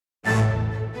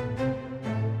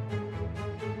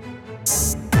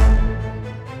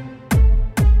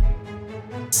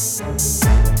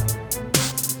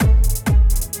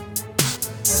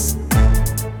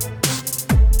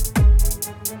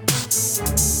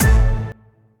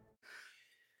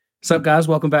What's up, guys?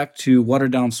 Welcome back to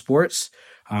Watered Down Sports.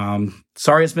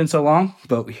 Sorry it's been so long,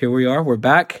 but here we are. We're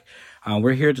back.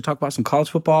 We're here to talk about some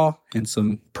college football and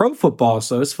some pro football.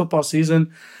 So it's football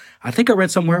season. I think I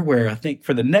read somewhere where I think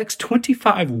for the next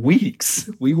 25 weeks,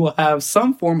 we will have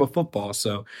some form of football.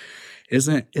 So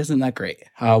isn't that great?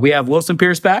 We have Wilson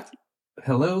Pierce back.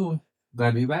 Hello.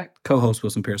 Glad to be back. Co-host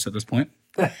Wilson Pierce at this point.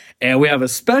 And we have a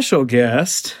special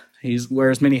guest. He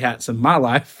wears many hats in my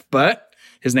life, but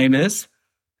his name is...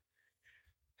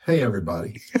 Hey,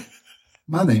 everybody.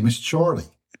 My name is Charlie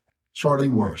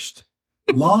Worst.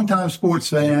 Longtime sports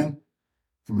fan.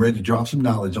 I'm ready to drop some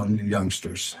knowledge on you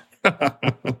youngsters.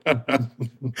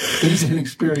 He's an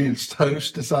experienced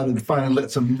host, decided to finally let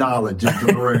some knowledge into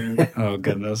the room. Oh,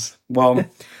 goodness. Well,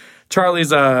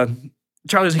 Charlie's a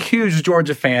huge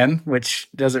Georgia fan, which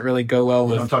doesn't really go well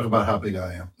with... Don't talk about how big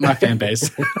I am. My fan base.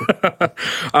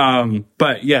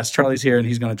 But yes, Charlie's here, and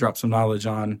he's going to drop some knowledge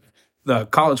on the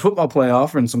college football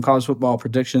playoff and some college football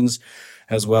predictions,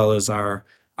 as well as our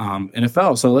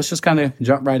NFL. So let's just kind of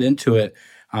jump right into it.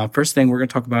 First thing we're going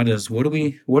to talk about is what are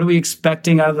we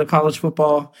expecting out of the college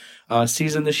football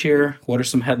season this year? What are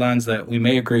some headlines that we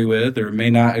may agree with or may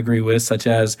not agree with, such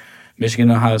as Michigan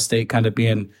and Ohio State kind of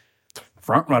being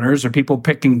front runners, or people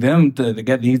picking them to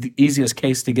get the easiest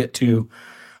case to get to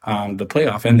the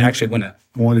playoff and actually win it?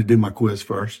 I want to do my quiz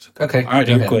first. Okay. All right,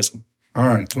 do the quiz. All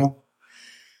right. Well,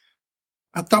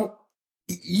 I thought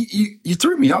you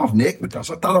threw me off, Nick, because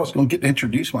I thought I was going to get to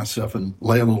introduce myself and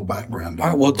lay a little background. All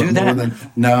right, well, do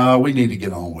that. No, we need to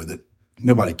get on with it.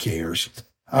 Nobody cares.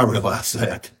 I realize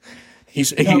that.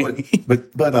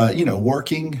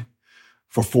 Working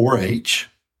for 4-H,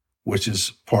 which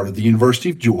is part of the University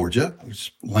of Georgia,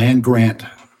 it's land grant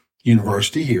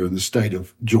university here in the state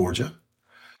of Georgia.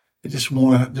 I just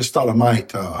thought I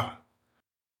might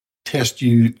test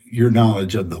your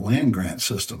knowledge of the land grant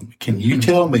system. Can you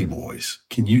tell me, boys?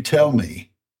 Can you tell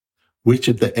me which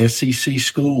of the SEC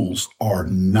schools are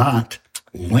not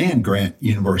land grant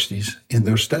universities in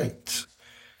their states?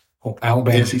 Well,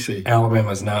 Alabama. SEC. Alabama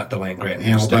is not the land grant.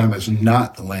 Alabama is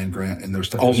not the land grant in their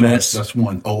state. Ole Miss. That's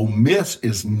one. Ole Miss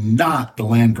is not the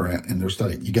land grant in their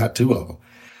state. You got two of them.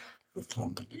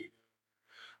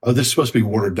 Oh, this is supposed to be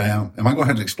watered down. Am I going to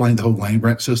have to explain the whole land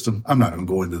grant system? I'm not going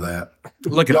to go into that.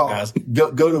 Look it up, guys. Go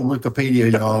to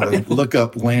Wikipedia, y'all, and look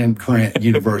up land grant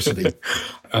university.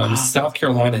 South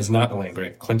Carolina is not the land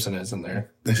grant. Clemson is in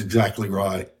there. That's exactly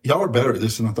right. Y'all are better at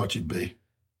this than I thought you'd be.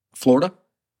 Florida?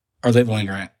 Are they the land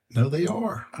grant? No, they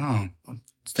are. Oh, I was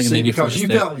thinking See, maybe because you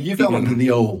fell into the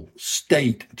old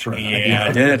state track. Yeah,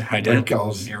 I did.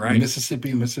 Because you're right.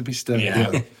 Mississippi State.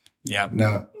 Yeah. Yeah.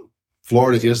 No,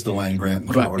 Florida is the land grant.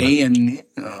 What about A&M?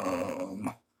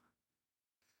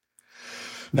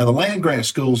 Now, the land grant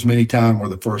schools many times were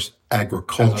the first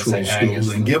agricultural schools,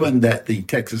 and given that the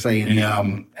Texas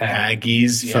A&M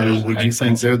Aggies, so would you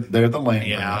think they're the land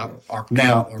grant?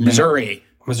 Now, Missouri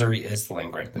is the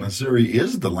land grant. Missouri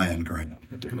is the land grant.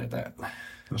 I do admit that.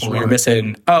 That's well, right. you're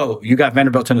missing. Oh, you got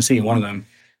Vanderbilt, Tennessee, one of them.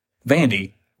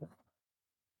 Vandy.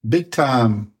 Big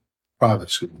time private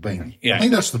school, Vandy. Yeah. I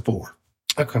think that's the four.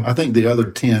 Okay. I think the other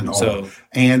 10 are. So,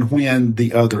 and when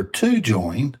the other two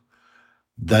join,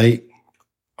 they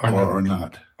are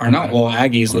not. Are not. Well,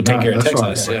 Aggies will take care of That's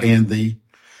Texas. right. Yeah. And the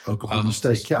Oklahoma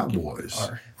State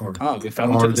Cowboys. We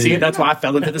fell into see, that's why I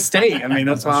fell into the state. I mean,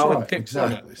 that's why I would pick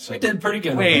exactly. So, We did pretty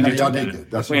good. We ain't do y'all too did bad.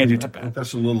 good. That's We ain't do too bad.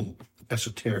 That's a little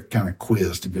esoteric kind of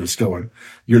quiz to get us going.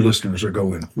 Your listeners are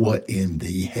going, what in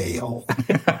the hell?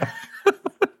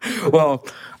 Well,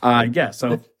 yeah.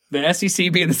 So the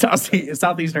SEC being the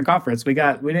Southeastern Conference, we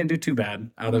didn't do too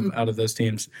bad out of those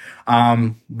teams.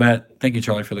 But thank you,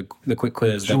 Charlie, for the quick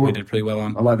quiz that we did pretty well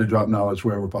on. I like to drop knowledge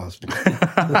wherever possible.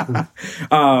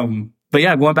 But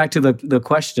yeah, going back to the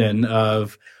question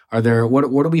of what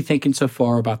are we thinking so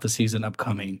far about the season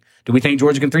upcoming? Do we think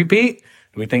Georgia can three-peat?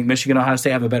 Do we think Michigan and Ohio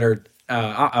State have a better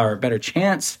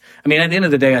chance? I mean, at the end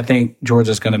of the day, I think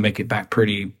Georgia's going to make it back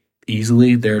pretty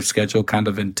easily. Their schedule kind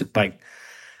of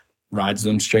rides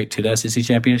them straight to the SEC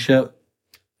championship,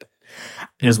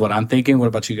 is what I'm thinking. What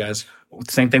about you guys?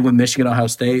 Same thing with Michigan, Ohio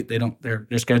State. Their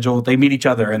schedule, they meet each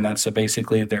other, and that's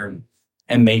basically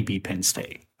and maybe Penn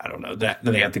State. I don't know that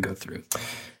they have to go through.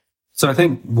 So I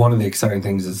think one of the exciting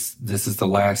things is this is the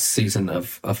last season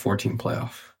of a 14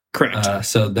 playoff. Correct.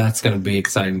 So that's going to be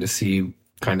exciting to see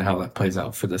kind of how that plays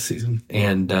out for this season.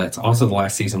 And it's also the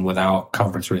last season without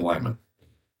conference realignment.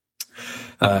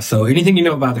 So anything you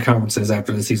know about the conferences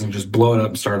after the season, just blow it up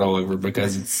and start all over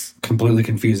because it's completely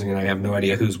confusing and I have no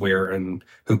idea who's where and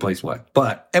who plays what.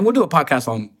 And we'll do a podcast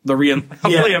on the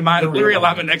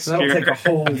realignment next That'll year. take a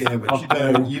whole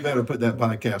But you better put that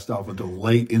podcast off until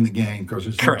late in the game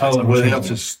because Correct. what else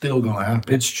is still going to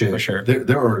happen. It's true. For sure.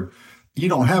 There are you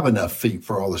don't have enough feet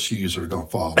for all the shoes that are going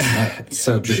to fall. It's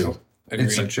so true.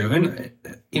 It's so true. And,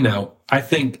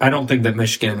 I don't think that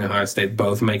Michigan and Ohio State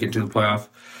both make it to the playoff.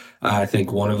 I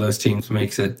think one of those teams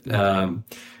makes it.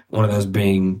 One of those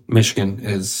being Michigan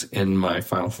is in my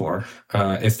Final Four.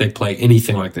 If they play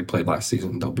anything like they played last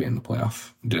season, they'll be in the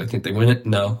playoff. Do I think they win it?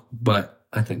 No, but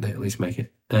I think they at least make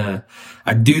it.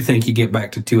 I do think you get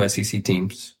back to 2 SEC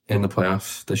teams in the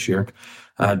playoffs this year,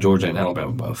 Georgia and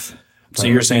Alabama both. So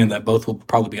you're saying that both will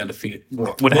probably be undefeated?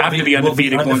 Would have to be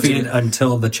undefeated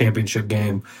until the championship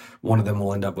game. One of them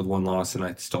will end up with 1 loss, and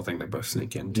I still think they both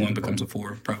sneak in. One becomes a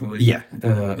 4, probably. Yeah.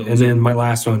 And then my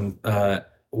last one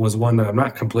was one that I'm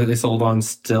not completely sold on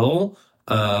still.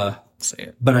 Say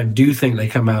it. But I do think they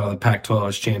come out of the Pac-12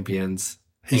 as champions.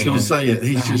 He's going to say it.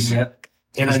 He's just.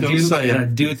 And I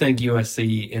do think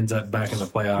USC ends up back in the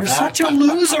playoffs. You're such a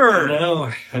loser.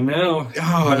 I know.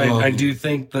 But I do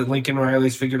think that Lincoln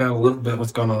Riley's figured out a little bit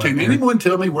what's going on. Can anyone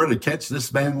tell me where to catch this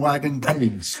bandwagon?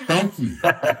 Please. Thank you.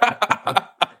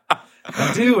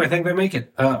 I do. I think they make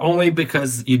it. Only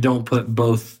because you don't put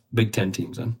both Big Ten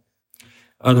teams in.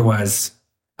 Otherwise,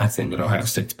 I think that Ohio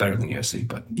State's better than USC.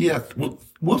 But yeah,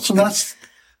 well, so that's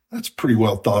pretty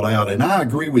well thought out. And I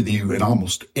agree with you in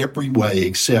almost every way,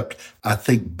 except I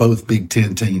think both Big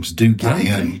Ten teams do get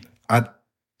in. I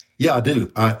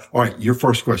do. All right, your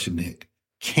first question, Nick.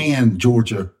 Can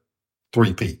Georgia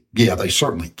three-peat? Yeah, they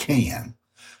certainly can.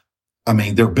 I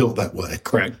mean, they're built that way.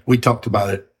 Correct. We talked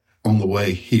about it on the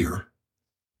way here.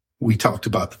 We talked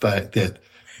about the fact that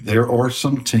there are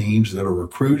some teams that are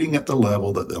recruiting at the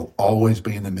level that they'll always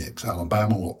be in the mix.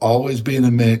 Alabama will always be in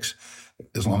the mix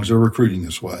as long as they're recruiting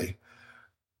this way.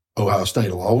 Ohio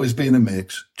State will always be in the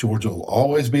mix. Georgia will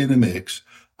always be in the mix.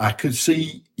 I could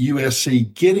see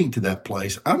USC getting to that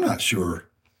place. I'm not sure.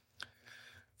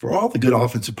 For all the good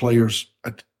offensive players,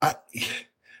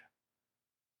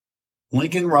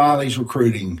 Lincoln Riley's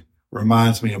recruiting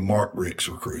reminds me of Mark Richt's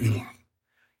recruiting.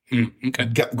 Okay.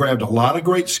 Grabbed a lot of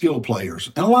great skill players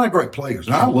and a lot of great players.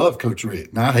 And I love Coach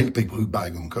Richt. And I hate people who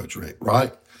bag on Coach Richt,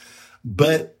 right?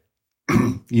 But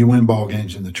you win ball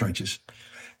games in the trenches.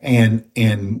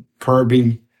 And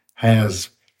Kirby has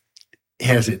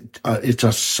it. It's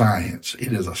a science.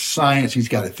 It is a science. He's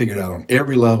got it figured out on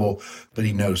every level, but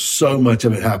he knows so much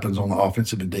of it happens on the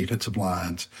offensive and defensive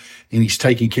lines, and he's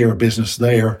taking care of business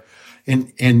there.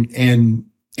 And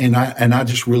I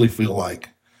just really feel like,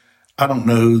 I don't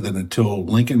know that until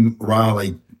Lincoln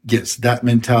Riley gets that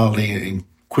mentality and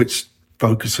quits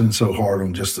focusing so hard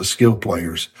on just the skill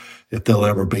players, if they'll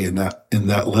ever be in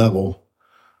that level.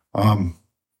 And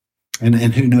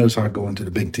who knows how going to the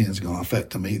Big Ten is going to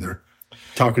affect them either.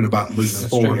 Talking about moving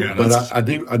forward, true, yeah, but I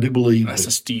do believe that's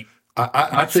a steep.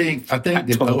 I think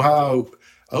that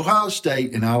Ohio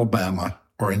State and Alabama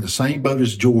are in the same boat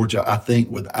as Georgia. I think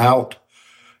without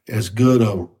as good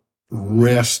a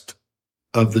rest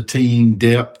of the team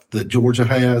depth that Georgia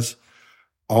has,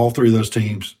 all three of those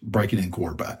teams breaking in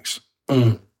quarterbacks.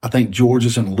 I think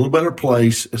Georgia's in a little better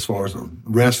place as far as the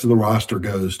rest of the roster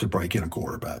goes to break in a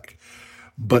quarterback.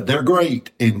 But they're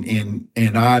great, and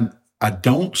I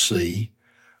don't see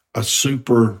a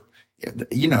super. I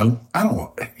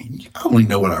only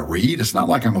know what I read. It's not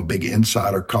like I'm a big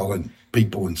insider calling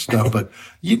people and stuff, but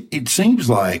it seems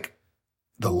like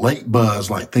the late buzz,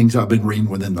 like things I've been reading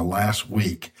within the last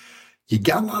week. You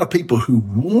got a lot of people who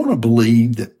want to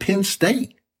believe that Penn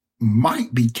State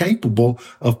might be capable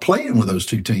of playing with those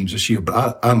two teams this year,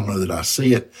 but I don't know that I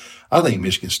see it. I think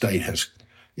Michigan State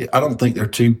I don't think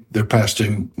their past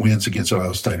 2 wins against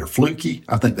Ohio State are fluky.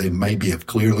 I think they maybe have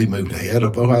clearly moved ahead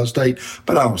of Ohio State,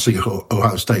 but I don't see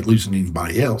Ohio State losing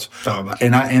anybody else.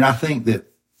 I think that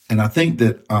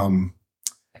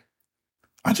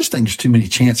I just think there's too many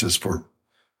chances for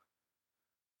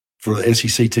the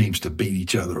SEC teams to beat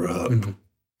each other up,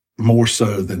 more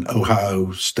so than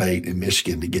Ohio State and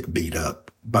Michigan to get beat up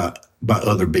by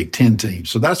other Big Ten teams.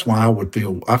 So that's why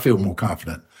I feel more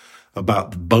confident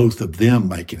about both of them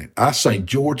making it. I say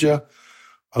Georgia,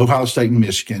 Ohio State, and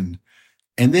Michigan,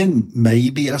 and then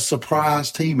maybe a surprise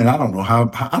team. And I don't know how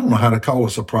to call a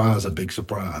surprise a big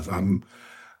surprise.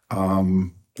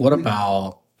 What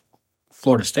about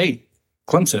Florida State?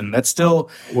 Clemson, that's still,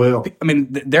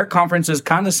 their conference is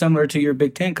kind of similar to your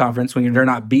Big Ten conference when they're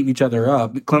not beating each other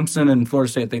up. Clemson and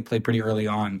Florida State, they play pretty early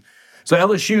on. So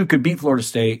LSU could beat Florida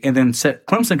State, and then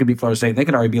Clemson could beat Florida State. They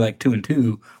could already be like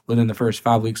 2-2 within the first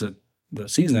 5 weeks of the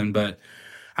season. But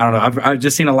I don't know. I've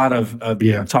just seen a lot of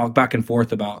talk back and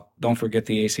forth about don't forget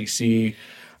the ACC,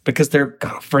 because their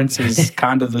conference is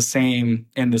kind of the same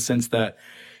in the sense that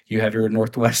you have your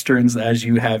Northwesterns as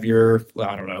you have your,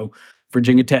 I don't know,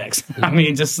 Virginia Techs. I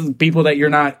mean, just people that you're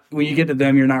not, when you get to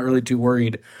them, you're not really too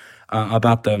worried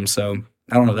about them. So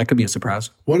I don't know. That could be a surprise.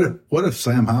 What if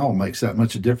Sam Howell makes that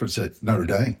much a difference at Notre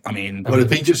Dame? I mean, what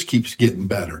if he just keeps getting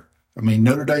better? I mean,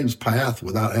 Notre Dame's path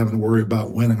without having to worry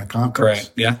about winning a conference.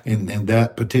 Correct. Yeah. And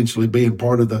that potentially being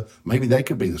part of maybe they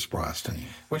could be the surprise team.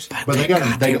 But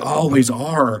they always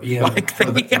are. Yeah.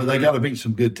 But they got to beat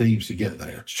some good teams to get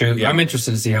there. It's true. Yeah. I'm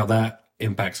interested to see how that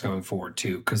impacts going forward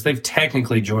too, because they've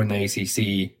technically joined the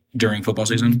ACC during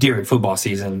football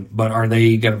season. But are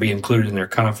they going to be included in their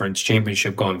conference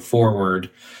championship going forward?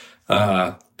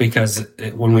 Because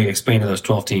when we expand to those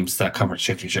 12 teams, that conference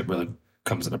championship really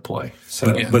comes into play.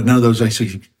 So, but none of those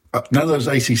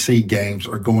ACC games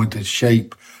are going to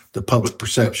shape the public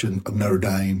perception of Notre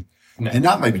Dame, and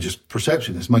not maybe just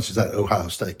perception as much as that Ohio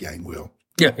State game will.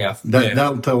 Yeah.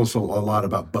 That'll tell us a lot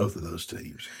about both of those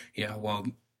teams. Yeah. Well,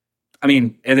 I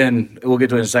mean, and then we'll get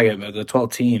to it in a second, but the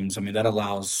 12 teams, I mean, that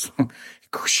allows,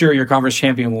 sure, your conference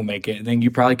champion will make it. And then you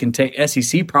probably can take,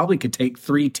 SEC probably could take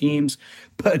 3 teams,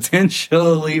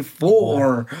 potentially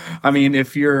 4. I mean,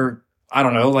 if you're, I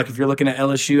don't know, like if you're looking at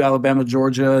LSU, Alabama,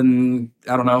 Georgia, and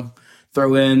I don't know,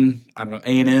 throw in, I don't know,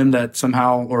 A&M that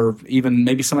somehow, or even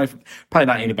maybe somebody, probably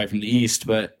not anybody from the East,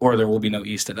 or there will be no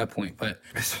East at that point, but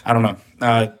I don't know.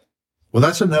 Well,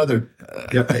 that's another,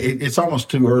 it's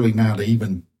almost too early now to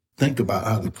even think about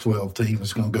how the 12 team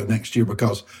is going to go next year,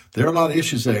 because there are a lot of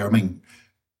issues there. I mean,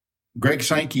 Greg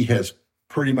Sankey has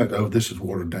pretty much, this is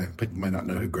watered down. People may not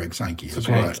know who Greg Sankey is.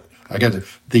 Okay. Right. I got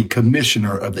the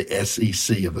commissioner of the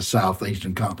SEC of the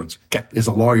Southeastern Conference is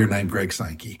a lawyer named Greg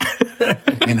Sankey.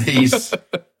 And he's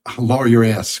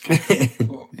lawyer-esque.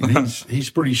 And he's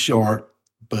pretty sharp,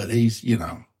 but he's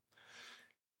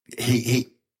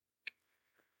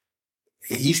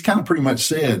kind of pretty much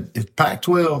said if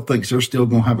Pac-12 thinks they're still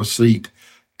going to have a seat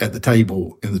at the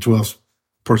table in the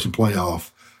 12-person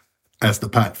playoff as the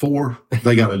Pac-4,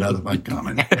 they got another thing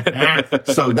coming.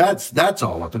 So that's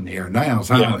all up in the air now. Is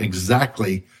how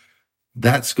exactly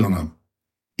that's going to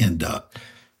end up.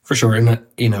 For sure. And,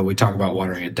 we talk about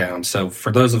watering it down. So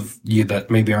for those of you that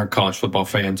maybe aren't college football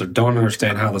fans or don't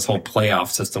understand how this whole playoff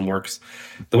system works,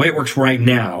 the way it works right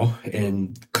now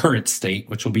in current state,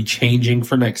 which will be changing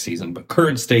for next season, but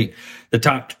current state, the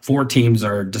top 4 teams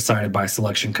are decided by a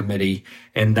selection committee,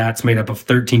 and that's made up of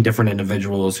 13 different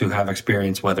individuals who have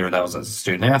experience, whether that was as a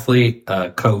student athlete,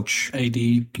 coach, AD,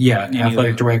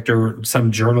 athletic director,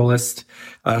 some journalist.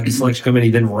 The selection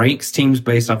committee then ranks teams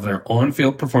based off their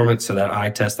on-field performance, so that eye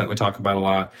test that we talk about a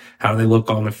lot. How do they look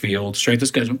on the field? Strength of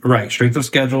schedule. Right, strength of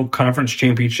schedule, conference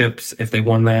championships, if they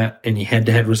won that, any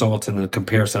head-to-head results, and the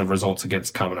comparison of results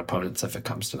against common opponents if it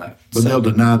comes to that. But they'll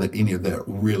deny that any of that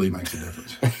really makes a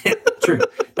difference. True.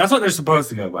 That's what they're supposed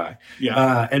to go by.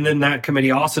 Yeah. And then that committee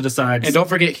also decides... And don't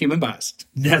forget human bias.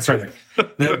 That's right.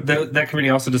 That committee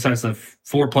also decides the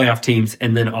 4 playoff teams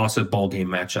and then also bowl game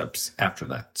matchups after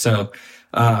that. So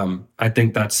I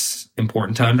think that's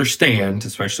important to understand,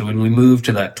 especially when we move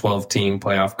to that 12-team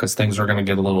playoff, because things are going to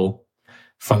get a little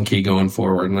funky going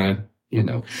forward. And we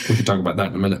can talk about that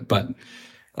in a minute, but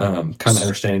kind of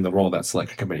understanding the role that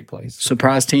selection committee plays.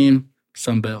 Surprise team.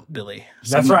 Sunbelt Billy.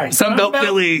 That's right. Sunbelt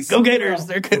Billy. Go Gators.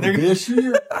 They're this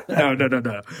year?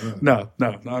 No.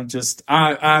 I'm just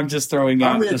throwing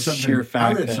out the sheer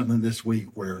fact. I read something this week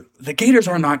where the Gators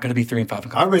are not going to be 3-5 in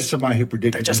conference. I read somebody who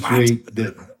predicted this week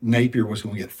that Napier was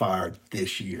going to get fired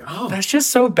this year. Oh, that's just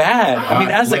so bad. I mean,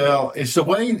 it's the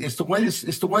way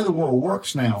the world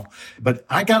works now. But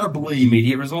I gotta believe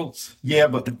immediate results. Yeah,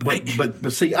 but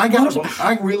see,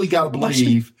 I really gotta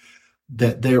believe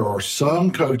that there are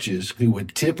some coaches who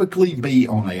would typically be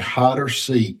on a hotter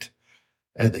seat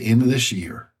at the end of this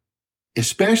year,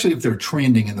 especially if they're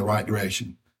trending in the right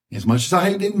direction. As much as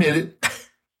I hate to admit it,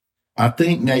 I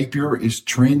think Napier is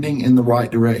trending in the right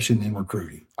direction in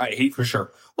recruiting. For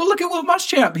sure. Well, look at Will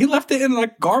Muschamp. He left it in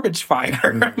like garbage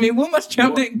fire. I mean, Will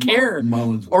Muschamp didn't care.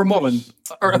 Mullen.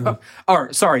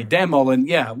 Sorry, Dan Mullen.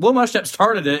 Yeah, Will Muschamp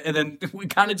started it, and then we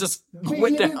kind of just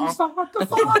went down.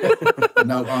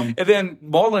 And then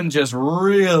Mullen just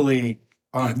really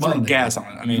threw gas on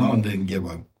it. I mean, Mullen didn't give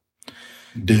a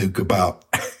duke about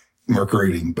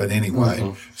recruiting, but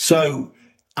anyway. So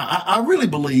I really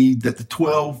believe that the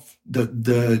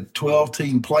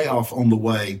 12-team playoff on the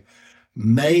way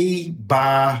may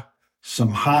buy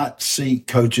some hot seat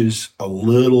coaches a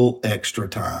little extra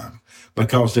time.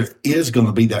 because there is going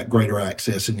to be that greater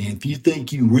access. And if you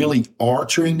think you really are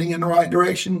trending in the right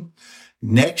direction,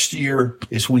 next year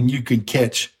is when you could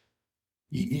catch.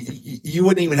 You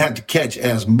wouldn't even have to catch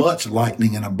as much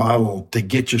lightning in a bottle to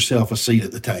get yourself a seat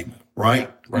at the table,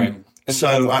 right? Right.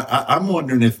 So I'm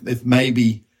wondering if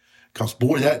maybe, because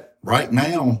boy, that right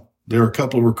now there are a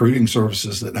couple of recruiting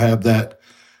services that have that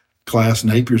class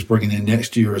Napier's bringing in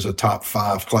next year as a top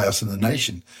 5 class in the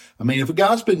nation. I mean, if a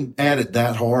guy's been at it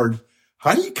that hard,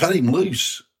 how do you cut him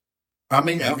loose? I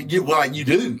mean, you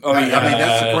do. Oh, I mean, yeah.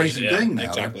 that's the crazy Yeah, thing now.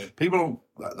 exactly. People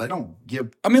they don't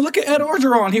give. I mean, look at Ed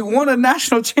Orgeron. He won a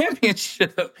national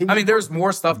championship. I mean, there's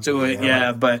more stuff to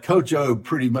it, but Coach O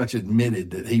pretty much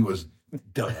admitted that he was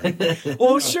done.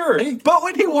 well, sure. But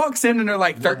when he walks in and they're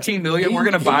like 13 million, we're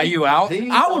going to buy you out.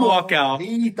 I would walk out.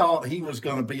 He thought he was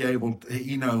going to be able to,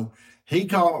 he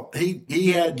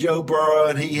had Joe Burrow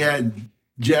and he had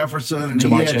Jefferson and he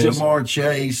had Jamar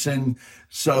Chase. And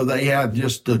so they have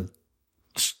just the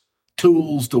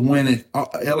tools to win it.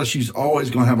 LSU's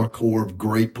always going to have a core of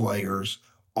great players,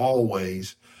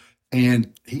 always.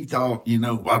 And he thought, I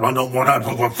don't want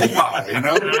to football,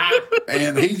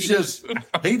 And he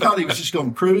thought he was just going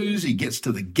to cruise. He gets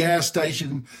to the gas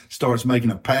station, starts making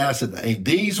a pass at the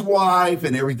AD's wife,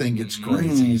 and everything gets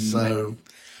crazy. So,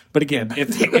 but again,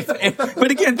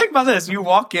 think about this. You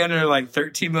walk in and they're like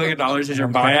 $13 million is your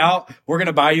buyout. We're going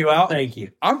to buy you out. Thank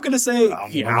you. I'm going to say,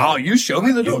 you show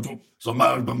me the door.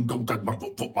 Somebody's going to take my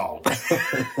football.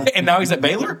 And now he's at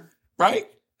Baylor, right?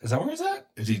 Is that where he's at?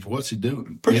 What's he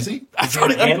doing? Is he? Is he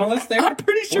an analyst there? I'm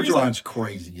pretty sure Orgeron's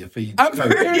crazy if he.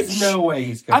 There's no way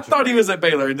he's coaching. I thought he was at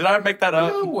Baylor. Did I make that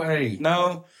up? No way.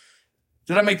 No.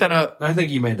 Did I make that up? I think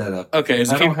you made that up. Okay.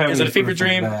 Is it a fever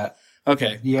dream?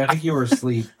 Okay. Yeah, I think you were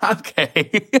asleep.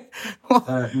 Okay.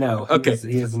 No. Okay.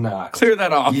 He is not. Clear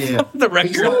that off. Yeah. The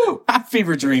record.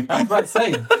 Fever dream. I was about to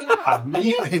say, God, man.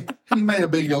 He may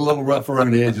have been a little rough around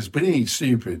the edges, but he ain't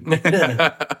stupid.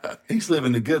 He's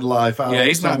living a good life.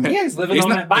 He's not. Yeah, he's living on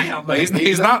that buyout.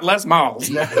 He's not Les Miles.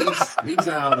 He's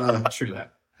out. True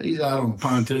that. He's out on a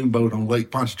pontoon boat on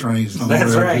Lake Pontchartrain.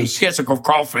 That's right. He has to go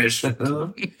crawfish.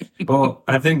 Well,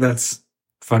 I think that's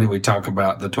funny. We talk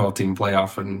about the 12-team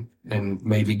playoff and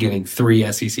maybe getting 3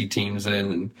 SEC teams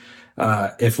in.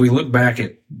 And if we look back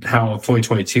at how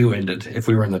 2022 ended, if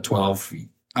we were in the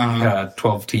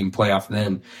 12-team playoff,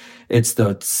 then it's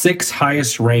the 6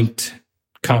 highest ranked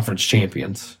conference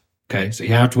champions. Okay, so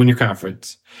you have to win your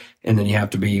conference, and then you have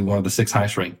to be one of the 6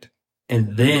 highest ranked.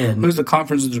 And then who's the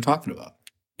conference that they're talking about?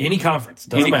 Any conference.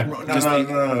 Doesn't matter.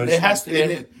 No. It has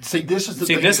to. See, this is the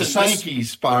thing the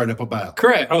Sankey's fired up about.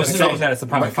 Correct. Oh, it's the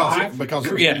Power 5?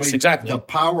 Because yes, exactly. The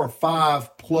Power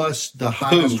 5 plus the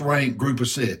highest ranked group of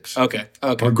 6. Okay.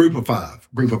 Or group of 5.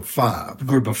 Group of 5.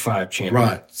 Group of 5 champions.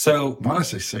 Right. So, why did I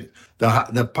say 6?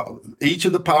 Each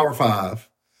of the Power 5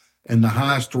 and the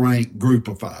highest ranked group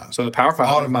of 5. So the Power 5.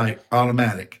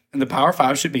 Automatic. And the Power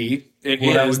 5 should be.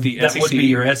 That would be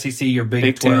your SEC, your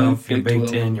Big 12, your Big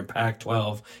 10, your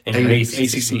Pac-12, and your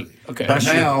ACC. Okay.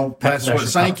 That's what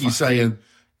Sankey's saying.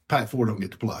 Pac-4 don't get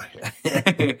to play.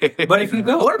 But if you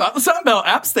go, what about the Sun Belt?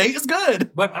 App State is good.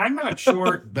 But I'm not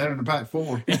sure. Better than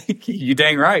Pac-4. You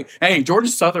dang right. Hey, Georgia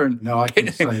Southern. No, I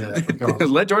can't say that. Because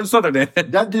let Georgia Southern in.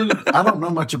 That dude, I don't know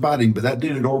much about him, but that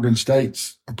dude at Oregon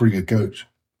State's a pretty good coach.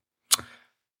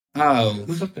 Oh.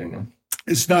 Who's up there now?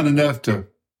 It's not enough to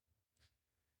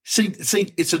see.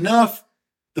 It's enough.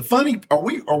 The funny, are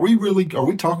we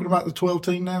talking about the 12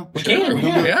 team now? We can,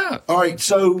 yeah. All right,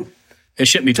 so it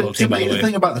shouldn't be 12 team, by the way. The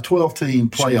thing about the 12 team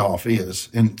playoff is,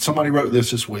 and somebody wrote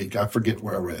this week. I forget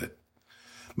where I read it.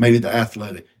 Maybe the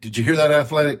Athletic. Did you hear that,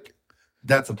 Athletic?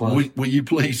 That's a plug. Will you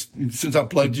please, since I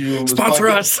plugged you, sponsor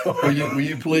us. Will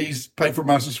you please pay for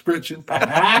my subscription?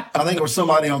 I think it was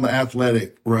somebody on the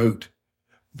Athletic wrote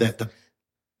that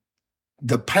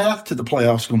the path to the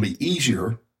playoffs is going to be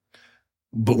easier,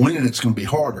 but winning it's going to be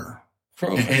harder.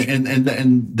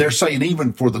 And they're saying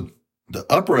even for the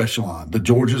upper echelon, the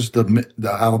Georgias, the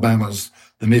Alabamas,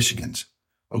 the Michigans,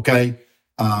 okay,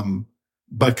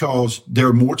 because there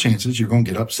are more chances you're going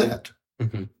to get upset.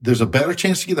 Mm-hmm. There's a better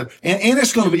chance to get up, and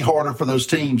it's going to be harder for those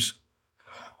teams,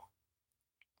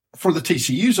 for the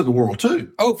TCUs of the world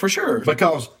too. Oh, for sure,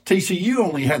 because TCU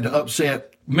only had to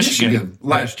upset Michigan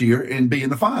last year and be in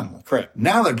the final. Correct.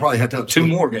 Now they probably have to upset two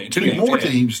more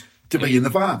teams to be in the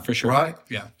final. For sure. Right?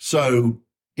 Yeah. So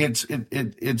it's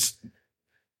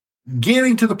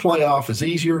getting to the playoff is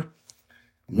easier.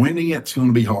 Winning it's going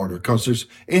to be harder because there's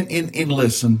and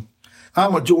listen,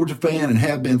 I'm a Georgia fan and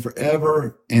have been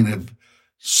forever and have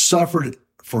suffered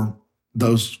for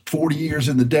those 40 years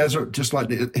in the desert, just like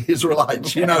the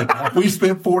Israelites. We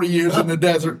spent 40 years in the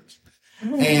desert.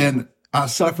 And I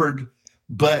suffered,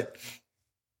 but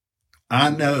I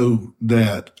know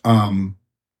that.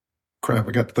 Crap!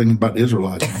 I got to thinking about the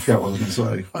Israelites. I forgot what I was going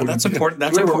to say. Well, that's important.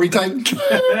 That's Remember important. retake?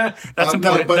 That's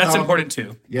important. No, but, that's important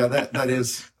too. Yeah, that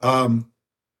is. But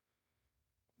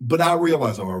I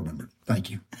realize I remember. Thank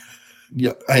you.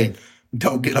 Yeah. Hey,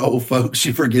 don't get old, folks.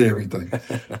 You forget everything.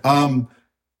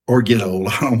 Or get old.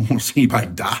 I don't want to see anybody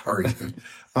die or anything.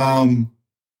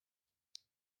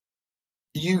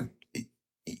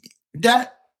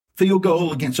 That field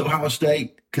goal against Ohio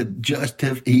State could just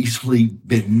have easily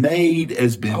been made,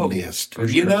 as been missed. Sure.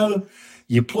 You know,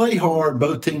 you play hard.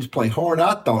 Both teams play hard.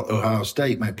 I thought Ohio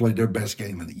State may play their best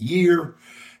game of the year,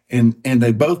 and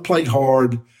they both played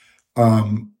hard.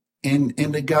 And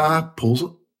the guy pulls a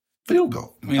field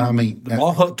goal. I mean,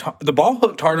 the ball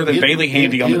hooked harder than Bailey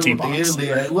Handy on the tee box.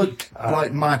 It looked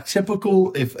like my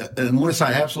typical, unless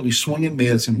I absolutely swing and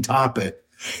miss and top it,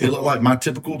 it looked like my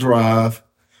typical drive.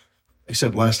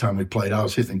 Except last time we played, I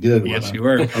was hitting good. Yes, you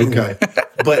were. Okay.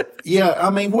 But, yeah, I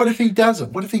mean, what if he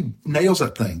doesn't? What if he nails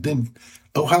that thing? Then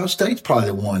Ohio State's probably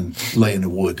the one laying the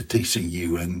wood to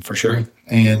TCU. And for sure.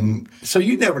 And so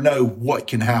you never know what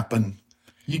can happen.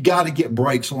 You got to get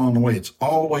breaks along the way. It's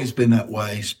always been that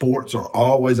way. Sports are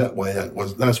always that way.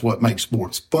 That's what makes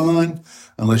sports fun,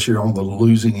 unless you're on the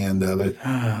losing end of it.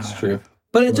 That's true.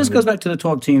 But it just goes back to the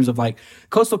 12 teams of like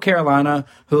Coastal Carolina,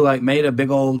 who like made a big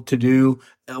old to do,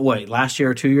 last year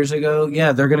or 2 years ago?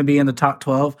 Yeah, they're going to be in the top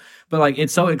 12. But like,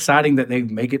 it's so exciting that they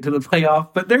make it to the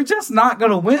playoff, but they're just not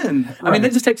going to win. Right. I mean,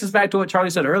 it just takes us back to what Charlie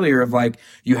said earlier of like,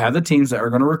 you have the teams that are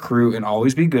going to recruit and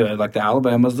always be good, like the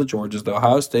Alabamas, the Georgias, the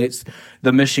Ohio States,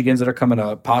 the Michigans that are coming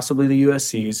up, possibly the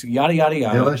USCs, yada, yada,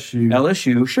 yada.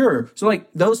 LSU, sure. So like,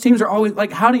 those teams are always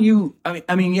like, how do you,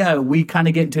 I mean, yeah, we kind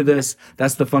of get into this.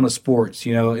 That's the fun of sports.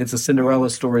 You know, it's a Cinderella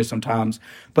story sometimes.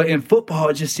 But in football,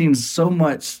 it just seems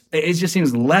it just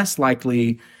seems less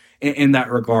likely in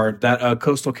that regard that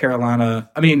Coastal Carolina,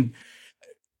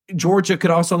 Georgia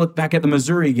could also look back at the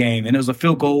Missouri game, and it was a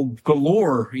field goal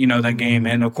galore, that game.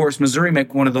 And, of course, Missouri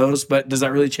make one of those, but does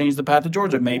that really change the path of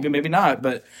Georgia? Maybe, maybe not.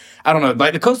 But I don't know.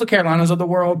 Like the Coastal Carolinas of the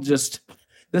world, just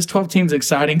this 12 team's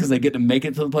exciting because they get to make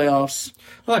it to the playoffs.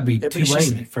 Well, that'd be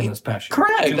Tulane from this past year.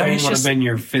 Correct. Tulane would have been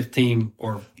your 15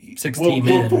 or 16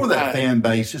 well, for that fan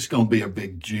base, it's going to be a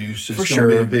big juice. It's for sure.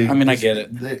 Be a big, I get it.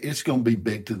 It's going to be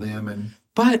big to them.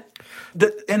 But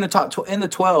in the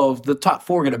 12, the top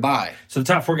four get a bye. So the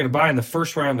top four get a bye in the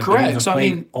first round. Of correct. Games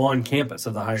so on campus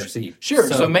of the higher seed. Sure.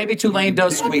 So maybe Tulane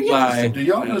does squeak by. Do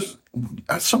y'all just?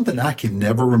 That's something I can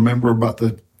never remember about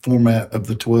the format of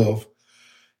the 12.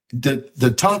 Do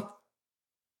the top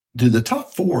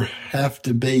four have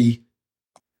to be?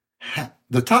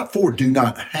 The top four do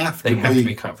not have to be. They have to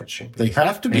be conference champions. They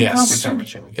have to be conference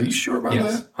champions. Are you sure about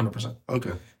that? 100%.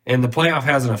 Okay. And the playoff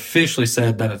hasn't officially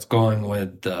said that it's going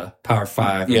with the Power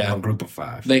Five and one Group of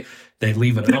Five. They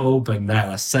leave it open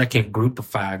that a second Group of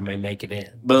Five may make it in.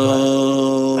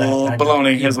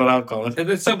 Baloney is what I'll call it.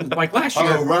 It's something like last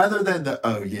year. Oh, rather than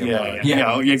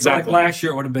exactly. Like last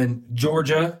year it would have been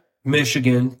Georgia,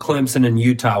 Michigan, Clemson, and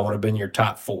Utah would have been your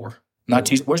top four. Not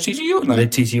TCU. Where's TCU? No.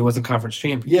 TCU wasn't conference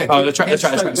champion. Yeah. Oh, that's right.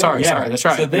 Sorry, that's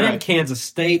right. So then Kansas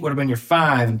State would have been your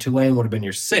 5, and Tulane would have been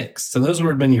your 6. So those would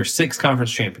have been your 6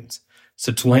 conference champions.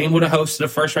 So Tulane would have hosted a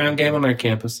first-round game on their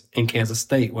campus, and Kansas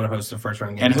State would have hosted a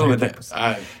first-round game on their campus.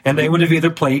 And they would have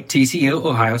either played TCU,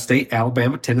 Ohio State,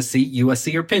 Alabama, Tennessee,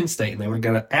 USC, or Penn State, and they would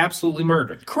have got absolutely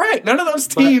murdered. Correct. None of those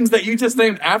teams that you just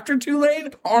named after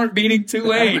Tulane aren't beating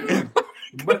Tulane.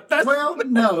 No,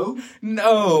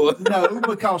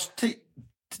 because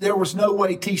there was no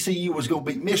way TCU was going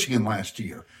to beat Michigan last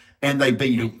year, and they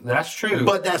beat them. That's true.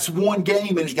 But that's one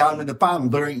game, and it got them in the final.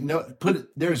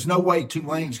 There's no way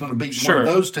Tulane's going to beat one of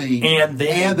those teams, and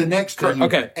the next team,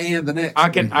 and the next. All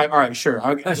right, sure.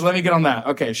 Let me get on that.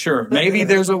 Okay, sure. Maybe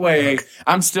there's a way.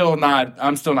 I'm still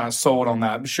not sold on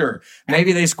that. But sure,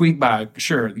 maybe they squeak by.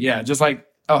 Sure, yeah, just like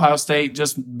Ohio State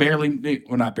just not barely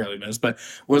missed, but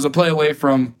was a play away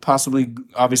from possibly,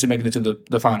 obviously making it to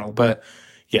the final. But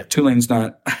yeah, Tulane's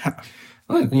not.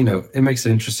 It makes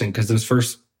it interesting because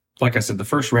the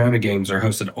first round of games are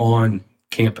hosted on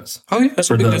campus. Oh yeah, that's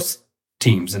for those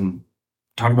teams, and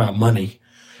talk about money.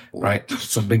 Right,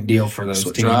 it's a big deal for those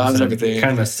teams. Drives everything. It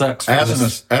kind of sucks.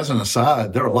 As an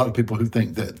aside, there are a lot of people who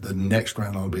think that the next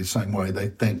round ought to be the same way. They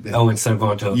think that instead of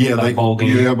going to a bowl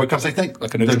game, because they think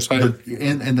like a neutral site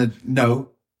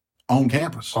on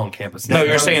campus. On campus. No,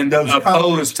 you're saying those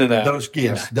opposed to that.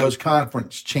 Those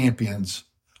conference champions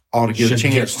ought to get a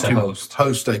chance to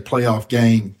host a playoff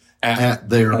game at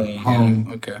their home.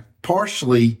 Yeah. Okay,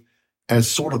 partially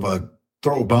as sort of a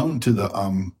throw a bone to the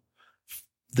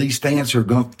these fans are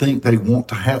going to think they want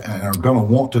to have and are going to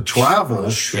want to travel.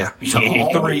 Yeah.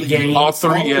 All three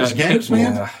games,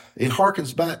 man. Yeah. It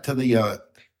harkens back to the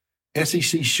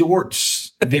SEC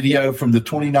Shorts video from the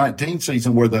 2019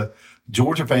 season where the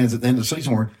Georgia fans at the end of the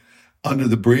season were under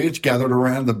the bridge, gathered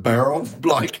around the barrel,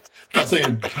 like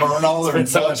saying, burn all their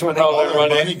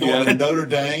money, going to Notre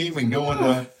Dame and going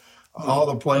to all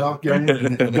the playoff games.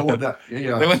 And going to,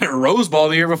 They went to Rose Bowl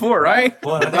the year before, right?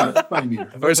 Well, that's the same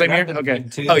year. Or the same year? Okay.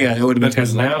 Oh, yeah, it would have been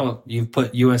because now you've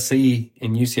put USC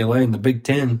and UCLA in the Big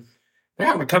Ten. They're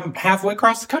having to come halfway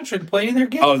across the country to play in their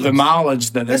games. Oh, the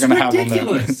mileage that they're going to have on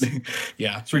that.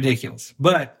 Yeah. It's ridiculous.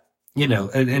 But, you know,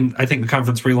 and I think the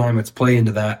conference realignments play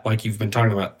into that, like you've been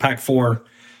talking about. Pac-4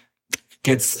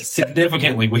 gets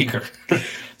significantly weaker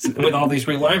with all these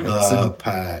realignments.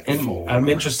 Pac-4. And I'm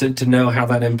interested to know how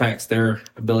that impacts their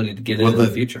ability to get into the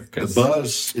future. The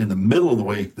buzz in the middle of the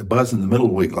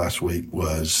week last week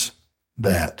was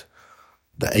that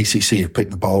the ACC had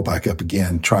picked the ball back up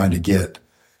again, trying to get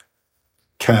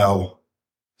Cal,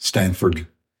 Stanford,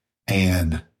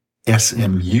 and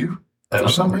SMU for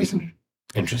some reason.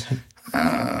 Interesting.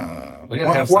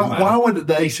 Why would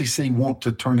the ACC want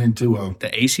to turn into a... The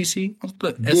ACC?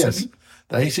 Yes,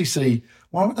 the ACC.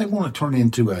 Why would they want to turn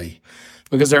into a...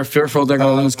 Because they're fearful they're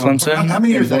going to lose Clemson. How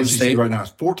many years is the ACC right now?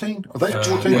 14? Are they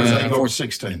 14 or yeah. are they go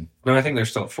 16? No, I think they're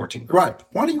still at 14. Right.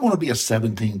 Why do you want to be a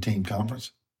 17-team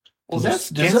conference? Well, that's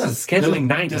just scheduling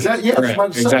 90. Does that, yeah,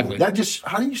 correct, exactly. That just,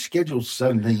 how do you schedule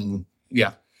 17?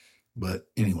 Yeah. But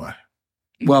anyway.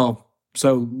 Well,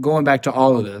 so going back to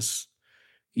all of this,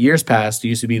 years past, it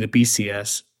used to be the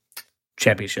BCS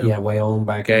championship. Yeah, way on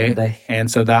back in the day. And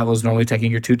so that was normally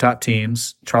taking your two top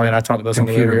teams. Charlie and I talked about this on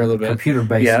the radio a little bit.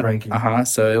 Computer-based ranking.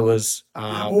 So it was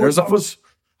I was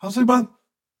about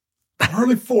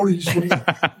early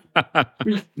 40s.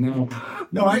 No,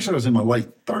 actually, I was in my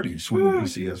late 30s when the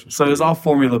BCS was. So it was all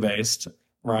formula-based,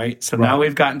 right? So now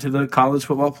we've gotten to the college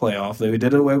football playoff. We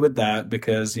did away with that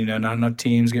because, you know, not enough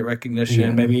teams get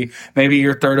recognition. Yeah. Maybe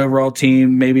your third overall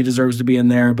team maybe deserves to be in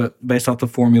there, but based off the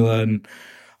formula and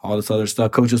all this other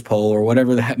stuff, coaches poll or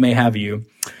whatever that may have you,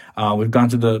 we've gone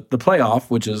to the playoff,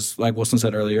 which is, like Wilson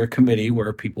said earlier, a committee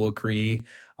where people agree,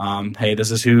 hey,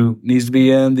 this is who needs to be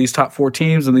in these top four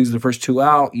teams, and these are the first two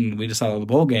out, and we decide all the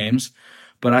bowl games.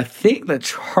 But I think that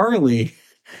Charlie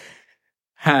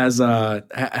he's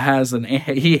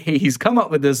come up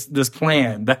with this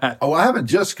plan that I haven't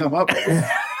just come up with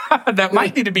it. that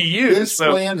might need to be used. This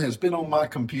plan has been on my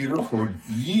computer for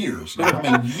years.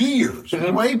 Years.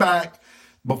 Way back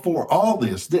before all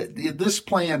this. This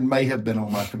plan may have been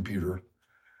on my computer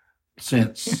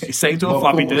since saved to a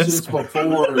floppy disk since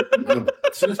before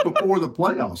the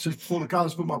playoffs, since before the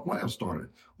college football playoff started.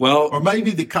 Well, or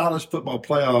maybe the college football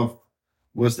playoff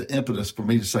was the impetus for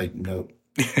me to say no.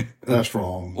 That's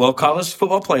wrong. Well, college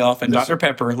football playoff and Dr.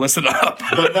 Pepper, listen up.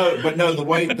 but no, the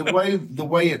way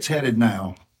it's headed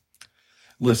now.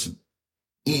 Listen,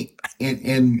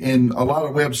 and a lot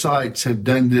of websites have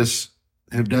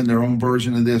done their own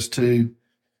version of this too.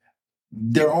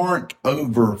 There aren't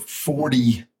over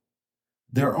 40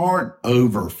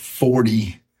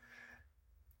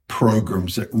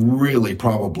 programs that really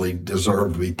probably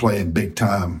deserve to be playing big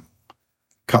time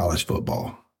college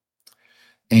football.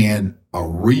 And a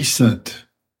recent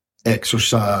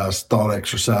thought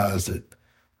exercise that,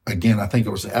 again, I think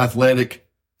it was the Athletic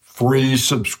free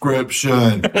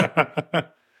subscription. The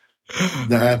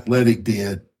Athletic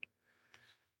did,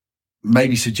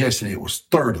 maybe suggesting it was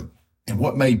 30. And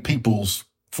what made people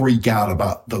freak out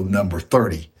about the number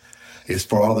 30 is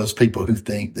for all those people who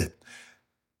think that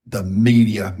the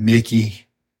media, Mickey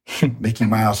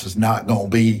Mouse, is not going to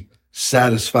be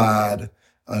satisfied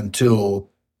until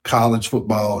college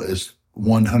football is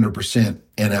 100%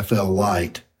 NFL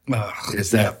light.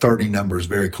 Is that 30 number is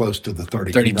very close to the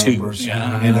 32 numbers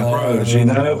in the pros, you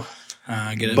know?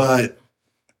 I get it.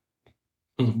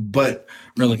 But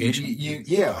relegation?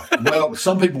 Well,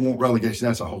 some people want relegation.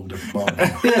 That's a whole different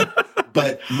ballgame.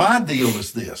 But my deal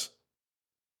is this.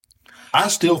 I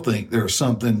still think there's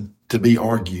something to be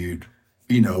argued.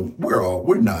 You know,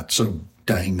 we're not so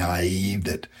dang naive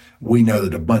that we know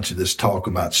that a bunch of this talk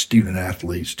about student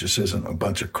athletes just isn't a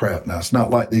bunch of crap. Now, it's not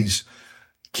like these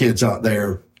kids out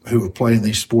there who are playing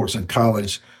these sports in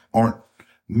college aren't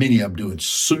many of them doing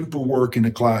super work in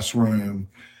the classroom.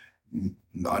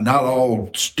 Not all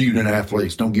student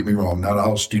athletes, don't get me wrong, not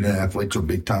all student athletes are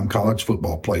big time college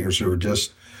football players who are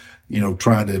just, you know,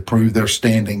 trying to improve their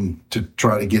standing to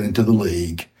try to get into the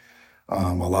league.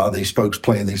 A lot of these folks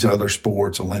playing these other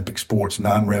sports, Olympic sports,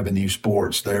 non-revenue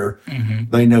sports,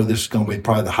 they know this is going to be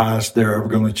probably the highest they're ever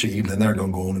going to achieve, and they're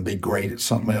going to go on and be great at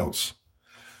something else.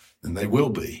 and they will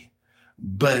be.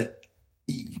 But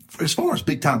as far as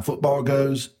big time football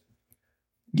goes,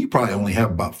 you probably only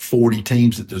have about 40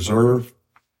 teams that deserve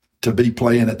to be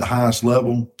playing at the highest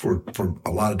level for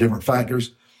a lot of different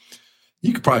factors.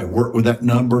 You could probably work with that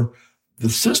number. The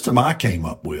system I came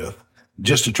up with,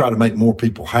 just to try to make more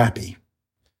people happy,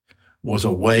 was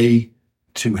a way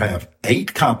to have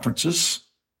 8 conferences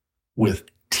with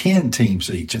 10 teams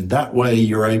each. And that way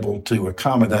you're able to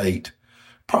accommodate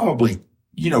probably,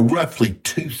 roughly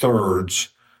 2/3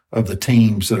 of the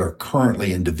teams that are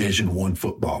currently in Division I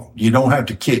football. You don't have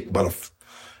to kick but a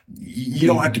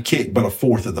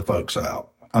fourth of the folks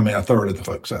out. A third of the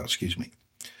folks out, excuse me.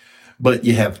 But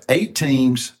you have 8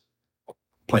 teams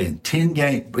playing 10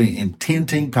 in 10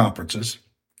 team conferences.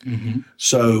 Mm-hmm.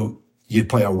 So you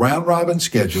play a round robin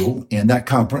schedule in that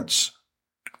conference,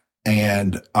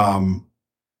 and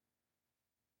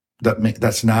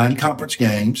that's 9 conference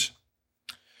games.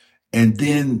 And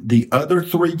then the other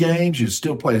 3 games, you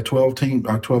still play a 12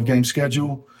 game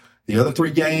schedule. The other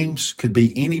 3 games could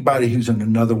be anybody who's in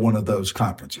another one of those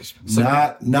conferences. So,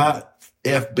 not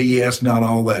FBS, not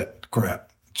all that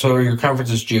crap. So are your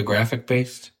conferences geographic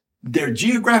based? They're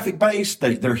geographic based.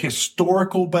 They're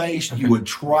historical based. You would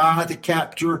try to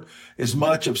capture as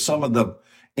much of some of the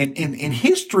in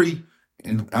history.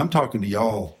 And I'm talking to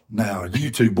y'all now, you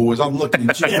two boys. I'm looking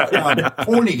at you. I'm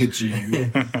pointing at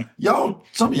you.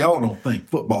 Some of y'all don't think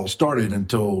football started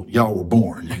until y'all were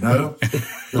born,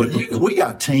 But we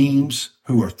got teams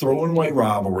who are throwing away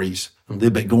rivalries.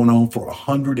 They've been going on for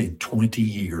 120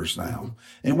 years now.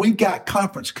 And we've got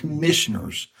conference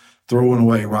commissioners throwing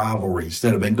away rivalries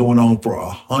that have been going on for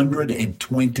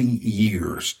 120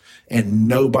 years. And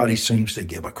nobody seems to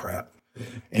give a crap.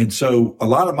 And so a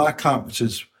lot of my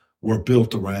conferences were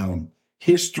built around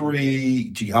history,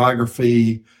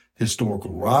 geography,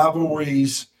 historical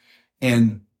rivalries,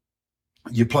 and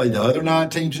you play the other 9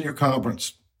 teams in your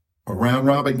conference, a round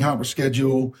robin conference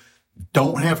schedule.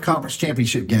 Don't have conference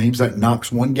championship games. That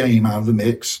knocks 1 game out of the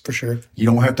mix. For sure. You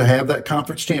don't have to have that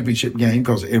conference championship game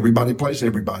because everybody plays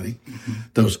everybody. Mm-hmm.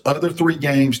 Those other 3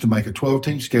 games to make a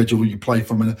 12-team schedule, you play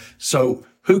from. So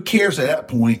who cares at that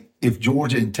point if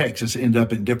Georgia and Texas end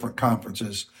up in different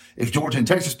conferences? If Georgia and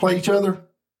Texas play each other,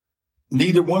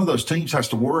 neither one of those teams has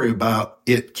to worry about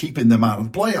it keeping them out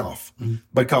of the playoff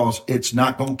because it's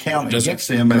not going to count against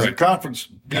them as a conference.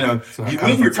 You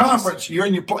win your conference, you're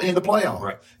in the playoff.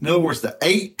 Right. In other words, the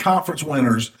 8 conference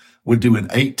winners would do an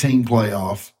 18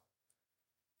 playoff,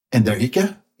 and there you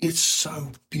go. It's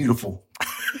so beautiful.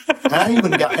 I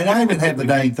even had the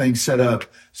dang thing set up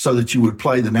so that you would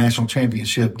play the national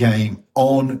championship game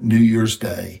on New Year's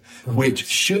Day, which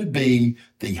should be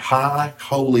the high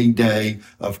holy day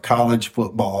of college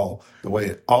football, the way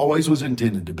it always was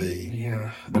intended to be.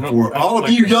 Yeah. Before all of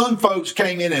you young folks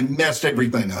came in and messed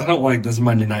everything up. I don't like this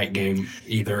Monday night game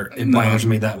either. It bothers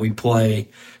me that we play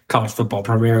college football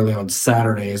primarily on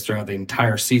Saturdays throughout the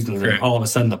entire season, and then all of a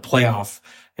sudden the playoff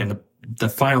and the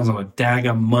finals on a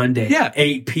daggum Monday at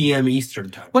 8 p.m. Eastern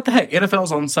time. What the heck?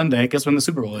 NFL's on Sunday. Guess when the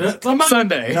Super Bowl is?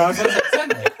 Sunday. No,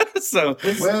 Sunday. So,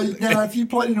 now, if you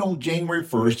played it on January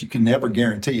 1st, you can never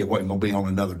guarantee it wasn't going to be on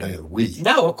another day of the week.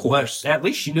 No, of course. At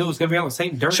least you knew it was going to be on the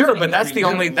same dirt. Sure, but that's the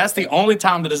only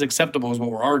time that is acceptable is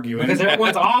what we're arguing. Because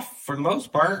everyone's off for the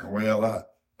most part. Well,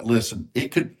 listen,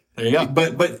 it could. There you go.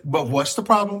 But what's the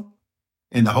problem?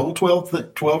 In the whole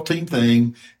 12-team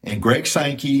thing, and Greg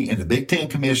Sankey and the Big Ten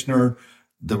commissioner,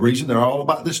 the reason they're all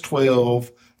about this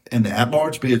 12 and the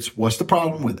at-large bids, what's the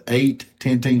problem with 8,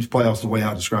 10 teams playoffs the way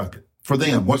I described it? For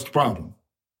them, what's the problem?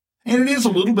 And it is a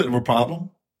little bit of a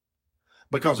problem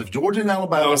because if Georgia and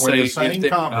Alabama were in the same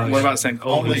conference, what about saying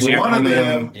only one of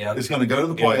them is going to go to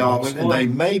the playoffs, and they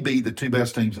may be the 2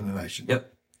 best teams in the nation.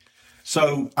 Yep.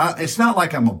 So it's not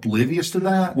like I'm oblivious to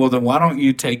that. Well, then why don't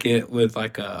you take it with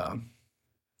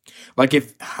like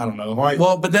if, I don't know. Right.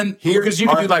 Well, but then because you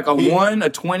can do like a 1, a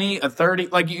 20, a 30,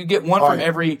 like you get one from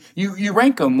every, you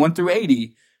rank them 1 through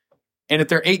 80. And if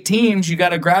there are 8 teams, you got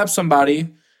to grab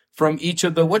somebody from each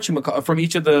of the, from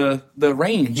each of the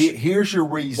range. Here's your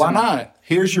reason. Why not?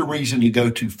 Here's your reason you go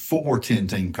to 4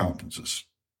 10-team conferences.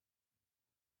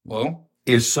 Well,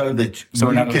 is so that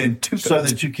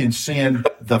you can send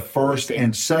the first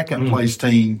and second place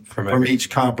team from each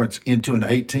conference into an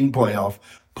 18 playoff,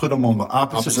 put them on the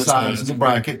opposite sides of the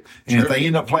bracket, and if they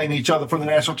end up playing each other for the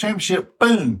national championship,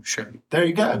 boom, there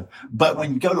you go. But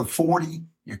when you go to 40,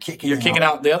 you're kicking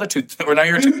out the other 2, or now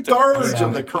you're 2/3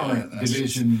 of the current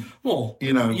division. Well,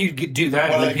 you do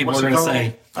that, and then people are going to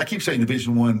say, I keep saying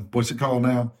Division I. What's it called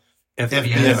now?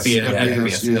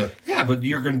 FBS. Yeah, but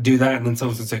you're going to do that, and then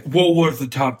someone's going to say, well, what if the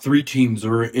top 3 teams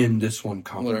are in this one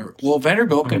conference? Whatever. Well,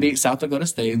 Vanderbilt can beat South Dakota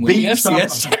State and win the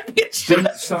FCS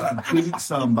championship. Beat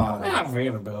somebody. Not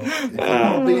Vanderbilt.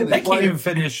 They can't even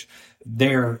finish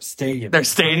their stadium.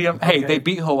 Hey, they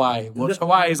beat Hawaii. Well,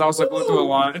 Hawaii is also going through a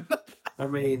lot. I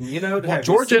mean,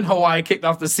 Georgia and Hawaii kicked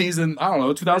off the season, I don't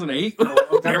know, 2008?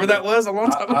 Whatever that was, a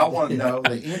long time ago. I want to know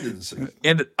the end of the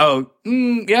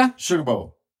season. Yeah. Sugar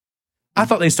Bowl. I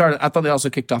thought they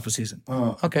also kicked off a season.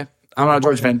 Okay. I'm not a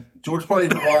Georgia fan. Georgia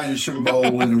played Hawaii in the Sugar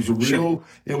Bowl, and it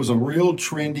was a real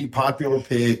trendy, popular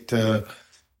pick.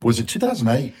 Was it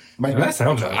 2008? Maybe. That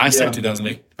sounds right. I said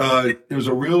 2008. It was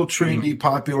a real trendy,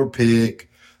 popular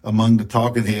pick among the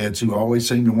talking heads who always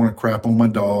seem to want to crap on my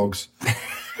dogs.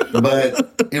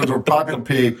 But it was a popular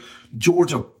pick.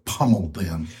 Georgia pummeled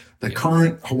them. The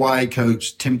current Hawaii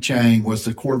coach, Tim Chang, was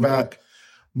the quarterback.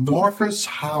 Marcus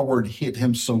Howard hit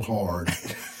him so hard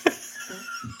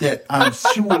that I'm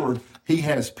sure he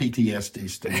has PTSD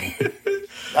still.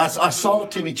 I saw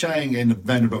Timmy Chang in the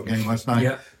Vanderbilt game last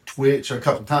night twitch a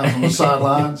couple times on the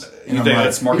sidelines. And you think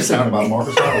that's Marcus Howard? About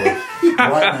Marcus Howard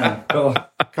right now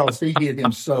because he hit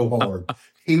him so hard.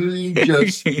 He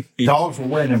just dogs were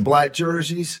wearing in black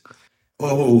jerseys.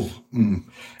 I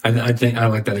think I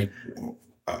like that he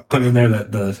put in there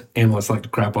that the analysts like to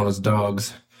crap on his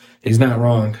dogs. He's not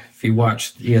wrong. If you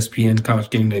watch ESPN College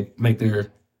Game, they make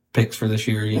their picks for this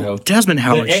year. Desmond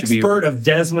Howard, the expert of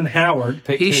Desmond Howard,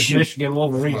 picked his Michigan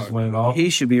Wolverines to win it all. He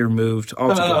should be removed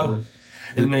altogether.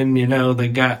 And then they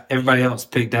got everybody else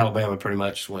picked Alabama pretty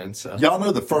much to win. So y'all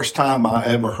know the first time I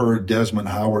ever heard Desmond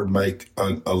Howard make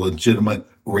a legitimate,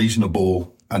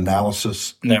 reasonable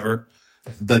analysis? Never.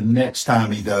 The next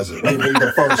time he does it. It'll be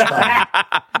the first time.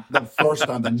 The first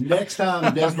time. The next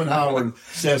time Desmond Howard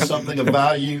says something of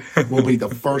value will be the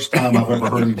first time I've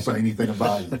ever heard him say anything of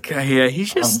value. Okay, yeah,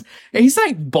 he's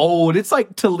like bold. It's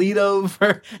like Toledo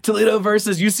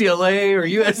versus UCLA or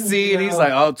USC, and he's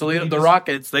like, oh, Toledo, the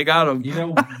Rockets, they got him.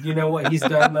 You know what he's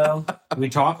done though? We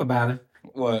talk about it.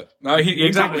 What? No,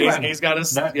 exactly. He's got us.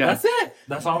 That's it.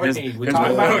 That's all we need. We talk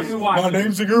about it. My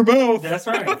name's in your mouth. That's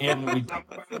right. And we talk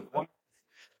about it.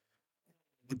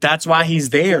 That's why he's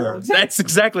there. That's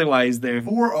exactly why he's there.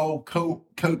 Poor old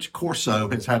Coach Corso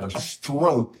has had a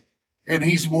stroke, and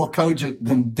he's more cogent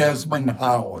than Desmond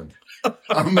Howard.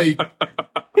 I mean,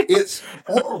 it's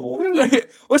horrible.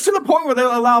 What's to the point where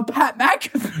they'll allow Pat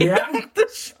McAfee? Yeah.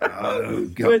 Oh,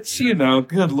 God. Which,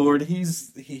 good Lord,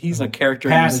 he's a character.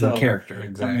 Pat is a character,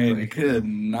 exactly. I mean, good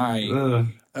night.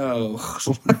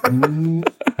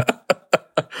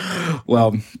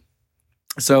 Well,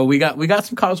 so we got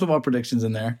some college football predictions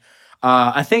in there.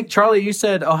 I think, Charlie, you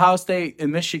said Ohio State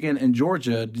and Michigan and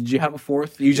Georgia. Did you have a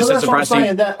fourth? You just said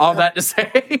surprising. All that to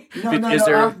say?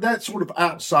 No, that's sort of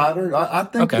outsider. I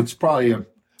think it's probably a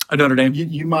Notre Dame.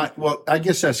 You might. Well, I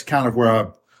guess that's kind of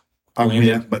where I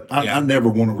went, but I never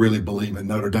want to really believe in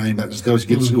Notre Dame. That just goes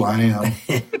against who I am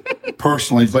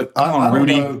personally. But I don't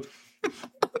know.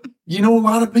 A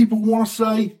lot of people want to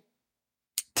say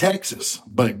Texas,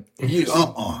 but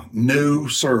no,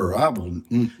 sir. I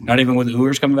wouldn't. Not even with the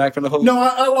Hoosiers coming back for the whole. No,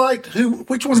 I liked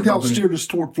which one of y'all steered us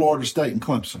toward Florida State and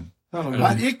Clemson? I don't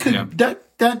know. It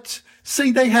could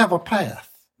see they have a path.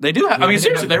 They do have. I mean,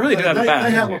 seriously, they really do have a path.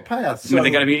 They have a path. So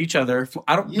they got to beat each other. Does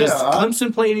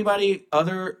Clemson play anybody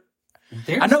other?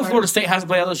 I know Florida State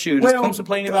hasn't played LSU. Does Clemson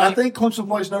play anybody? I think Clemson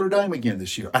plays Notre Dame again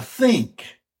this year. I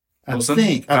think.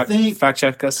 Fact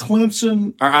check us.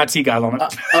 Clemson. Our IT guy on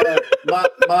it.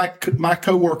 My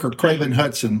coworker Craven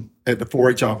Hudson at the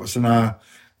 4-H office and I,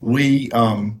 we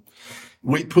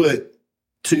put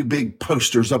 2 big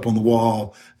posters up on the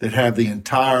wall that have the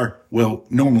entire. Well,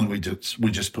 normally we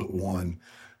just put one.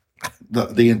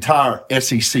 The entire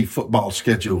SEC football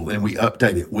schedule, and we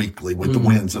update it weekly with the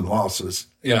wins and losses.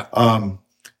 Yeah.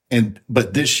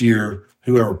 But this year,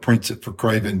 whoever prints it for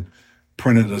Craven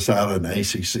printed us out an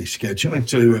ACC schedule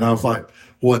too, and I was like,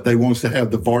 "What? They want us to have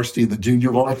the varsity and the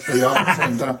junior varsity all at the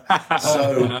same time?"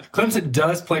 So Clemson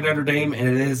does play Notre Dame, and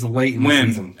it is late in the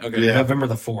season. Okay, yeah. November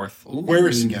the 4th. Where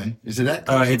is the game? Is it at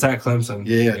Clemson? It's at Clemson.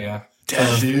 Yeah.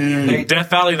 Death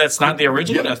Valley. That's not the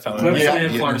original Death Valley. Clemson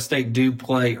and Florida State do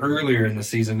play earlier in the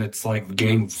season. It's like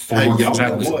game 4.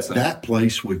 That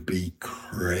place would be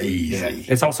crazy. Yeah.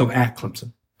 It's also at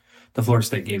Clemson. The Florida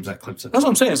State game's at Clemson. That's what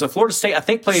I'm saying. So Florida State, I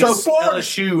think, plays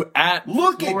LSU at.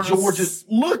 Look at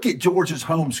Georgia's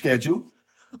home schedule.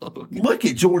 Look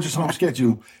at Georgia's home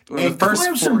schedule. And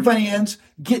Clemson fans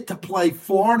get to play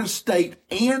Florida State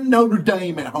and Notre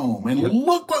Dame at home. And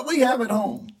look what we have at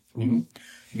home. Mm-hmm.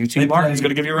 UT Martin's going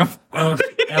to give you a rough.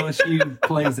 LSU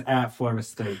plays at Florida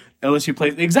State. LSU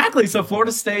plays exactly. So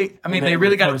Florida State. I mean, they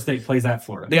really got. Florida State plays at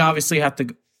Florida. They obviously have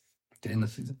to. To end the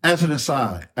season. As an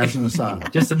aside.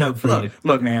 Just a note for you.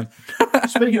 Look, man.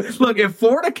 Look, if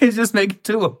Florida can just make it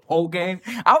to a bowl game,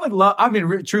 I would love. I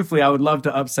mean, truthfully, I would love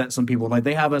to upset some people. Like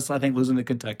they have us, I think, losing to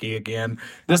Kentucky again.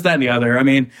 This, that, and the other. I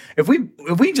mean, if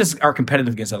we just are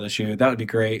competitive against LSU, that would be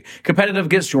great. Competitive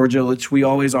against Georgia, which we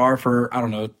always are for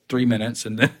 3 minutes,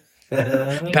 and then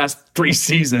past 3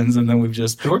 seasons, and then we've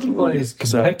just Georgia plays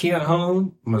Kentucky at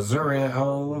home, Missouri at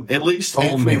home. At least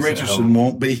Anthony Richardson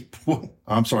won't be.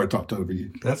 I'm sorry I talked over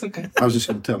you. That's okay. I was just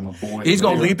going to tell my boy. He's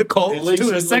going to lead the Colts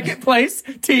to a second place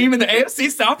team in the AFC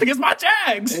South against my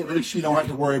Jags. At least you don't have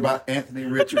to worry about Anthony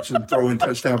Richardson throwing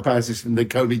touchdown passes to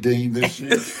Cody Dean this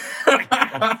year.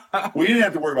 We didn't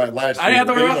have to worry about it last year. I didn't have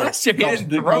to worry about last year. He didn't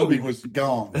throw. Kobe was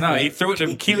gone. No, he threw it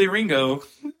to Keely Ringo.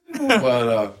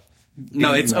 But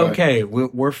no, it's okay.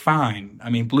 We're fine. I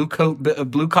mean, blue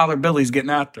collar Billy's getting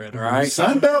after it. All right,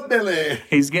 Sunbelt Billy.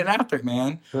 He's getting after it,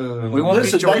 man. We won't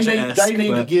Listen, be Georgia. they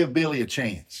need to give Billy a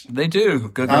chance. They do.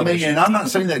 Good. I mean, and I'm not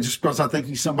saying that just because I think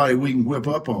he's somebody we can whip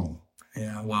up on.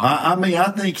 Yeah. Well, I mean,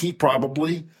 I think he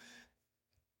probably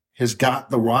has got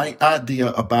the right idea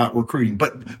about recruiting.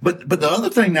 But the other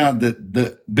thing now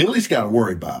that Billy's got to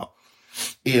worry about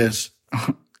is.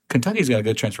 Kentucky's got a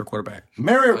good transfer quarterback.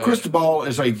 Mario Cristobal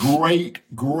is a great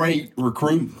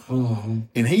recruit. Mm-hmm.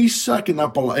 And he's sucking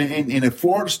up a lot. And if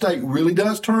Florida State really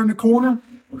does turn the corner,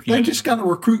 they just got to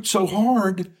recruit so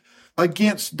hard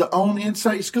against the own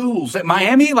in-state schools. But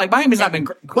Miami's not been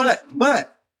great.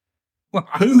 But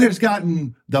who has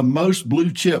gotten the most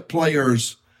blue chip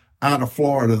players out of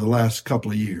Florida the last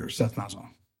couple of years? That's not so.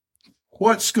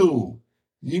 What school?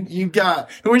 You got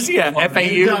where's he at? FAU.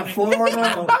 You got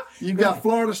Florida. You got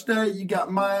Florida State. You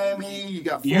got Miami. You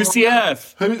got Florida.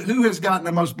 UCF. Who has gotten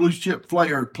the most blue chip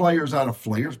players out of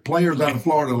Florida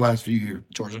the last few years?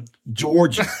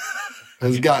 Georgia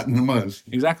has gotten the most.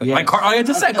 Exactly. Yeah. Like I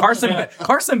just said,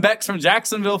 Carson Beck's from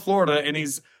Jacksonville, Florida, and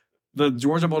he's the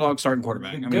Georgia Bulldogs starting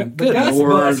quarterback. I mean, good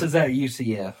Lord. Is at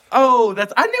UCF. Oh,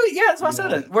 I knew it. Yeah, that's why I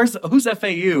said it. Who's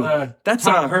FAU? That's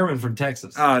Herman from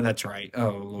Texas. Oh, that's right.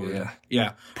 Oh, Lord.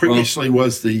 Yeah. Previously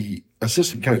was the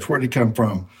assistant coach. Where did he come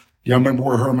from? Y'all remember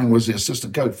where Herman was the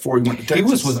assistant coach before he went to Texas?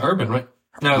 He was with Urban, right?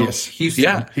 No, yes. Houston.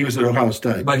 Yeah. He was at Ohio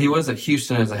State. But he was at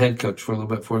Houston as a head coach for a little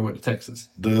bit before he went to Texas.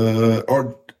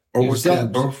 Or was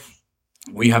that?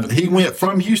 He went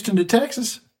from Houston to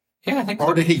Texas? Yeah, I think so.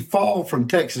 Or did he fall from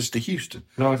Texas to Houston?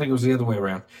 No, I think it was the other way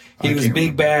around. He was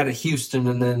big bad at Houston,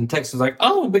 and then Texas was like,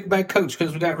 oh, big bad coach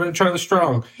because we got rid of Charlie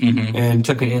Strong, and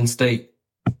took an in-state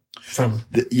from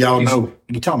y'all Houston. Know,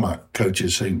 you're talking about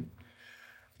coaches who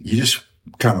you just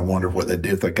kind of wonder what they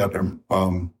did if they got them.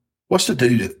 What's the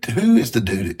dude? Who is the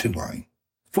dude at Tulane?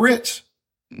 Fritz.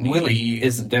 Willie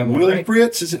isn't down Willie right?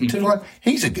 Fritz is at Tulane.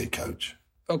 He's a good coach.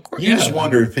 Of course. You just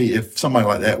wonder if somebody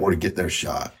like that were to get their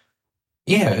shot.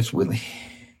 Yeah, it's Willie.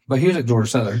 But he was at Georgia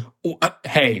Southern.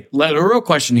 Hey, the real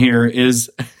question here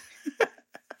is,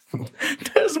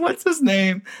 what's his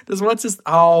name?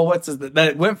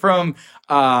 That went from,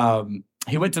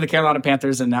 he went to the Carolina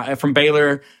Panthers and now from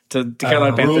Baylor to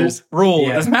Carolina Panthers. Rule.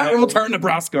 Yeah. Does Matt Rule turn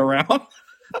Nebraska around?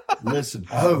 Listen.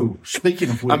 Oh, speaking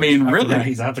of which. I mean, really?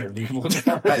 He's out there.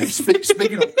 Hey,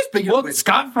 speaking of which.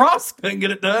 Scott Frost couldn't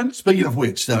get it done. Speaking of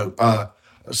which, though,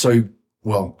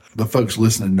 well, the folks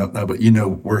listening don't know, but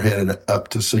we're headed up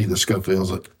to see the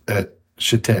Schofields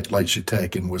at Lake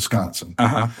Chautauqua in Wisconsin.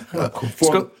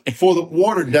 For the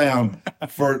watered down,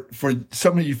 for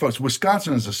some of you folks,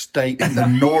 Wisconsin is a state in the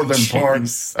northern part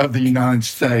of the United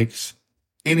States.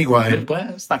 Anyway,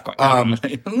 it's not quite.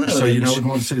 So we're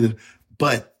going to see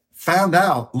but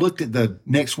looked at the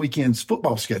next weekend's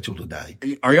football schedule today.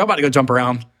 Are y'all about to go jump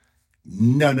around?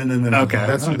 No. Okay,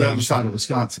 that's on the other side of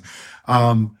Wisconsin.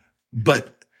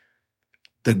 But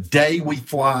the day we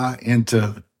fly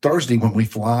into Thursday, when we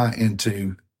fly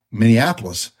into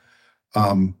Minneapolis,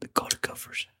 the Dakota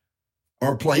Gophers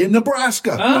are playing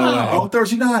Nebraska on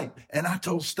Thursday night. And I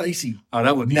told Stacy,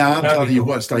 that would be. Now I'm telling you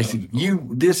what, Stacy,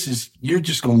 you're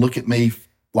just going to look at me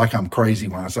like I'm crazy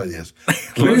when I say this.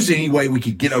 If there's any way we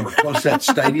could get over close to that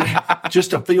stadium just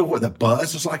to feel what the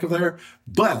buzz is like over there.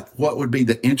 But what would be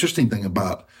the interesting thing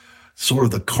about sort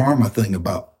of the karma thing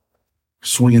about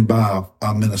swinging by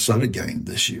a Minnesota game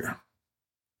this year?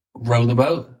 Row the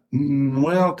boat.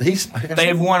 Well,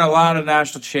 they've won a lot of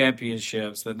national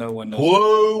championships that no one knows.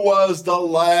 Who was the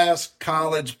last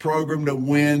college program to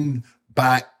win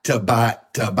back to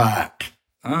back to back?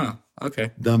 I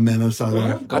Okay. The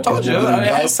Minnesota. I told you. I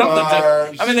had something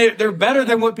I mean, they're better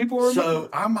than what people were. So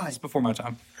I might. It's before my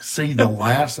time. See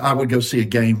I would go see a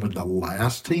game with the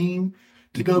last team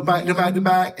to go back to back to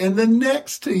back, and the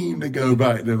next team to go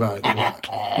back to back to back.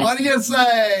 What do you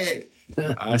say?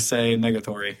 I say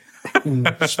negatory.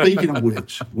 Speaking of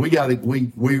which,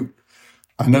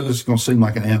 I know this is going to seem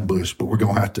like an ambush, but we're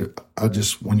going to have to.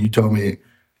 When you told me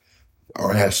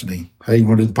or asked me, hey, you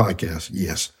want to do the podcast?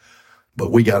 Yes.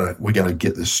 But we gotta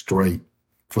get this straight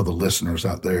for the listeners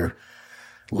out there.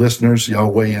 Listeners,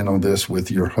 y'all weigh in on this with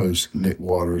your host, Nick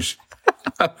Waters.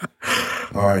 All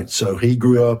right. So he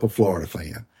grew up a Florida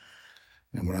fan.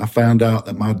 And when I found out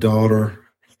that my daughter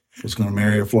was going to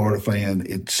marry a Florida fan,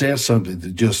 it says something to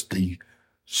just the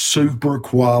super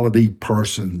quality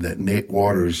person that Nick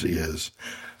Waters is,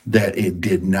 that it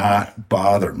did not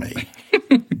bother me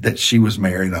that she was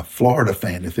marrying a Florida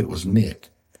fan if it was Nick.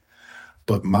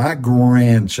 But my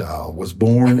grandchild was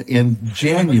born in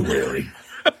January,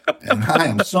 and I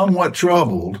am somewhat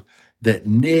troubled that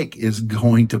Nick is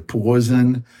going to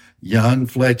poison young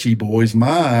Fletchy boy's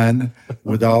mind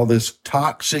with all this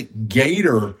toxic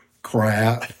gator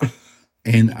crap.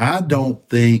 And I don't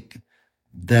think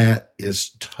that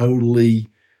is totally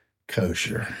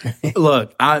kosher.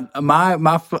 Look,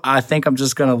 I think I'm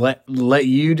just gonna let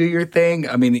you do your thing.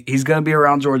 I mean, he's gonna be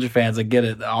around Georgia fans. I get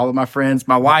it. All of my friends,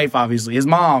 my wife, obviously, his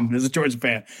mom is a Georgia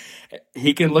fan.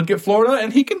 He can look at Florida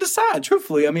and he can decide.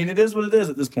 Truthfully, I mean, it is what it is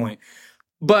at this point.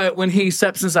 But when he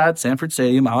steps inside Sanford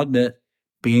Stadium, I'll admit,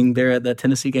 being there at that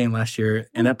Tennessee game last year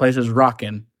and that place is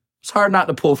rocking, it's hard not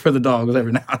to pull for the Dogs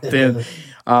every now and then.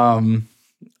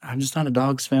 I'm just not a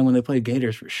Dogs fan when they play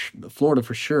Gators Florida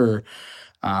for sure.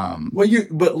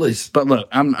 But listen. But look,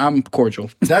 I'm cordial.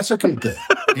 That's a good thing.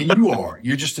 And you are.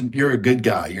 You're a good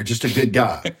guy. You're just a good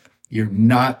guy. You're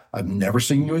not. I've never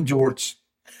seen you in jorts.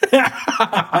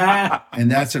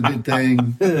 And that's a good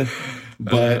thing.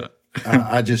 But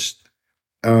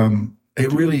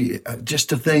it really, just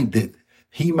to think that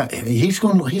he's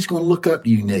going to look up to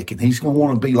you, Nick, and he's going to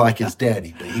want to be like his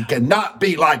daddy, but he cannot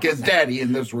be like his daddy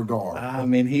in this regard. I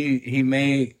mean, he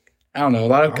may. I don't know. A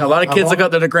lot of kids look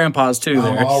up to their grandpas too.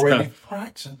 I'm already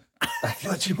practicing.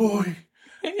 Fletchy boy,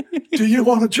 do you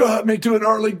want to drive me to an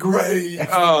early grave?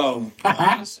 Oh,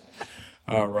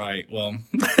 all right. Well,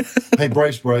 hey,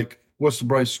 Braves break. What's the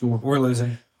Braves score? We're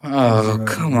losing. Oh,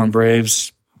 come on,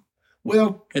 Braves.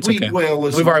 Well, okay.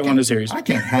 Listen, we've already won the series. I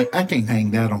can't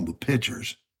hang that on the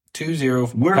pitchers.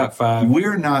 2-0. Top 5.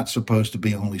 We're not supposed to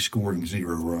be only scoring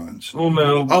 0 runs. Oh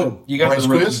no! Oh, you got the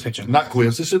quiz? Pitching. Not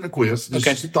quiz. This isn't a quiz. This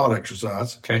okay. is a thought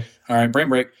exercise. Okay. All right. Brain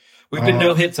break. We've been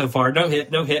no hit so far. No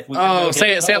hit. Say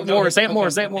it more. Say it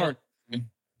more.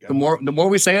 The more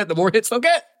we say it, the more hits they'll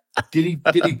get. Did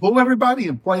he pull everybody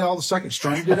and play all the second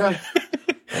string today?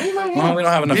 Well, we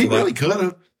don't have enough. He of that. really could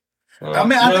have.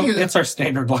 I think it's our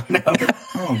standard lineup.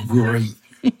 Oh, great!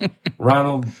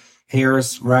 Ronald,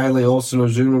 Harris, Riley, Olson,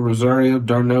 Ozuna, Rosario,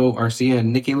 Darno, Arcia,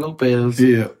 and Nicky Lopez.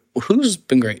 Yeah. Who's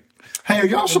been great? Hey, are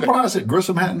y'all surprised that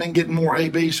Grissom hadn't been getting more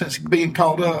AB since being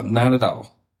called up? Not at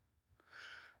all.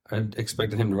 I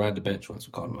expected him to ride the bench once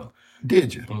we called him up.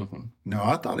 Did you? Mm-hmm. No,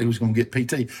 I thought he was going to get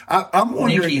PT. I'm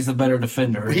wondering. Nicky's a better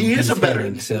defender. He is a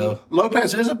better. So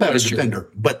Lopez is a better defender,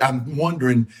 but I'm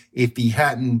wondering if he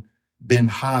hadn't been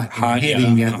hot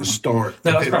hitting at the start.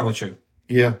 No, that's probably true.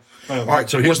 Yeah. All right.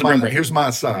 So here's my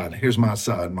side. Here's my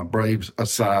side. My Braves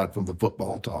aside from the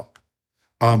football talk.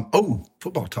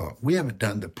 Football talk. We haven't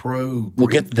done the pro. We'll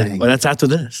get to that. Well, that's after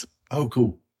this. Oh,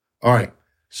 cool. All right.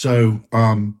 So,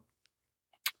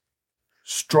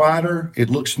 Strider, it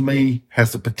looks to me,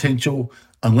 has the potential,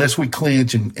 unless we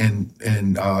clinch and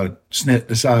Snit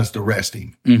decides to rest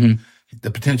him. Mm-hmm. He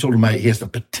has the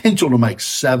potential to make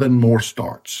 7 more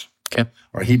starts. Okay.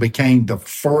 Or he became the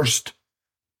first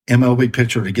MLB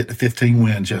pitcher to get to 15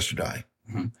 wins yesterday.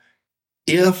 Mm-hmm.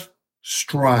 If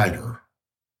Strider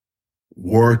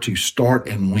were to start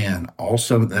and win all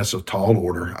 7, that's a tall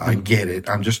order. I get it.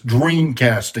 I'm just dream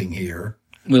casting here.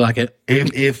 We like it.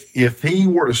 If he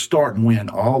were to start and win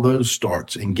all those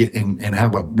starts and get and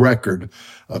have a record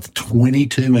of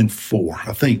 22-4,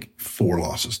 I think 4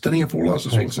 losses. Didn't he have 4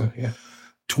 losses? I think so, yeah.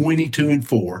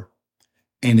 22-4.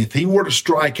 And if he were to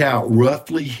strike out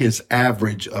roughly his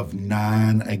average of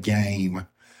 9 a game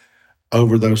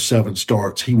over those 7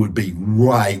 starts, he would be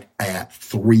right at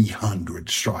 300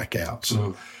 strikeouts.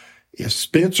 Mm. If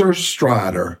Spencer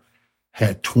Strider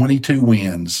had 22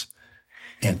 wins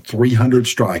and 300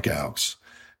 strikeouts,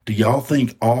 do y'all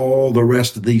think all the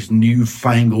rest of these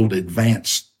newfangled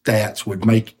advanced stats would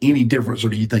make any difference, or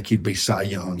do you think he'd be Cy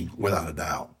Young without a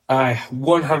doubt? I I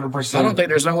 100%. don't think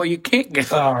there's no way you can't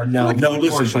get. Oh, no. No, listen.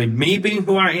 Unfortunately, me being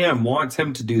who I am wants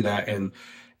him to do that. And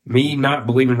me not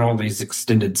believing in all these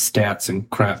extended stats and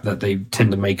crap that they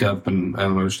tend to make up, and I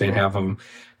don't understand half of them.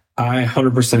 I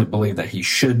 100% believe that he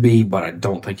should be, but I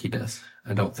don't think he does.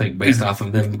 I don't think based off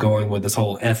of them going with this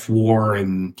whole F war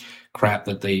and crap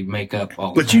that they make up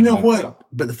all the But time. you know what?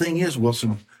 But the thing is,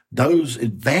 Wilson, those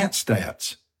advanced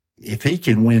stats, if he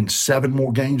can win 7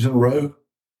 more games in a row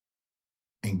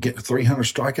and get to 300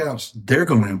 strikeouts, they're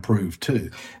going to improve too.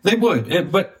 They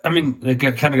would. But, I mean, it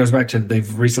kind of goes back to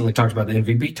they've recently talked about the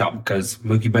MVP talk because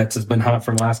Mookie Betts has been hot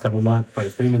for the last couple of months.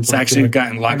 But It's actually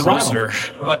gotten a lot closer.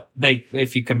 But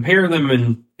if you compare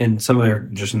them in some of their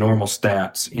just normal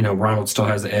stats, you know, Ronald still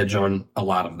has the edge on a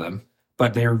lot of them.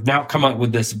 But they're now come up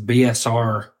with this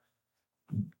BSR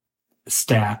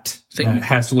stat that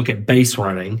has to look at base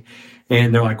running.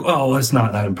 And they're like, oh, it's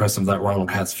not that impressive that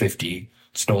Ronald has 50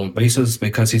 stolen bases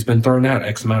because he's been thrown out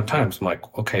X amount of times. I'm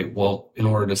like, okay, well, in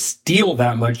order to steal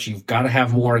that much, you've got to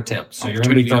have more attempts. So you're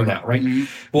going to be thrown out, right? Mm-hmm.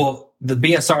 Well, the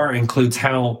BSR includes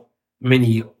how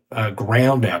many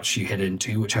ground outs you hit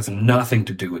into, which has nothing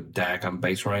to do with DAC on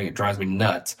base running. It drives me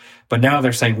nuts. But now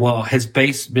they're saying, well, his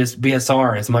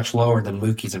BSR is much lower than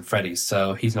Mookie's and Freddie's,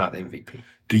 so he's not the MVP.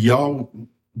 Do y'all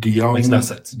Makes no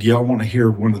sense. Do y'all want to hear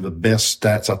one of the best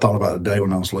stats I thought about today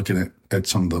when I was looking at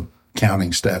some of the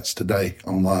counting stats today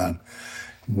online?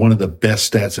 One of the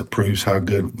best stats that proves how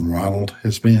good Ronald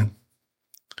has been.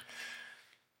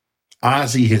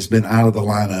 Ozzie has been out of the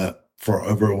lineup for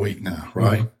over a week now,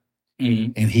 right?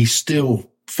 Mm-hmm. And he's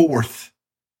still 4th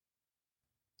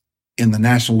in the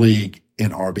National League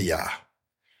in RBI.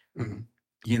 Mm-hmm.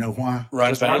 You know why?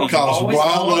 Right. Because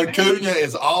Ronald Acuna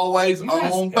is always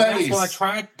on base. That's what I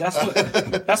tried.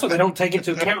 That's what they don't take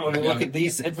into account when they look at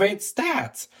these advanced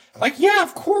stats. Like, yeah,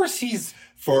 of course he's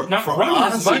not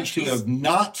running as much.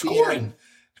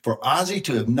 For Ozzie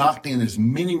to have knocked in as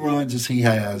many runs as he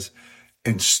has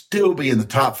and still be in the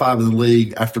top 5 of the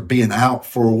league after being out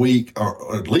for a week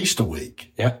or at least a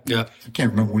week. Yeah. I can't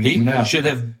remember when he should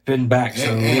have been back,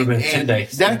 so it would have been 10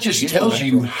 days. That just tells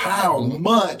you how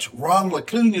much Ronald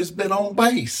Acuna has been on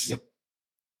base. Yep.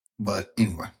 But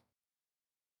anyway.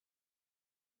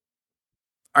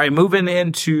 All right, moving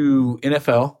into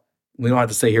NFL. We don't have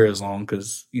to stay here as long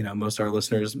because, you know, most of our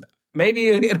listeners maybe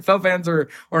NFL fans or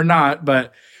not,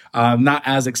 but not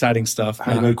as exciting stuff.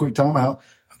 I had a quick timeout.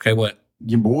 Okay, what?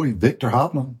 Your boy, Victor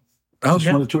Hoffman.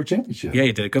 Just won the tour championship. Yeah,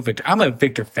 he did. Go Victor. I'm a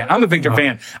Victor fan.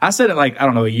 fan. I said it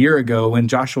a year ago when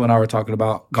Joshua and I were talking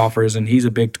about golfers, and he's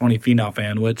a big Tony Finau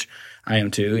fan, which I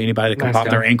am too. Anybody that can pop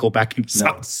their ankle back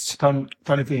himself. Tony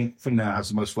Finau has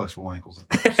the most flexible ankles.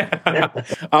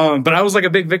 But I was like a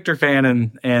big Victor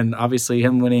fan, and obviously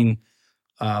him winning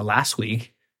last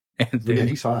week. And yeah,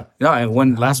 he's hot. No, I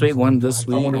won last week, won this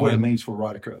week. I wonder what it means for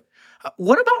Ryder Cup.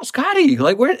 What about Scotty?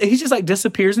 Like, where he just like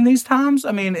disappears in these times?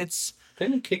 I mean, it's.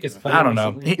 Didn't kick his. I don't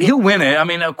know. He'll win it. I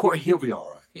mean, of course he'll be all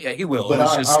right. Yeah, he will. But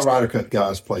our Ryder Cup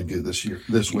guys played good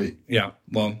this week. Yeah.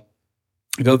 Well,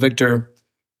 go Victor.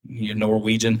 You're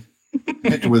Norwegian.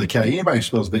 Victor with a K. Anybody who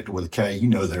spells Victor with a K, you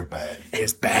know they're bad.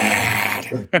 It's bad.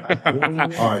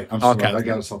 All right, I'm sorry. I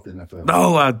got us off the NFL.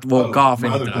 No, golf.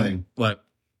 Another thing. What?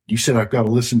 You said I've got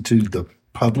to listen to the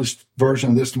published version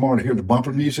of this tomorrow to hear the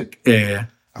bumper music? Yeah.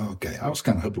 Okay. I was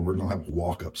kind of hoping we were going to have a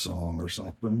walk-up song or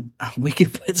something. We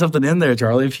could put something in there,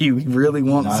 Charlie, if you really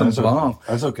want some bump. Okay.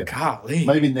 That's okay. Golly.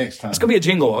 Maybe next time. It's going to be a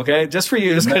jingle, okay? Just for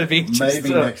you. It's going to be maybe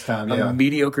next time, a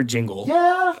mediocre jingle.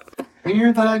 Yeah.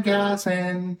 Hear the guys,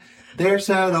 and there's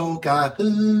that old guy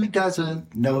who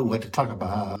doesn't know what to talk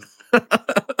about.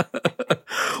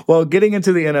 Well, getting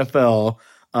into the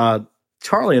NFL,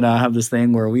 Charlie and I have this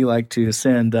thing where we like to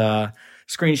send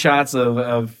screenshots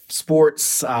of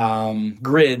sports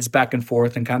grids back and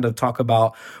forth and kind of talk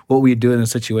about what we do in a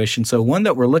situation. So one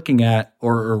that we're looking at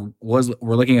we're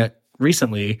looking at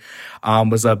recently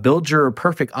was a build your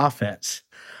perfect offense.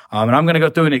 And I'm going to go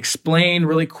through and explain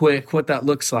really quick what that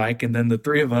looks like. And then the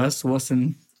three of us,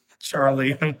 Wilson,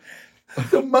 Charlie.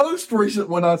 The most recent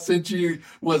one I sent you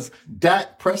was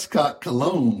Dak Prescott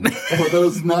cologne for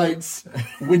those nights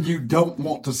when you don't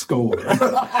want to score.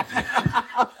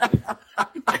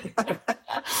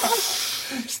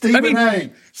 Stephen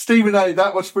A.,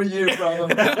 that was for you,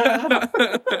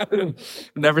 brother.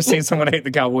 Never seen someone hate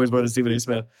the Cowboys more than Stephen A.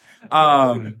 Smith.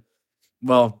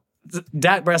 Well,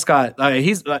 Dak Prescott,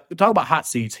 he's talk about hot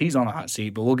seats. He's on a hot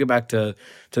seat, but we'll get back to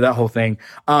that whole thing.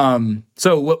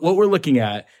 So what we're looking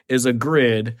at is a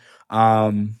grid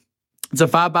It's a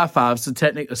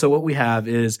 5x5. So what we have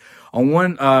is on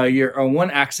one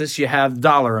axis you have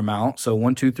dollar amount, so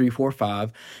 1, 2, 3, 4,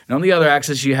 5, and on the other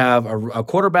axis you have a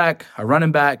quarterback, a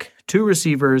running back, 2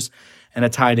 receivers, and a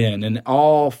tight end. And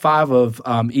all 5 of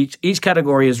each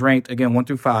category is ranked again 1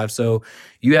 through 5. So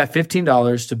you have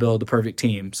 $15 to build the perfect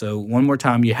team. So one more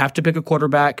time, you have to pick a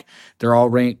quarterback. They're all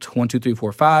ranked 1, 2, 3,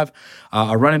 4, 5.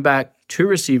 A running back, 2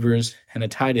 receivers, and a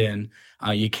tight end.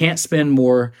 You can't spend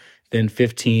more than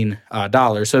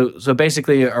 $15. So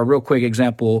basically, a real quick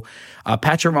example: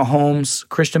 Patrick Mahomes,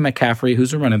 Christian McCaffrey,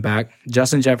 who's a running back,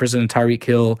 Justin Jefferson, and Tyreek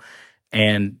Hill,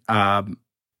 and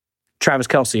Travis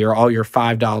Kelce are all your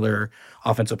 $5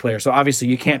 offensive players. So obviously,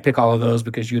 you can't pick all of those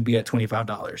because you'd be at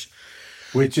 $25,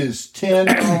 which is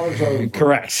 $10 over.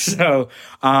 Correct. So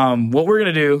what we're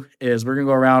gonna do is we're gonna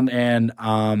go around and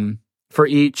for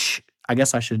each, I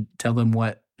guess I should tell them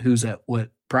who's at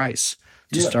what price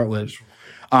to start with.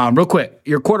 Real quick,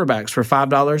 your quarterbacks: for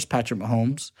 $5, Patrick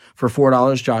Mahomes; for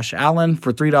 $4, Josh Allen;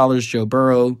 for $3, Joe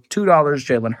Burrow; $2,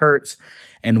 Jalen Hurts;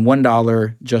 and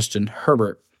 $1, Justin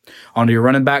Herbert. On your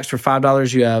running backs, for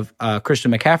 $5, you have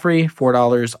Christian McCaffrey;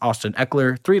 $4, Austin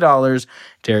Eckler; $3,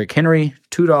 Derrick Henry;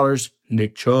 $2,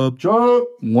 Nick Chubb;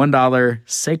 $1,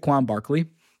 Saquon Barkley.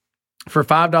 For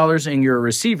 $5 in your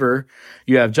receiver,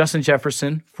 you have Justin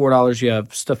Jefferson; $4, you have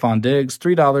Stephon Diggs;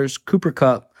 $3, Cooper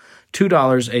Kupp;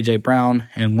 $2, A.J. Brown;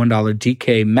 and $1,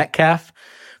 DK Metcalf.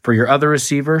 For your other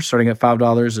receiver, starting at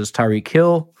 $5, is Tyreek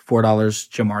Hill; $4,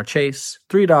 Jamar Chase;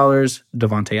 $3,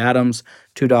 Devontae Adams;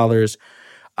 $2,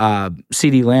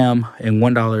 CeeDee Lamb; and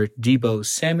 $1, Deebo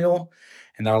Samuel.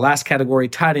 And our last category,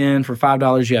 tight end: for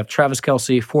 $5, you have Travis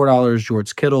Kelce; $4,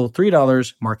 George Kittle;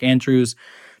 $3, Mark Andrews;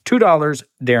 $2,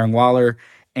 Darren Waller;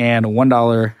 and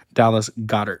 $1, Dallas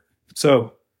Goedert.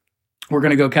 So we're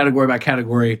going to go category by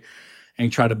category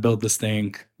and try to build this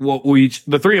thing. Well,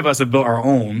 the 3 of us have built our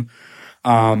own,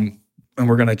 and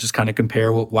we're going to just kind of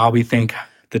compare why we think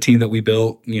the team that we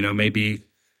built, may be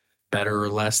better or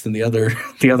less than the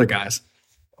other guys.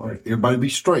 All right, everybody be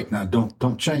straight now.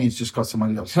 Don't change just because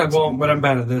somebody else. Well, but I'm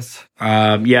bad at this.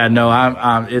 I'm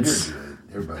it's You're good.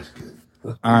 Everybody's good.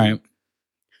 All right.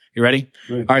 You ready?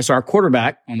 Ready. All right. So our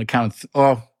quarterback on the count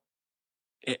of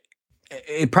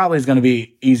it probably is going to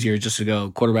be easier just to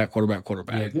go quarterback.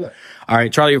 Yeah. All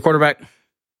right, Charlie, your quarterback.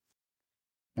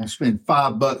 I'll spend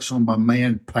 $5 on my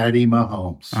man Patty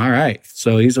Mahomes. All right,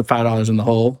 so he's a $5 in the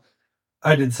hole.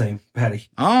 I did the same, Patty.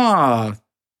 Jalen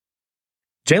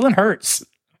Hurts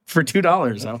for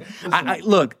 $2. Okay. I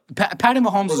look, Patty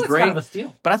Mahomes is great, kind of a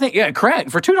steal. But I think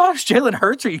correct for $2, Jalen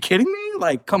Hurts. Are you kidding me?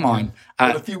 Like, come on.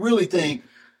 But if you really think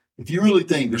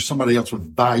there's somebody else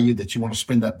with value that you want to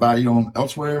spend that value on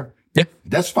elsewhere, yeah,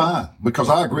 that's fine, because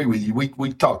I agree with you.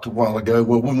 We talked a while ago.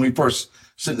 Well, when we first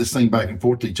sent this thing back and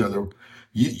forth to each other,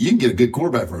 you can get a good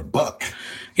quarterback for $1.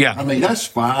 Yeah, I mean, that's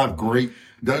 5 great.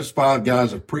 Those 5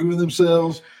 guys have proven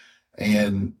themselves.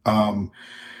 And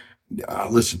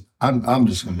listen, I'm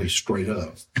just going to be straight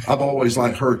up. I've always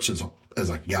liked Hurts as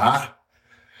a guy,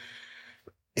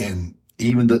 and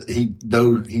even though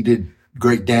he did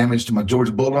great damage to my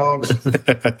Georgia Bulldogs,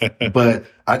 but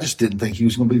I just didn't think he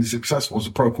was going to be successful as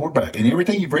a pro quarterback. And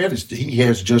everything you've read is he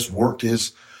has just worked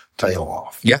his tail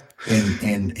off. Yeah,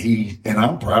 and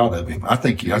I'm proud of him. I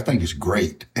think he's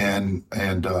great. And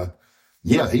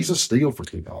he's a steal for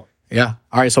 $2. Yeah.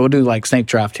 All right. So we'll do like snake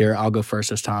draft here. I'll go first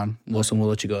this time. Wilson, we'll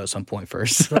let you go at some point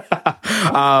first. Going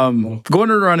to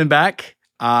the running back,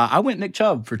 I went Nick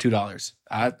Chubb for $2.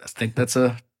 I think that's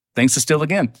a thanks to steal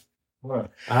again.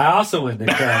 What? I also went Nick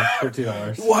Chubb for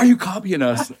 $2. Why are you copying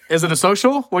us? Is it a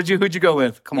social? Who'd you go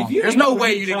with? Come on. There's no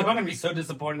way you didn't. I'm going to be so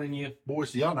disappointed in you.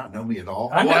 Boys, do y'all not know me at all?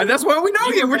 Well, that's why we know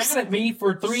you. We're mad at me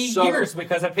for 3 years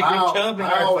because I picked Nick Chubb in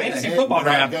our fantasy football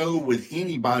draft. I go with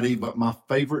anybody but my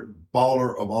favorite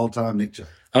baller of all time, Nick Chubb.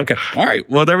 Okay. All right.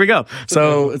 Well, there we go.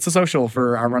 So it's a social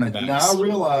for our running backs. Now, I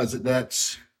realize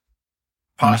that's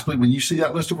possibly when you see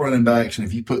that list of running backs, and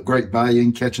if you put great value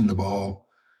in catching the ball,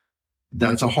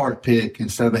 that's a heart pick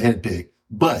instead of a head pick.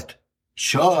 But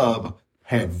Chubb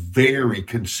had very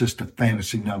consistent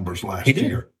fantasy numbers last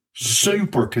year.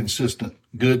 Super consistent,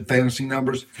 good fantasy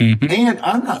numbers. Mm-hmm. And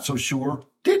I'm not so sure.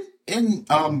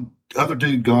 Other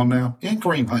dude gone now? And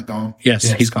Kareem Hunt gone? Yes,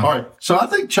 he's gone. All right. So I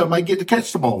think Chubb may get to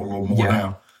catch the ball a little more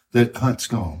now that Hunt's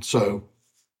gone. So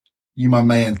you, my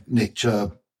man, Nick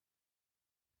Chubb.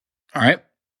 All right.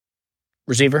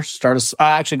 Receiver, start us.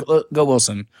 Actually, go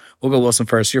Wilson. We'll go Wilson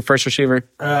first. Your first receiver?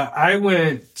 I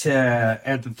went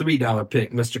at the $3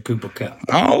 pick, Mr. Cooper Kupp.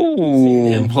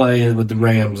 Oh. And playing with the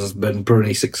Rams has been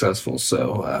pretty successful.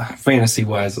 So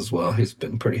fantasy-wise as well, he's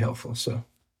been pretty helpful. So,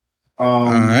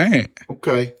 all right.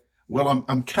 Okay. Well,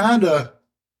 I'm kind of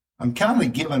I'm kind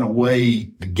of giving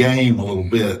away the game a little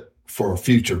bit for a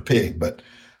future pick, but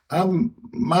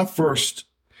my first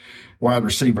wide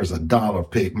receiver is a dollar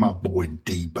pick, my boy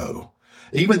Debo.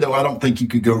 Even though I don't think you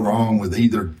could go wrong with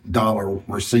either dollar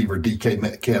receiver, DK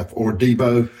Metcalf or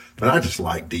Debo, but I just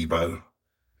like Debo.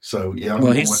 So, yeah,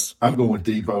 I'm going with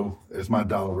Debo as my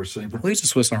dollar receiver. Well, he's a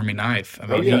Swiss Army knife. I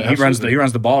mean, he runs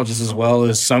the ball just as well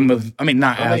as some of. I mean,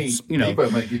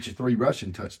 Debo might get you 3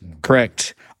 rushing touchdowns.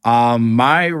 Correct.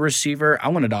 My receiver, I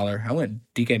went $1. I went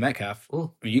DK Metcalf. I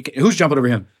mean, who's jumping over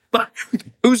him?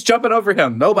 Who's jumping over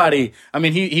him? Nobody. I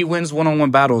mean, he wins one-on-one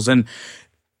battles, and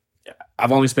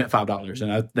I've only spent $5,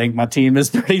 and I think my team is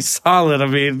pretty solid. I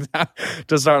mean,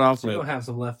 to start off with. You'll have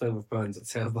some leftover funds, it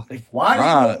sounds like. Why do you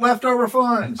want leftover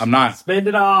funds? I'm not. Spend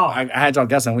it all. I had y'all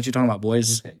guessing. What you talking about,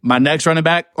 boys? Okay. My next running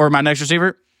back or my next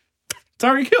receiver,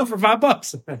 Tyreek Hill for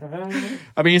 $5.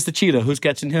 I mean, it's the cheetah. Who's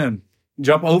catching him?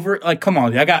 Jump over. Like, come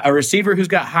on. I got a receiver who's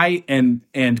got height and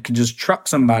can just truck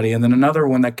somebody, and then another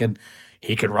one that could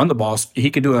run the ball.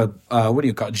 He could do a what do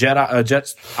you call it? Jet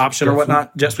option or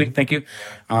whatnot. Jet sweep. Thank you.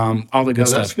 All the good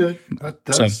stuff. That's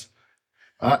good.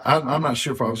 I'm not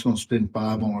sure if I was going to spend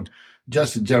 $5 on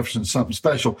Justin Jefferson, something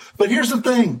special. But here's the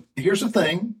thing.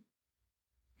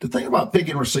 The thing about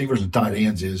picking receivers and tight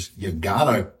ends is you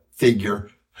gotta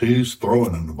figure who's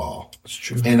throwing them the ball. That's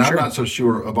true. And I'm not so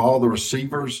sure of all the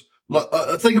receivers.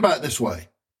 Think about it this way.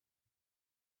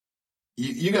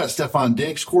 You got Stephon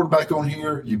Diggs quarterback on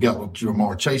here. You've got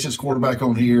Jamar Chase's quarterback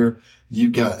on here.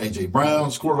 You've got A.J.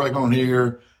 Brown's quarterback on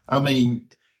here. I mean,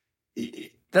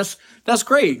 that's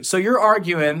great. So you're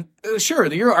arguing,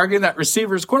 you're arguing that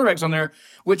receivers, quarterbacks on there,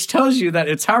 which tells you that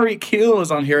it's Tyreek Hill is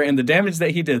on here and the damage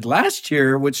that he did last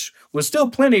year, which was still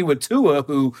plenty with Tua,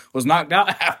 who was knocked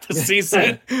out half the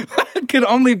season, could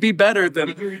only be better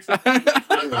than.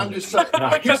 I'm just saying,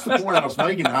 I guess the point I was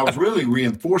making, I was really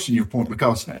reinforcing your point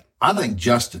because I think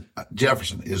Justin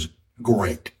Jefferson is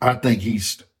great. I think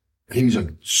he's a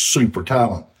super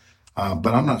talent,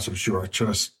 but I'm not so sure I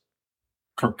trust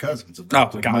Kirk Cousins. Oh,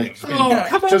 God. Come on.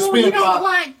 You don't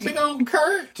like big old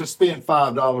Kirk. To spend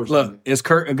 $5. Look, is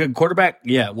Kirk a good quarterback?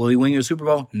 Yeah. Will he win you a Super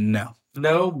Bowl? No.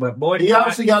 No, but boy, he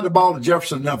obviously got the ball to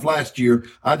Jefferson enough last year.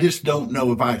 I just don't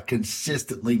know if I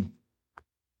consistently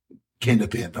can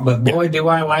depend on him. But boy, do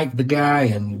I like the guy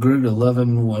and grew to love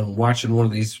him when watching one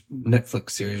of these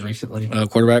Netflix series recently.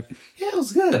 Quarterback? Yeah, it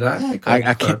was good.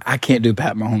 I can't do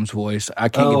Pat Mahomes' voice. I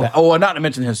can't get that. Oh, not to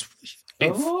mention his.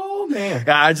 Oh, man.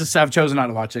 I've chosen not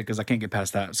to watch it because I can't get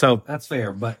past that. So that's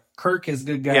fair, but Kirk is a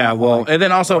good guy. Yeah, well, and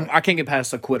then also I can't get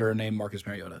past a quitter named Marcus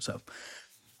Mariota. So,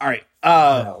 all right.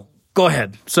 Go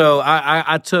ahead. So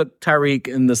I took Tyreek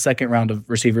in the second round of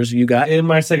receivers. You got? In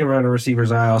my second round of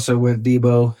receivers, I also went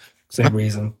Debo. Same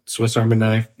reason. Swiss Army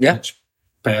knife. Yeah.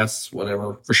 Pass,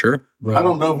 whatever. For sure. I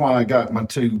don't know why I got my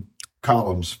 2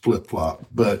 columns flip-flop,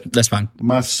 but that's fine.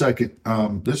 My second,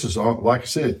 this is all, like I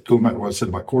said, going back to what I said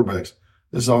about quarterbacks,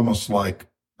 this is almost like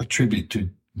a tribute to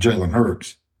Jalen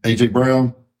Hurts. A.J.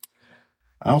 Brown,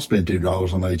 I'll spend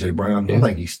 $2 on A.J. Brown. Yeah. I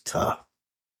think he's tough.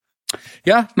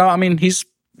 Yeah. No, I mean,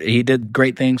 he did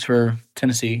great things for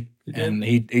Tennessee. And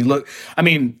he looked, I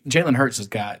mean, Jalen Hurts has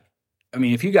got, I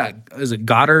mean, if you got, is it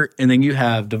Goddard, and then you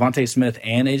have Devontae Smith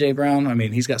and A.J. Brown, I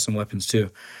mean, he's got some weapons too.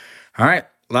 All right,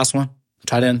 last one,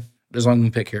 tight end. There's one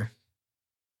pick here.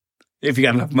 If you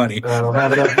got enough money. I don't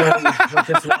have enough money.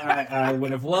 That's why I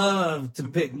would have loved to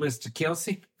pick Mr.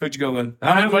 Kelsey. Who'd you go with?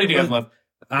 How much money do you have left?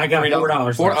 I got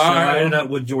 $4. So I ended up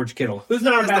with George Kittle. Who's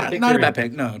not a bad pick. Not a bad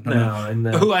pick. No.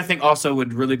 Who I think also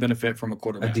would really benefit from a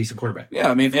quarterback. A decent quarterback. Yeah,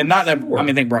 I mean, and not that, I mean,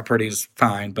 I think Brock Purdy is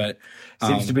fine, but.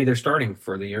 Seems to be their starting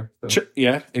for the year. So.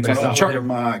 Yeah, exactly. Oh,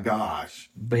 my gosh.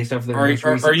 Based off their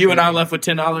Are you and I left with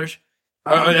 $10?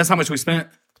 That's how much we spent?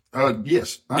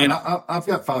 Yes. I've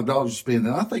got $5 to spend,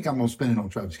 and I think I'm going to spend it on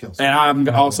Travis Kelce. And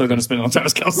I'm also going to spend it on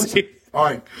Travis Kelce. All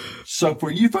right. So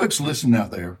for you folks listening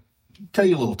out there, I'll tell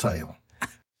you a little tale.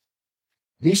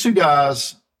 These 2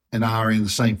 guys and I are in the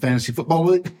same fantasy football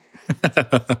league.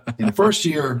 In the first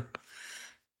year,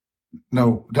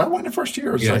 no, did I win the first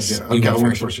year? Or yes, okay, I won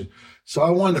the first year. So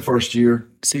I won the first year.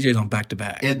 CJ's on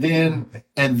back-to-back. And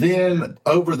then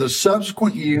over the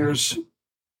subsequent years,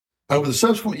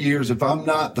 if I'm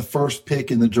not the first pick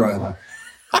in the draft,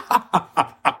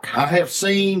 I have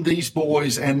seen these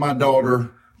boys and my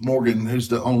daughter, Morgan, who's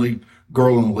the only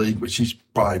girl in the league, but she's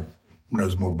probably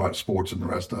knows more about sports than the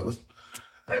rest of us.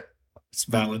 It's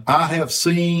valid. I have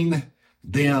seen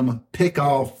them pick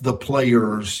off the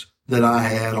players that I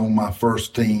had on my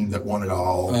first team that won it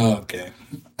all. Oh, okay.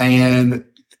 And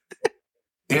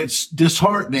it's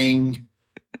disheartening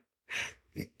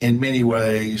in many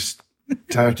ways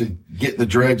to have to get the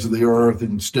dregs of the earth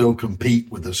and still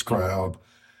compete with this crowd.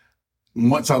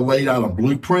 Once I laid out a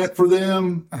blueprint for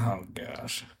them. Oh,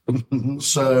 gosh.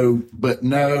 So, but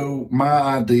no, my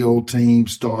ideal team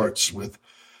starts with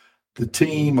the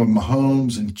team of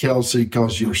Mahomes and Kelsey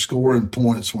because you're scoring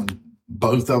points when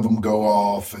both of them go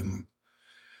off. And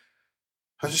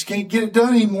I just can't get it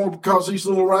done anymore because these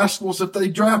little rascals, if they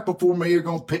draft before me, are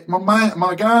going to pick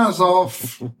my guys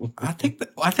off. I think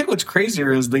what's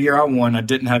crazier is the year I won, I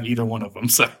didn't have either one of them.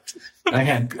 So I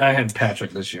had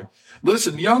Patrick this year.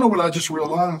 Listen, y'all know what I just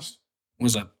realized?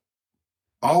 What's up?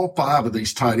 All 5 of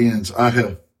these tight ends I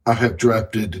have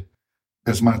drafted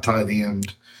as my tight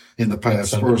end in the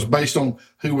past first, based on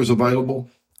who was available.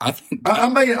 I think I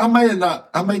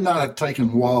may not have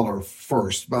taken Waller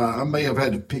first, but I may have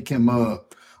had to pick him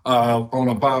up on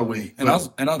a bye week.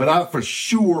 But I for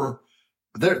sure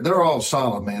they're all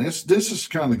solid, man. This is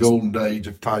kind of the golden age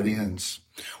of tight ends.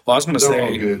 Well, I was going to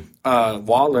say good.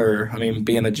 Waller. I mean,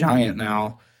 being a Giant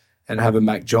now and having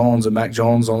Mac Jones, and Mac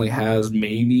Jones only has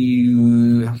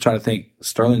maybe I'm trying to think.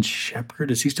 Sterling Shepard,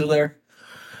 is he still there?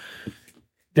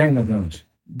 Daniel Jones.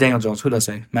 Daniel Jones. Who did I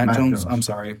say? Mac Jones? I'm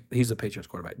sorry. He's the Patriots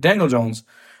quarterback. Daniel Jones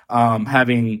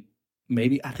having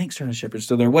maybe, I think Sterling Shepard's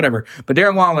still there, whatever. But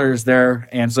Darren Waller is there.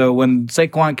 And so when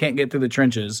Saquon can't get through the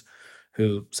trenches,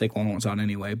 who Saquon wants on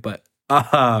anyway, but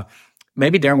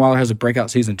maybe Darren Waller has a breakout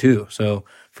season too. So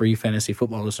for you fantasy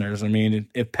football listeners, I mean,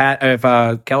 if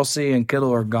Kelsey and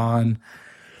Kittle are gone,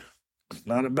 it's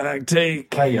not a bad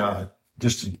take. Hey,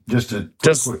 just a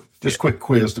quick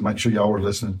quiz to make sure y'all were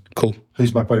listening. Cool.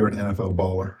 Who's my favorite NFL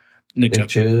baller? Nick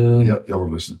Chubb. Yep, y'all were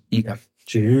listening. Yeah.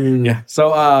 Yeah.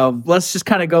 So let's just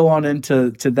kind of go on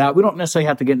into that. We don't necessarily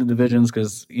have to get into divisions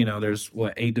because there's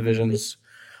 8 divisions,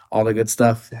 all the good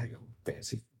stuff.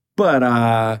 Fancy. But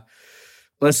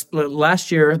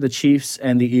last year the Chiefs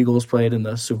and the Eagles played in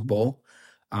the Super Bowl.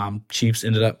 Chiefs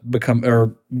ended up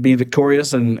being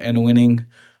victorious and winning.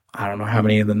 I don't know how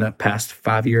many in the past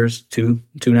 5 years, two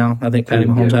now. I think Patty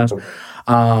Mahomes has.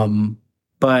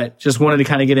 But just wanted to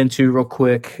kind of get into real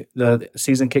quick. The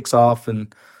season kicks off,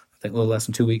 and I think a little less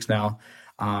than 2 weeks now.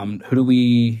 Who do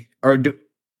we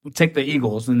take the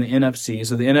Eagles in the NFC?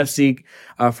 So the NFC,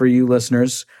 for you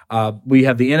listeners, we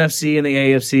have the NFC and the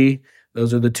AFC.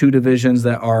 Those are the 2 divisions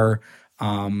that are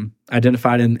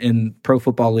identified in Pro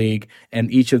Football League,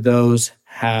 and each of those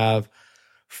have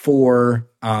 4.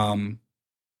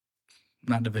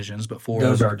 Not divisions, but 4.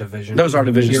 Those are divisions. Those are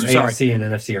divisions. Your Sorry. AFC and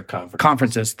NFC are conferences.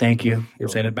 Conferences. Thank you. You're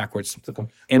saying it backwards.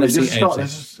 NFC,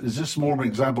 AFC. Is this more of an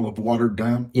example of watered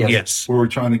down? Yes. Where we're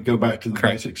trying to go back to the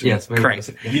basics? Yes. Correct.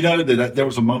 You know that there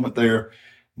was a moment there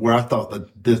where I thought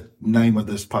that the name of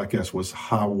this podcast was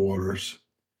High Waters.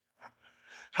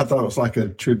 I thought it was like a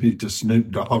tribute to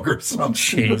Snoop Dogg or something.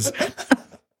 Jeez.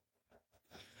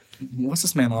 What's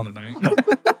this man on tonight?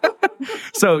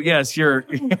 So yes, your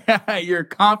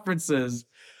conferences,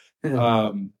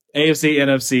 AFC,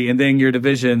 NFC, and then your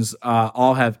divisions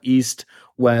all have East,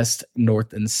 West,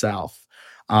 North, and South.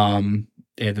 And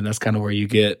then that's kind of where you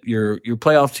get your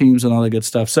playoff teams and all the good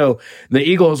stuff. So the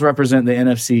Eagles represent the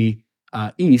NFC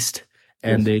East,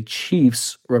 and the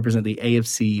Chiefs represent the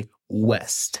AFC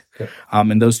West. Okay.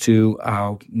 And those 2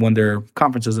 won their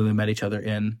conferences, and they met each other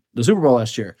in the Super Bowl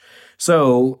last year.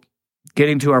 So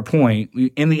getting to our point,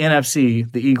 in the NFC,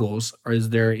 the Eagles, or is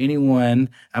there anyone?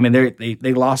 I mean,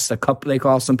 they lost a couple. They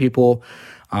lost some people.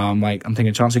 Like I'm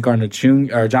thinking Chauncey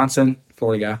Johnson,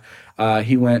 Florida guy.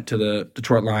 He went to the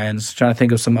Detroit Lions. Trying to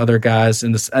think of some other guys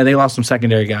in this. They lost some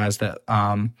secondary guys that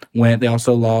went. They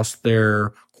also lost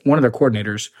one of their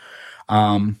coordinators.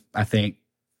 I think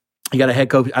he got a head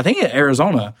coach. I think at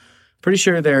Arizona. Pretty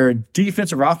sure their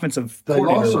defensive or offensive. They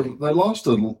lost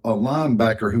a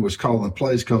linebacker who was calling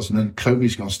plays because then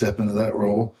Kobe's going to step into that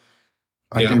role.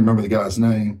 I can't remember the guy's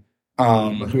name.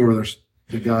 But whoever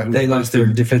the guy who they lost their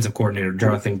defensive coordinator,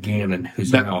 Jonathan Gannon,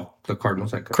 who's now the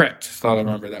Cardinals head coach. Correct. Thought I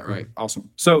remember that right. Awesome.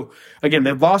 So again,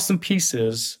 they've lost some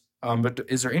pieces. But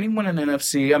is there anyone in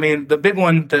NFC? I mean, the big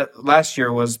one that last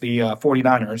year was the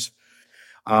 49ers.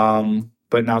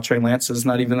 But now Trey Lance is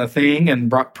not even a thing, and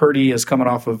Brock Purdy is coming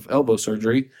off of elbow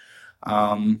surgery.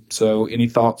 So any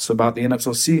thoughts about the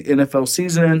NFL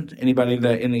season? Anybody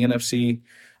that in the NFC?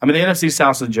 I mean, the NFC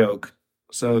South's a joke.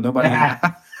 So nobody.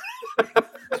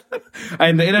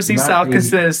 And the NFC South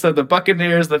consists of the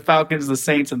Buccaneers, the Falcons, the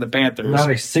Saints, and the Panthers. Not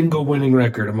a single winning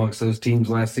record amongst those teams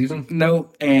last season.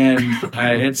 No, and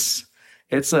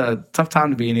it's a tough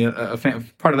time to be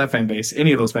part of that fan base,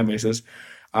 any of those fan bases.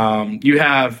 You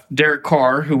have Derek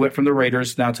Carr, who went from the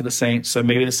Raiders now to the Saints. So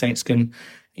maybe the Saints can,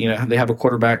 they have a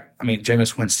quarterback. I mean,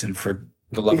 Jameis Winston, for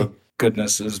the love of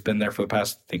goodness, has been there for the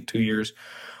past, I think, 2 years.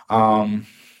 And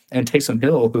Taysom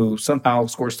Hill, who somehow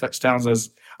scores touchdowns as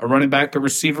a running back, a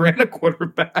receiver, and a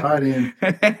quarterback.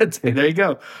 There you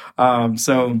go.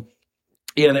 So,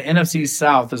 yeah, the NFC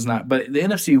South is not, but the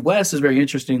NFC West is very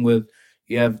interesting. With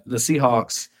you have the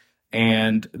Seahawks,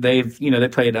 and they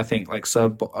played, I think, like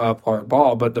subpar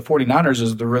ball, but the 49ers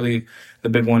is the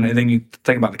big one. And then you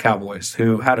think about the Cowboys,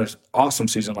 who had an awesome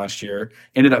season last year,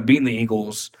 ended up beating the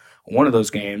Eagles one of those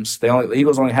games. The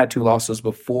Eagles only had 2 losses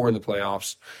before the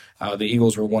playoffs. The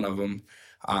Eagles were one of them,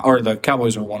 or the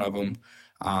Cowboys were one of them.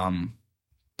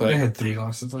 But they had 3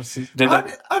 losses last season.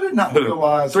 I did not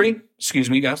realize 3. Excuse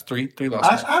me, guys, 3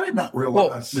 losses. I did not realize.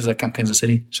 Well, does that count Kansas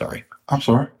City? Sorry, I'm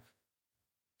sorry.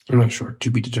 I'm not sure.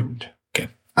 To be determined. Okay.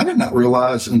 I did not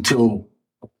realize until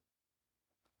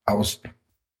I was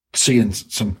seeing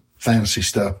some fantasy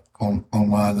stuff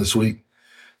online this week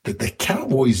that the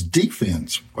Cowboys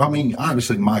defense, I mean,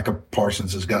 obviously Micah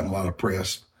Parsons has gotten a lot of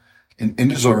press and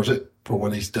deserves it for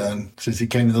what he's done since he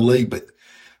came to the league, but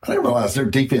I didn't realize their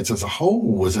defense as a whole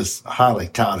was as highly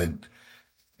touted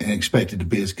and expected to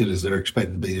be as good as they're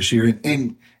expected to be this year.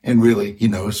 And really,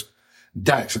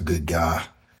 Dak's a good guy.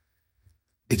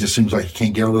 It just seems like he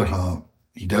can't get over the hump.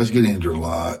 He does get injured a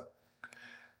lot.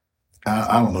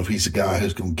 I don't know if he's a guy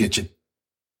who's going to get you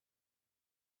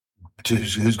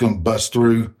who's going to bust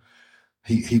through.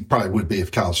 He probably would be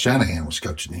if Kyle Shanahan was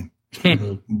coaching him.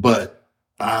 Mm-hmm. But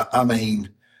I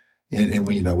mean, and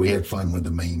we had fun with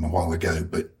the meme a while ago,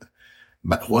 but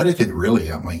what if it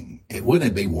really,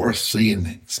 wouldn't it be worth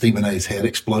seeing Stephen A's head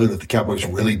explode if the Cowboys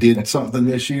really did something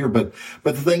this year? But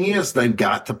the thing is, they've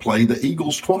got to play the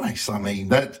Eagles twice. I mean,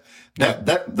 that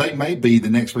they may be the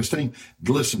next best team.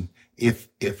 Listen,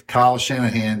 if Kyle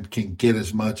Shanahan can get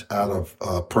as much out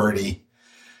of Purdy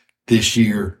this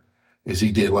year as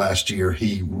he did last year,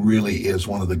 he really is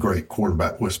one of the great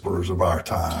quarterback whisperers of our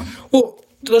time. Well,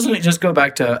 doesn't it just go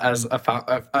back to, as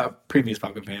a previous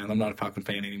Falcon fan? I'm not a Falcon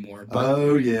fan anymore. But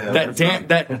oh yeah,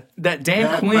 that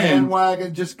Dan Quinn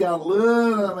bandwagon just got a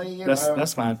little.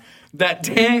 That's fine. That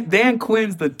Dan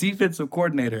Quinn's the defensive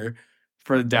coordinator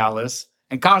for Dallas,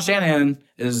 and Kyle Shanahan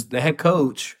is the head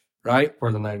coach, right?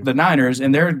 For the Niners. The Niners,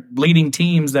 and they're leading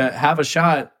teams that have a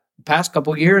shot past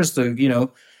couple years to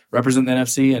represent the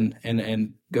NFC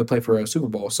and go play for a Super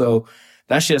Bowl. So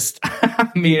that's just, I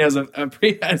mean, as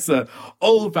a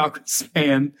old Falcons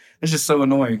fan, it's just so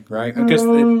annoying, right? Because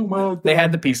they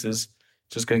had the pieces,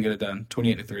 just couldn't get it done.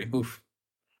 28-3. Oof.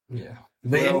 Yeah.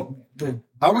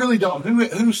 I really don't.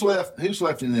 Who's left in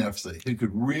the NFC? Who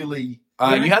could really?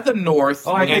 You have the North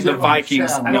and the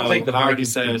Vikings. I don't think the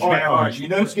Vikings said. All right.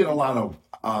 It's getting a lot of.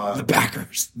 The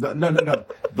Packers. No.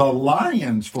 The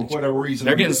Lions, for whatever reason,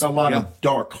 they're getting a lot of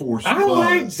dark horse. I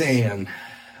like Dan.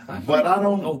 But I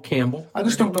don't know Campbell. I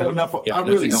just don't know enough. I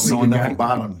really don't know enough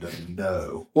about him to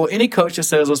know. Well, any coach that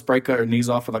says let's break our knees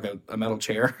off with like a metal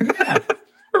chair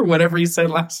or whatever he said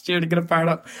last year to get them fired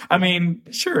up. I mean,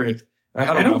 sure.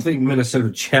 I don't think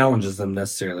Minnesota challenges them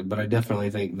necessarily, but I definitely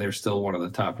think they're still one of the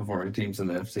top performing teams in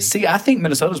the NFC. See, I think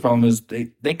Minnesota's problem is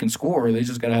they can score. They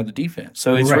just got to have the defense.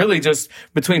 So it's really just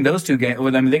between those two games.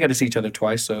 Well, I mean, they got to see each other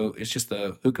twice. So it's just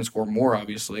who can score more,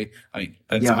 obviously. I mean,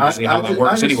 that's obviously how that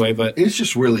works anyway. But it's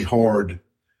just really hard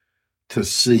to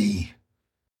see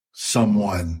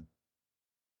someone.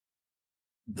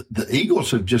 The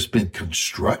Eagles have just been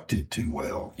constructed too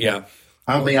well. Yeah.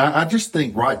 I mean, I just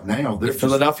think right now they're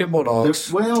Philadelphia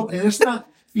Bulldogs. Well, and it's not,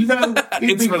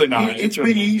 it's really not. It's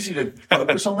been easy to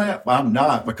focus on that, but I'm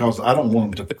not, because I don't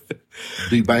want them to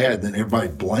do bad. Then everybody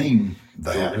blame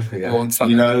that. Yeah. Well,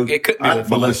 it could be.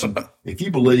 But listen, if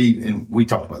you believe, and we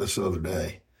talked about this the other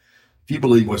day, if you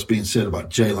believe what's being said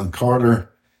about Jalen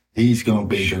Carter, he's going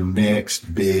to be the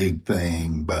next big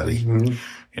thing, buddy. Mm-hmm.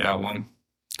 Yeah, well,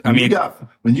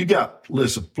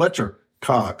 listen, Fletcher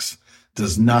Cox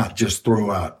does not just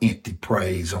throw out empty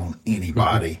praise on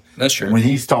anybody. Mm-hmm. That's true. When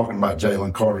he's talking about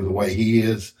Jalen Carter the way he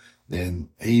is, then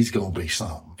he's going to be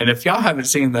something. And if y'all haven't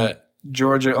seen that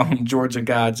Georgia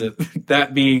guides,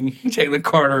 that being Jalen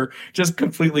Carter just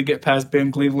completely get past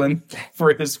Ben Cleveland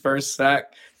for his first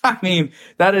sack. I mean,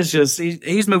 that is just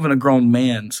he's moving a grown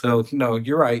man. So no,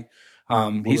 you're right.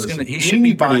 He should be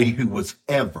anybody who was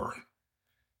ever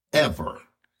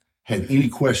had any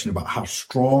question about how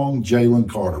strong Jalen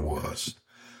Carter was,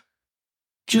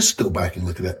 just go back and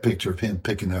look at that picture of him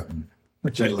picking up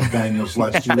Jalen Daniels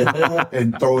last year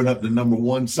and throwing up the number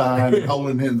 1 sign and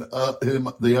holding him up,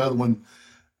 the other one,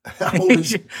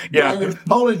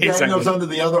 holding Daniels under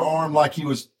the other arm like he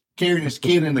was carrying his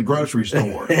kid in the grocery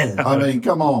store. I mean,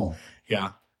 come on.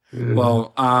 Yeah.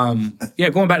 Well,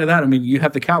 going back to that, I mean, you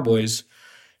have the Cowboys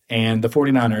and the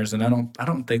 49ers, and I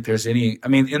don't think there's any. I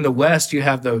mean, in the West, you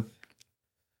have the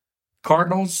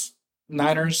Cardinals,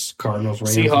 Niners, Cardinals,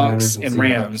 Rams, Seahawks, Niners, and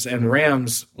Rams. And the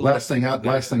Rams. Last thing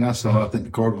I saw, I think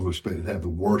the Cardinals were expected to have the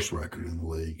worst record in the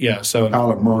league. Yeah, so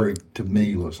Kyler Murray, to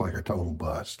me, looks like a total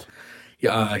bust.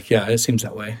 yeah, it seems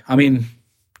that way. I mean,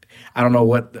 I don't know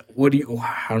what do you?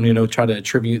 I don't even know. Try to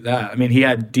attribute that. I mean, he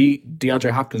had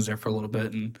DeAndre Hopkins there for a little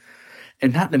bit,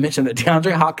 and not to mention that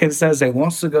DeAndre Hopkins says he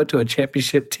wants to go to a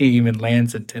championship team and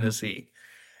lands in Tennessee.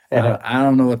 I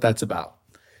don't know what that's about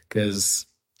because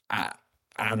I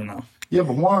don't know. Yeah,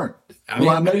 but Warren,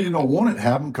 I know you don't want it to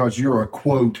happen because you're a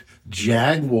quote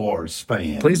Jaguars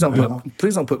fan. Please don't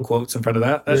put quotes in front of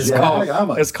that. That's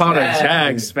called a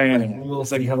Jags fan. We'll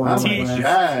see how I'm long a it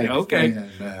Jags okay. fan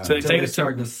now. So They're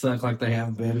starting to suck like they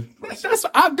have been.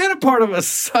 I've been a part of a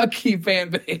sucky fan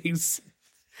base.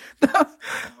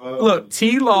 Look,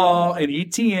 T. Law and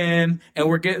ETN, and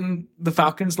we're getting the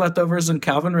Falcons leftovers and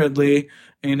Calvin Ridley.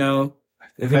 You know,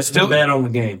 If it's still bet on the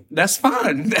game, that's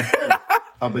fine.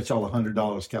 I'll bet y'all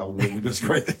 $100, Calvin. That's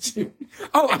great that you.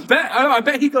 Oh, I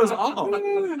bet he goes all.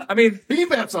 I mean, He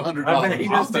bets $100. I bet he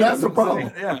does. That's the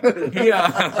problem. yeah.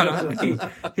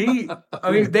 He.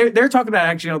 I mean, they're talking about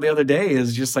actually the other day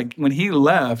is just like when he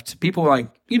left, people were like,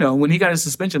 when he got his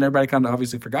suspension, everybody kind of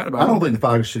obviously forgot about I him. don't think the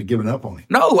Falcons should have given up on him.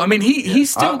 No, I mean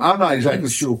he's still. I'm not exactly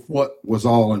sure what was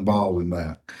all involved in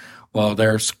that. Well,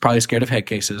 they're probably scared of head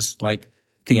cases like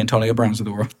the Antonio Browns of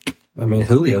the world. I mean,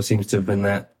 Julio seems to have been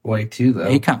that way too,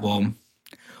 though.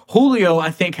 Julio,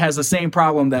 I think, has the same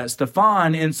problem that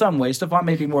Stephon in some ways. Stephon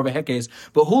may be more of a head case,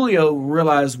 but Julio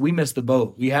realized we missed the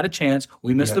boat. We had a chance.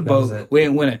 We missed the boat. We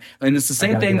didn't win it. And it's the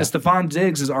same thing that Stephon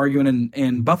Diggs is arguing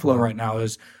in Buffalo right now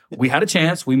is we had a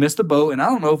chance. We missed the boat. And I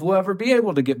don't know if we'll ever be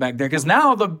able to get back there because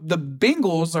now the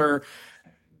Bengals are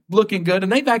looking good,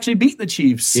 and they've actually beaten the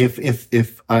Chiefs.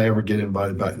 If I ever get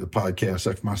invited back to the podcast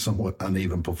after my somewhat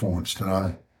uneven performance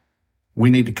tonight, we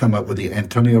need to come up with the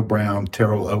Antonio Brown,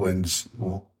 Terrell Owens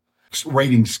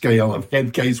rating scale of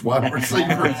head case wide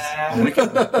receivers. we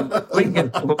can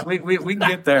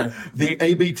get there. The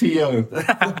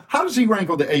ABTO. How does he rank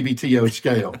on the ABTO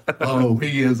scale? Oh,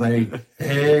 he is a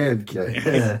head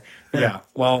case. Yeah.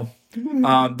 Well,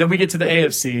 then we get to the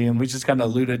AFC, and we just kind of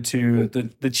alluded to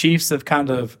the Chiefs have kind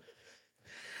of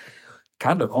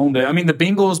owned it. I mean, the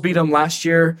Bengals beat them last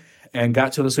year and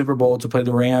got to the Super Bowl to play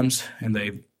the Rams, and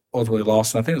they ultimately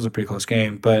lost. And I think it was a pretty close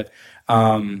game, but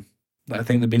I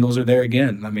think the Bengals are there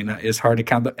again. I mean, it's hard to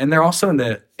count. And they're also in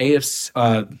the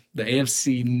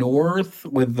AFC North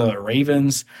with the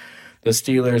Ravens, the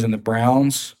Steelers, and the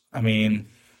Browns. I mean,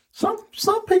 some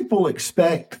people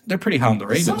expect they're pretty high on the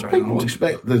Ravens some right now. people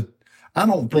expect I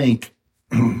don't think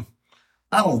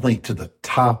to the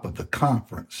top of the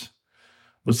conference,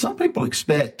 but some people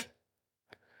expect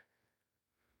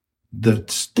the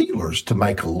Steelers to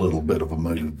make a little bit of a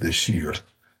move this year,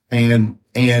 and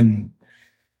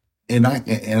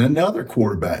another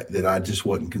quarterback that I just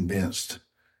wasn't convinced,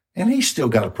 and he's still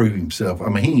got to prove himself. I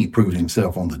mean, he ain't proved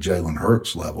himself on the Jalen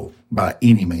Hurts level by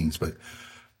any means, but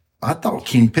I thought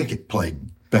Kenny Pickett played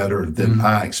better than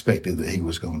I expected that he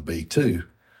was going to be too.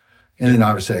 And then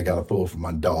obviously I got a pull from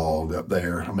my dog up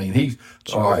there. I mean, he's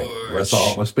all right.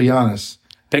 Let's be honest.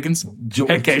 Pickens,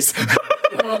 head case.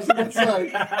 I was going to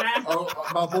say,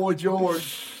 my boy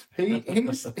George.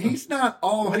 He's not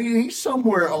all. He's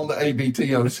somewhere on the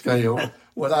ABTO scale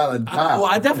without a doubt. Well,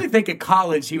 I definitely think at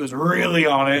college he was really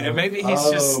on it, and maybe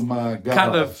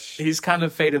he's kind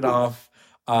of faded off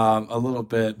a little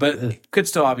bit, but could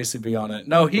still obviously be on it.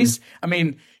 No, he's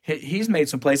made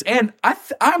some plays, and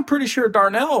I'm pretty sure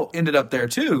Darnell ended up there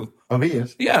too. Oh, he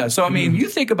is. Yeah. So I mean, you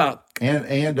think about and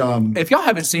if y'all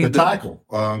haven't seen the tackle.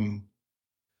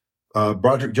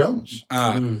 Broderick Jones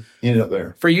ended up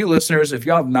there. For you listeners, if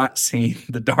y'all have not seen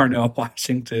the Darnell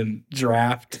Washington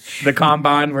draft, the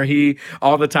combine where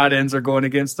all the tight ends are going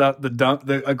against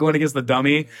going against the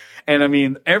dummy, and I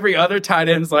mean every other tight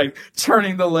end's like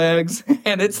turning the legs,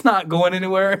 and it's not going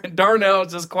anywhere. And Darnell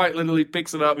just quite literally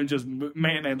picks it up and just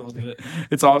manhandles it.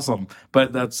 It's awesome,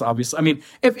 but that's obvious. I mean,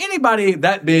 if anybody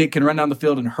that big can run down the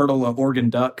field and hurdle an Oregon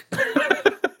duck,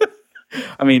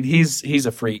 I mean he's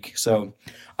a freak. So.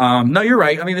 No, you're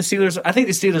right. I mean, I think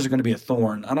the Steelers are going to be a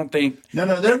thorn. I don't think.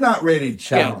 No, they're not ready to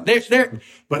challenge. Yeah, they're.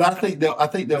 But I think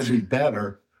they'll be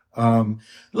better.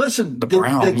 Listen, the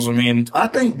Browns. I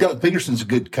think Doug Peterson's a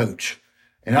good coach,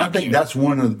 and I think that's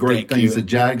one of the great things the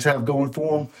Jags have going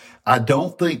for them. I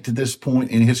don't think to this point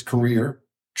in his career,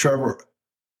 Joe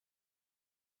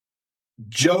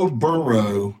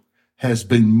Burrow has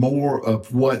been more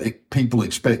of what people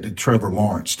expected Trevor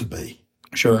Lawrence to be.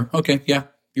 Sure. Okay. Yeah,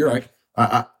 you're right.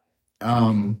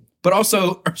 But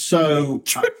also, so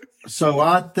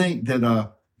I think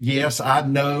that, yes, I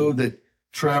know that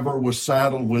Trevor was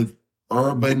saddled with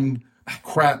Urban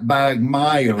Crapbag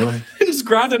Meyer. He's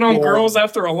grinding on girls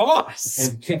after a loss.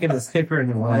 And kicking the sticker in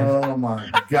the line. Oh, my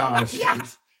gosh.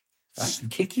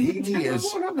 Kicking He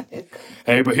is.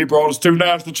 Hey, but he brought us 2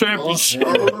 national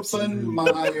championships. Urban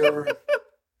Meyer.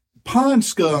 Pond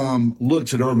Scum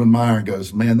looks at Urban Meyer and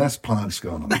goes, man, that's Pond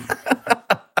Scum.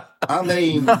 I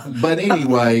mean, but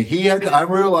anyway, I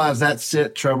realized that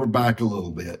set Trevor back a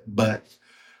little bit, but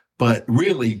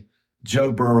really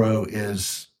Joe Burrow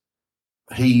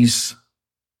he's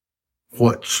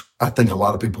what I think a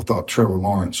lot of people thought Trevor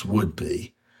Lawrence would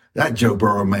be. That Joe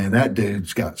Burrow, man, that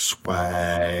dude's got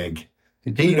swag.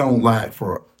 He don't lack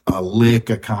for a lick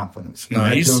of confidence.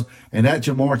 Nice. And that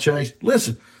Jamar Chase,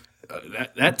 listen,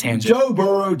 that tangent. Joe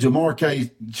Burrow, Jamar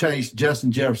Chase,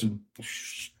 Justin Jefferson.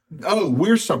 Oh,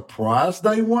 we're surprised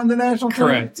they won the national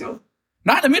championship. Correct.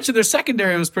 Not to mention their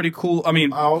secondary was pretty cool. I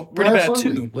mean, pretty bad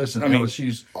too. Listen, I mean,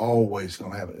 LSU's always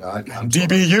going to have it.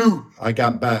 DBU. I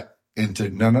got back into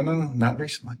no, not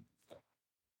recently.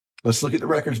 Let's look at the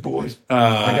records, boys.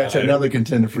 I got you another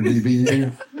contender for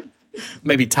DBU.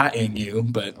 Maybe Titan U,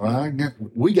 but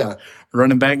we got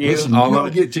running back U. Listen, all you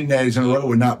of don't it. get 2 natties in a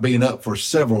row and not being up for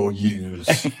several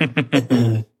years.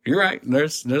 You're right.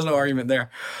 There's no argument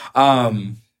there.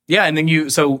 Yeah, and then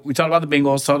so we talked about the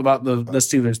Bengals, talked about the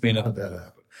Steelers being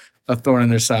a thorn in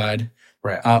their side.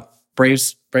 Right.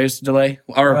 Braves delay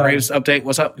or Braves update.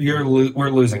 What's up? We're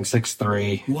losing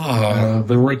 6-3. Wow.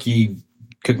 The rookie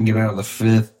couldn't get out of the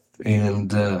 5th,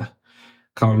 and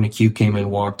Colin McHugh came in,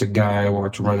 walked a guy,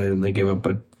 walked running, and they gave up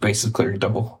a bases clearing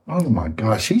double. Oh my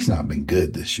gosh, he's not been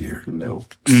good this year. No.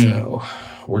 So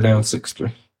we're down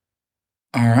 6-3.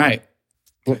 All right.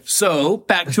 So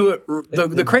back to it.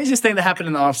 The craziest thing that happened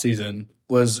in the offseason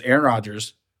was Aaron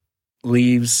Rodgers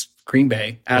leaves Green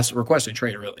Bay, requested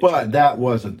trade really. But that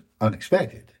wasn't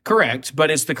unexpected. Correct,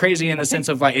 but it's the crazy in the sense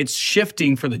of like it's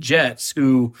shifting for the Jets,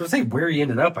 who So say where he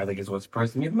ended up, I think, is what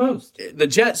surprised me the most. the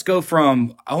Jets go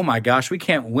from, oh my gosh, we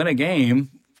can't win a game.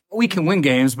 We can win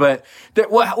games, but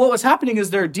what was happening is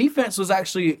their defense was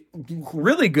actually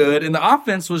really good, and the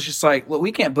offense was just like, well,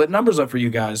 we can't put numbers up for you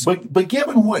guys. But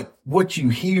given what you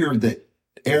hear that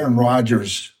Aaron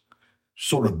Rodgers'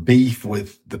 sort of beef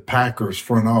with the Packers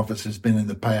front office has been in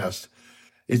the past,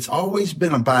 it's always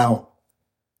been about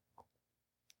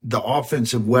the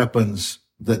offensive weapons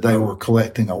that they were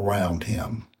collecting around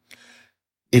him.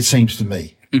 It seems to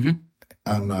me. Mm-hmm.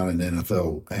 I'm not an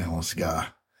NFL analyst guy.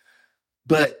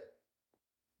 But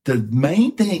the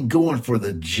main thing going for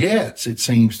the Jets, it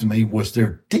seems to me, was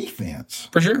their defense.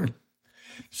 For sure.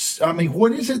 I mean,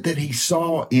 what is it that he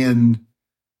saw in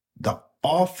the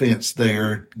offense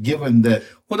there, given that?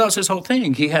 Well, that was his whole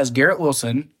thing. He has Garrett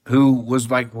Wilson, who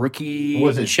was like rookie.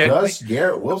 Was it just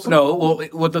Garrett Wilson? No. Well,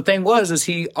 what the thing was is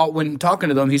when talking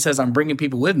to them, he says, I'm bringing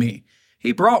people with me.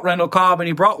 He brought Randall Cobb, and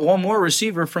he brought one more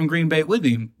receiver from Green Bay with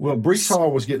him. Well, Brees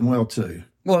Hall was getting well, too.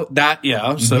 Well,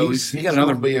 so he's got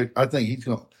another. I think he's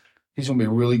going to be a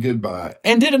really good buy.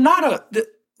 And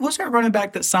was there a running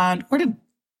back that signed? Where did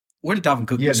Dalvin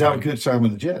Cook? Yeah, Dalvin Cook signed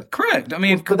with the Jets. Correct. I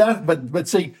mean, but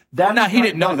see, that's no, he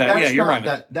didn't know that. Yeah, you're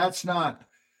right. That's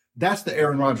the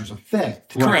Aaron Rodgers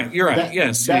effect. Correct. You're right.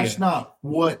 Yes. That's not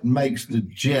what makes the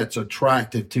Jets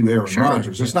attractive to Aaron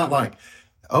Rodgers. It's not like,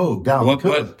 Dalvin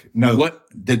Cook.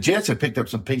 The Jets have picked up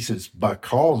some pieces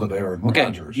because of Aaron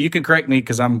Rodgers. You can correct me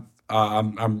because I'm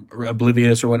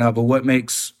oblivious or whatnot. But what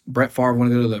makes Brett Favre want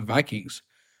to go to the Vikings?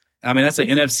 I mean, that's an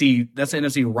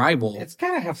NFC rival. It's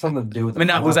got to have something to do with. I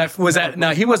mean, was that?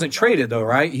 No, he wasn't traded though,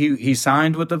 right? He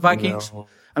signed with the Vikings. No.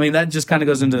 I mean, that just kind of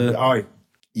goes into. All right,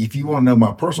 if you want to know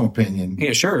my personal opinion,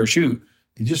 yeah, sure, shoot.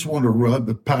 You just want to rub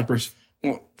the Packers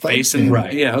face and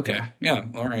right. Yeah, okay, yeah,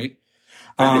 all right.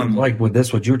 Like with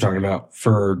this, what you were talking about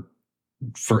for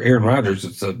Aaron Rodgers,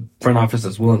 it's a front office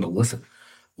that's willing to listen.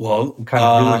 Well,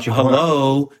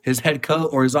 hello, his head coach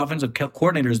or his offensive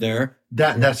coordinator's there.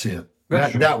 That's it.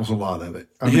 That was a lot of it.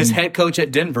 His head coach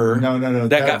at Denver, that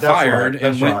got fired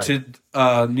and went to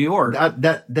New York.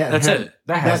 That's it.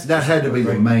 That had to be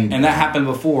the main thing. And that happened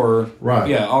before. Right.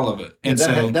 Yeah, all of it. And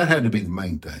that had to be the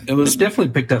main thing. It definitely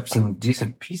picked up some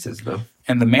decent pieces, though.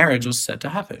 And the marriage was set to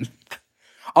happen.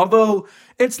 Although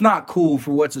it's not cool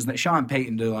for what's his name, Sean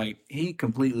Payton, to he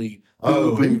completely he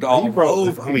broke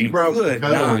the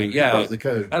code. Yeah, the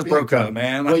code. That's broke up,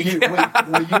 man. Well, you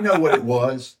know what it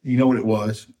was. You know what it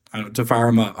was. To fire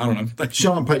him up. I don't know.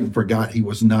 Sean Payton forgot he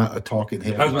was not a talking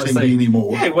head on TV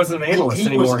anymore. Yeah, he wasn't an analyst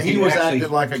anymore. He was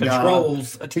acting like a guy.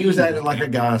 He was acting like a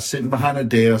guy sitting behind a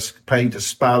desk, paid to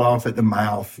spout off at the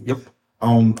mouth. Yep.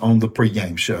 On the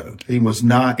pregame show. He was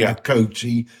not a coach.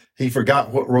 He forgot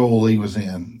what role he was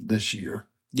in this year.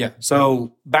 Yeah.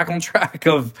 So back on track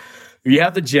of you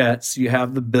have the Jets, you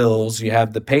have the Bills, you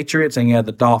have the Patriots, and you have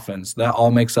the Dolphins. That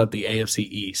all makes up the AFC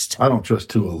East. I don't trust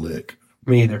Tua a lick.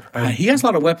 Me either. He has a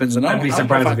lot of weapons, and I'd be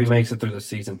surprised if he makes it through the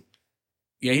season.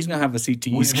 Yeah, he's gonna have the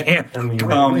CTE scan.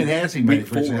 When has he made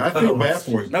it? I feel bad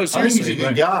for him. No, I think he's seriously, a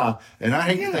good guy, and I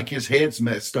hate to think his head's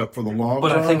messed up for the long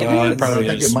But run. I think it is. But I Probably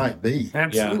think is. it might be.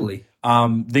 Absolutely.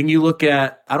 Then you look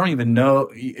at I don't even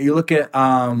know. You look at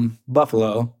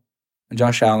Buffalo and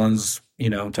Josh Allen's.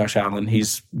 Josh Allen.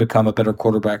 He's become a better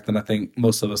quarterback than I think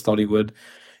most of us thought he would.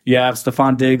 You have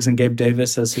Stephon Diggs and Gabe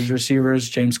Davis as his receivers.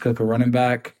 James Cook a running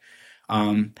back.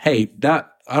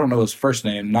 I don't know his first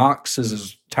name. Knox is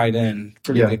his tight end.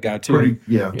 Pretty good guy too.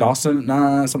 Dawson,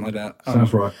 something like that.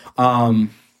 Sounds right. I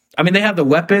mean, they have the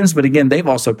weapons, but again, they've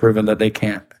also proven that they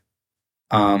can't.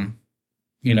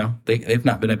 They've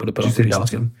not been able to put Did up you say pieces.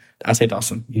 Dawson? I say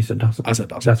Dawson. You said Dawson? I said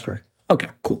Dawson. That's correct. Okay,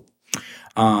 cool.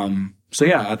 So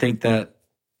yeah, I think that.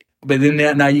 But then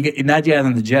now you add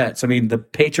in the Jets. I mean, the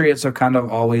Patriots have kind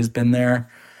of always been there.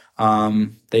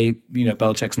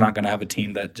 Belichick's not going to have a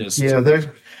team that just I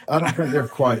don't think they're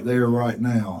quite there right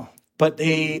now. But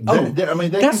They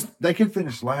can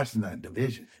finish last in that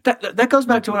division. That goes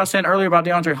back to what I was saying earlier about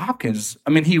DeAndre Hopkins. I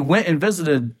mean, he went and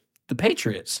visited the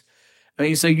Patriots. I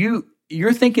mean, so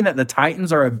you're thinking that the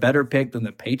Titans are a better pick than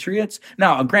the Patriots?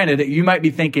 Now, granted, you might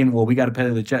be thinking, well, we got to play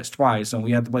the Jets twice and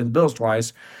we have to play the Bills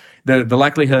twice. The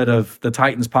likelihood of the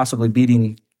Titans possibly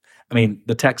beating,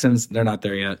 the Texans, they're not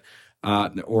there yet,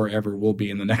 or ever will be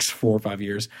in the next 4 or 5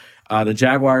 years. The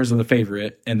Jaguars are the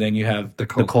favorite, and then you have the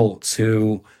Colts,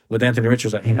 who, with Anthony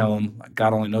Richards at helm,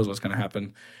 God only knows what's going to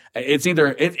happen. It's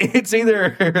either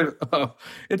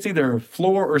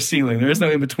floor or ceiling. There is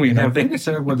no in between. I think it's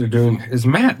what they're doing. Is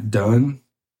Matt done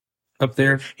up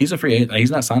there? He's a free agent. He's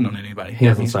not signed on anybody. He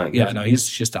hasn't signed. Yeah, no, he's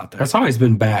just out there. That's always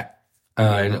been back in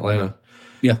Atlanta.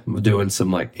 Yeah, doing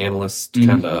some analyst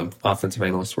kind of offensive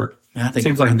analyst work. I think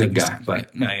seems like a good guy, but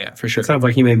for sure. Sounds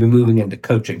like he may be moving into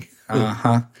coaching.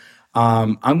 I'm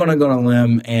going to go on a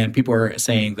limb, and people are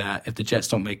saying that if the Jets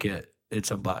don't make it, it's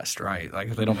a bust, right? Like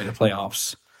if they don't make the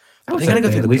playoffs, I would think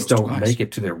they at least don't make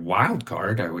it to their wild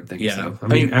card. I would think so. I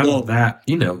mean, out of that,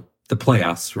 the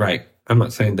playoffs, right? I'm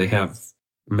not saying they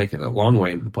make it a long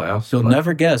way in the playoffs. You'll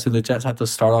never guess who the Jets have to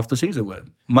start off the season with.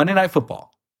 Monday Night Football.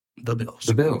 The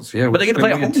Bills, yeah. But they get to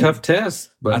play at home. A tough test,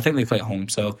 but I think they play at home.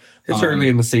 So it's early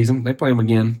in the season. They play them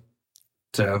again.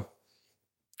 So,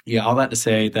 yeah, all that to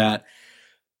say that,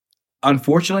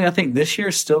 unfortunately, I think this year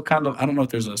is still kind of, I don't know if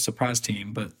there's a surprise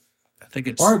team, but I think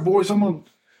it's. All right, boys,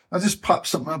 I just popped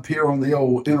something up here on the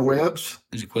old interwebs.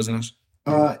 Is he quizzing us?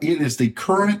 It is the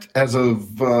current, as of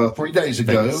 3 days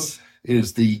ago, it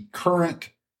is the current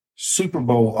Super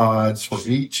Bowl odds for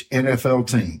each NFL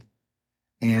team.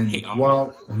 And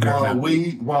while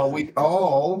we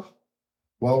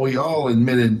all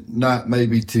admitted not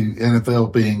maybe to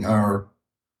NFL being our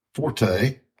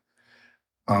forte,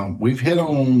 we've hit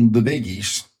on the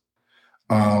biggies.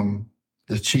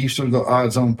 The Chiefs are the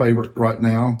odds-on favorite right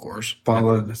now, of course,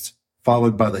 followed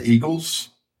by the Eagles,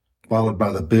 followed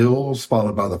by the Bills,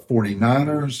 followed by the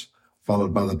 49ers,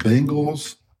 followed by the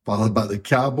Bengals, followed by the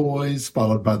Cowboys,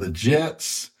 followed by the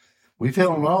Jets. We've hit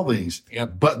on all these.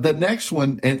 Yep. But the next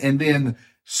one, and then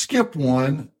skip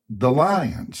one, the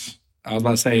Lions. I was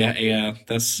about to say, yeah,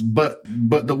 that's. But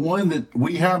the one that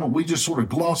we just sort of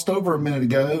glossed over a minute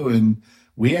ago, and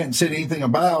we hadn't said anything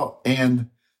about.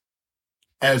 And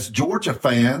as Georgia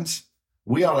fans,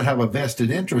 we ought to have a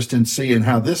vested interest in seeing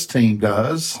how this team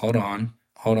does. Hold on.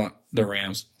 The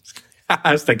Rams.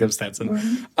 I was thinking of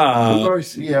Stetson.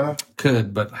 Yeah.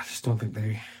 Could, but I just don't think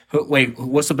they. Wait,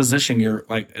 what's the position you're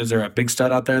like? Is there a big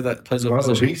stud out there that plays a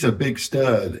position? He's a big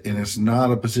stud, and it's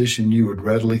not a position you would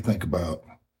readily think about.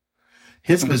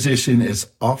 His position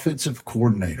is offensive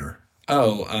coordinator.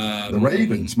 The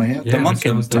Ravens, man. The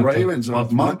Monken. The Ravens are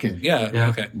Monken. Yeah,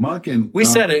 okay. Monken. We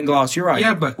said it in gloss. You're right.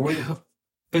 Yeah, but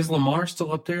is Lamar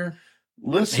still up there?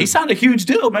 Listen, he signed a huge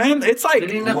deal, man. It's like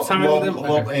and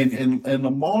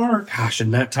Lamar. Gosh,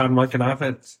 and that Todd Monken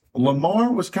offense.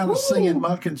 Lamar was kind of singing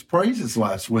Monken's praises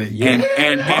last week. Yeah.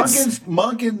 And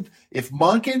Monken, if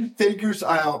Monken figures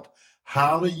out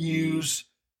how to use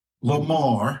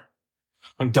Lamar,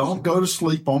 don't go to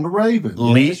sleep on the Ravens.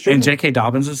 And J.K.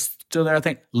 Dobbins is still there, I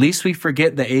think. Least we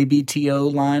forget the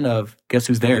ABTO line of guess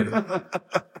who's there?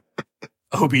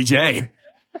 OBJ.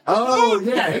 Oh,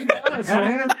 yeah, he does,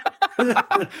 man.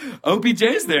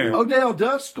 OBJ's there. Odell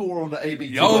does score on the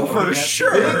ABG. Oh, for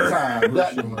sure.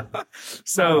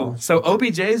 So So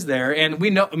OBJ's there, and we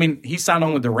know. I mean, he signed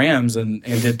on with the Rams and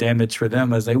did damage for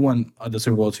them as they won the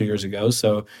Super Bowl 2 years ago.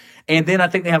 So, and then I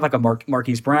think they have like a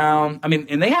Marquise Brown. I mean,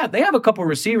 and they have a couple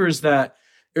receivers that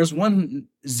there's one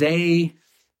Zay.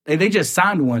 They just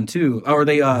signed one too, or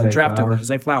they drafted one,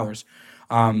 Zay Flowers.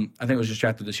 I think it was just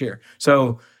drafted this year.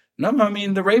 So. No, I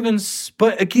mean, the Ravens,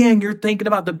 but again, you're thinking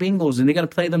about the Bengals, and they got to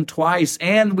play them twice.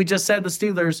 And we just said the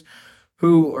Steelers,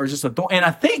 who are just and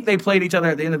I think they played each other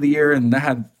at the end of the year, and that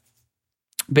had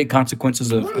big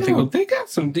consequences. I think they got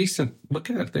some decent,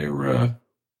 looking at their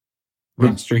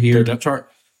roster here. Their depth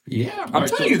chart. Yeah. I'm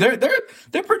telling you,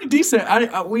 they're pretty decent. I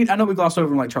know we glossed over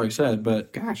them like Charlie said,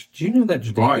 but gosh, do you know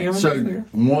that right. So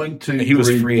 1, 2, he was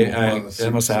 3, free. 4, 5, 6,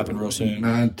 that must have happened real soon.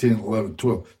 9, 10, 11,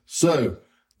 12. So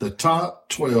the top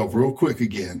 12, real quick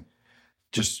again,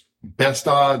 just best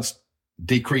odds,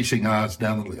 decreasing odds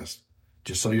down the list,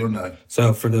 just so you'll know.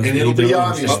 So for those, and it'll be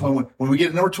obvious when we get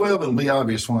to number 12. It'll be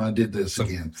obvious when I did this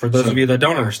again. For those of you that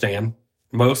don't understand,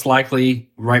 most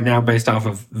likely right now, based off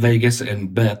of Vegas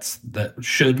and bets, that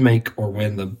should make or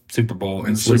win the Super Bowl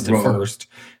and listed first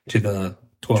to the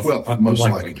 12th, most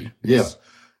likely. Yeah,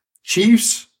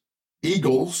 Chiefs,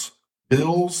 Eagles,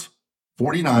 Bills,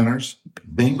 49ers,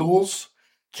 Bengals,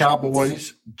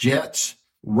 Cowboys, Jets,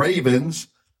 Ravens,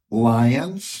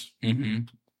 Lions. Mm-hmm.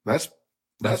 That's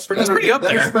pretty up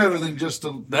there. That's better than just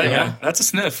that's a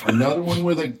sniff. Another one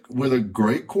with a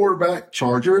great quarterback,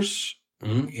 Chargers.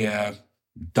 Mm-hmm. Yeah.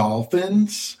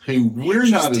 Dolphins, who we're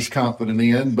not as confident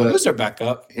in, but who's their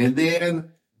backup? And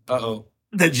then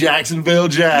the Jacksonville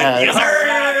Jags. Yes,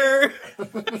 sir!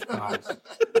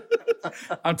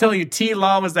 I'm telling you, T.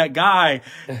 Law was that guy.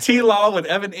 T. Law with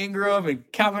Evan Ingram and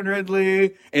Calvin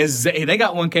Ridley. And they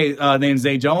got one named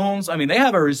Zay Jones. I mean, they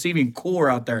have a receiving core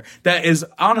out there that is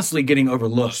honestly getting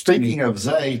overlooked. Speaking of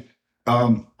Zay,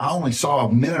 I only saw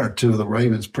a minute or two of the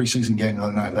Ravens preseason game the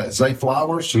other night. That Zay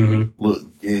Flowers, look,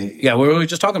 yeah, we were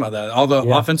just talking about that. All the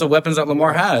offensive weapons that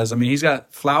Lamar has. I mean, he's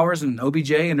got Flowers and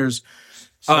OBJ, and there's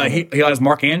he has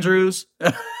Mark Andrews.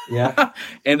 Yeah,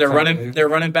 and they're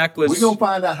running back was. We're gonna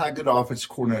find out how good offensive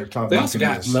coordinator Tom. They also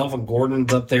got Melvin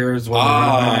Gordon's up there as well.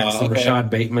 Rashad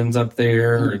Bateman's up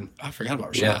there. And, I forgot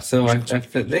about Rashad. Yeah, so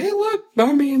they look.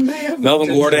 I mean, they have Melvin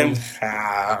Gordon.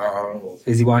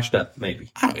 Is he washed up?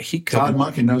 Maybe he could. Todd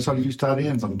Monken knows how to use tight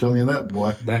ends. I'm telling you that,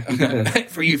 boy.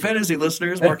 For you fantasy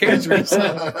listeners, Mark Andrews.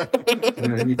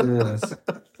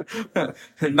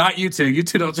 Not you two. You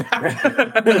two don't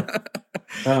draft.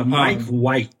 Mike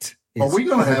White. Are we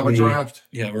going to have a draft?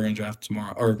 Yeah, we're going to draft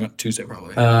tomorrow or Tuesday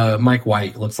probably. Mike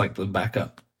White looks like the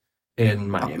backup in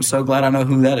Miami. I'm so glad I know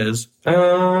who that is.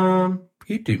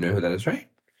 You do know who that is, right?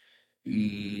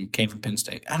 Came from Penn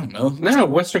State. I don't know. No,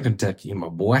 Western Kentucky, my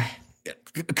boy.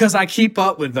 Because I keep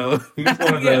up with those. He's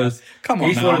one of those. Come on,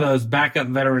 he's one of those backup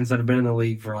veterans that have been in the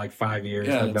league for like 5 years.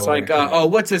 Yeah, it's like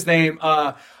what's his name?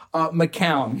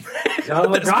 McCown.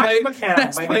 McCown.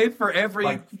 That's played for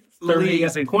every.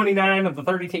 29 of the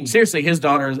 30 teams. Seriously, his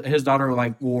daughter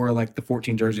like wore like the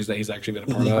 14 jerseys that he's actually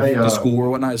been a part of the school or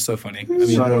whatnot. It's so funny. I mean,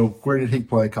 so where did he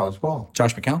play college ball?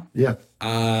 Josh McCown? Yeah.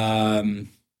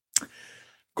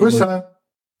 Quiz time.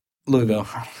 Louisville.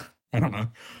 I don't know.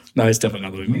 No, it's definitely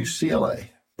not Louisville. UCLA.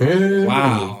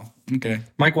 Wow. Okay.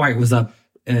 Mike White was up.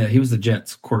 He was the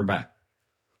Jets quarterback.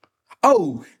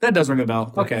 Oh, that does ring a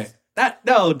bell. Okay.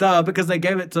 Because they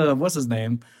gave it to what's his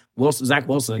name? Zach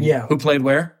Wilson. Yeah. Who played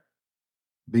where?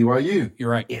 BYU. You're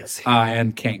right. Yes.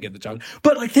 And can't get the job.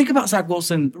 But think about Zach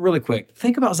Wilson really quick.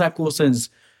 Think about Zach Wilson's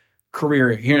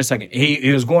career here in a second. He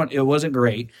was going. It wasn't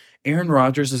great. Aaron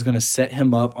Rodgers is going to set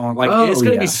him up on it's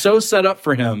going to be so set up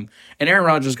for him. And Aaron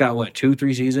Rodgers got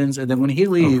 2-3 seasons, and then when he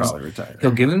leaves,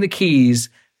 he'll give him the keys.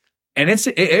 And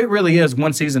it really is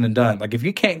one season and done. Like if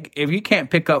you can't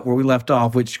pick up where we left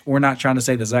off, which we're not trying to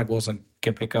say that Zach Wilson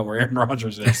can pick up where Aaron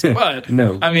Rodgers is, but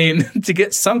no, I mean to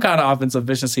get some kind of offensive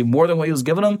efficiency more than what he was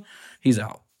giving him, he's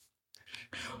out.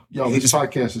 Yo, this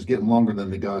podcast is getting longer than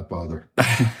The Godfather.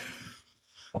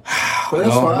 But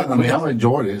that's fine. I mean, I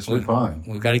enjoyed it. It's been fine.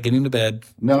 We've got to get him to bed.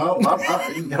 No,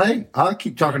 hey, I'll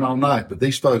keep talking all night. But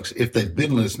these folks, if they've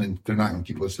been listening, they're not going to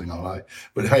keep listening all night.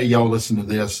 But hey, y'all listen to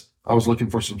this. I was looking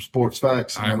for some sports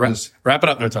facts. All right, wrap it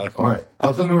up there, Tyler. All right. I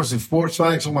was looking for some sports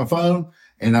facts on my phone,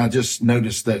 and I just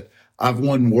noticed that I've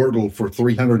won Wordle for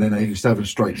 387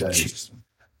 straight days.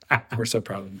 We're so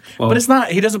proud of him. Well, but it's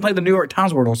not, he doesn't play the New York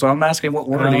Times Wordle, so I'm asking what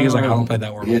word he is. Like, I don't play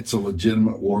that Wordle. It's a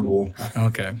legitimate Wordle.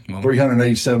 Okay. Well,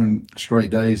 387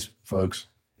 straight days, folks.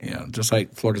 Yeah, just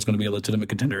like Florida's going to be a legitimate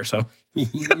contender, so.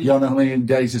 Y'all know how many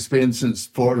days it's been since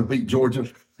Florida beat Georgia?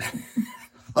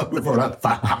 over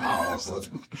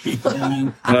 1,000.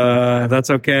 That's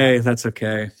okay. That's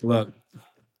okay. Look,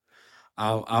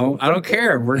 I don't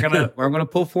care. We're gonna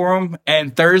pull for them.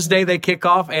 And Thursday they kick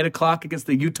off 8:00 against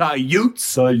the Utah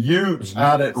Utes. The Utes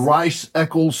out at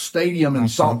Rice-Eccles Stadium in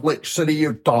Salt Lake City,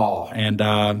 Utah. And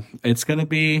it's gonna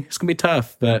be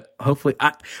tough, but hopefully,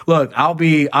 I'll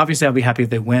be happy if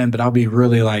they win, but I'll be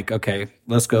really like, okay,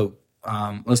 let's go,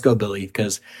 Billy,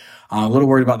 because I'm a little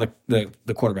worried about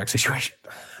the quarterback situation.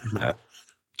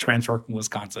 Transfer from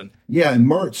Wisconsin. Yeah, and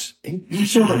Mertz, he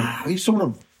sort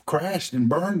of crashed and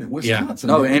burned at Wisconsin.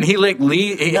 Yeah. Oh, and he licked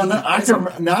Lee.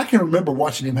 I can remember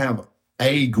watching him have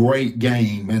a great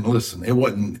game. And listen, it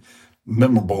wasn't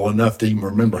memorable enough to even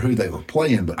remember who they were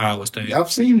playing. But Iowa State.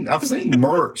 I've seen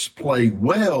Mertz play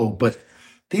well, but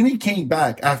then he came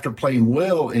back after playing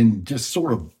well and just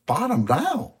sort of bottomed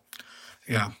out.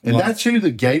 Yeah. And that's who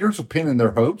the Gators are pinning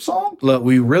their hopes on? Look,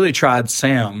 we really tried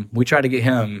Sam. We tried to get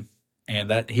him, and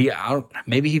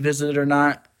maybe he visited or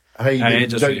not. Hey,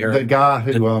 the guy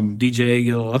who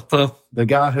DJ, the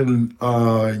guy who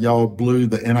y'all blew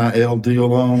the NIL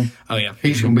deal on. Oh yeah,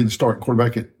 he's going to be the starting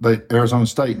quarterback at Arizona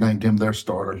State. Named him their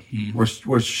starter. Was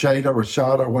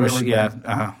Rashada, whatever.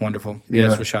 Yeah, wonderful.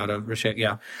 Yes, Rashada.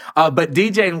 Yeah, but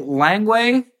DJ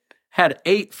Langway had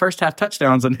 8 first-half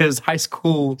touchdowns in his high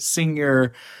school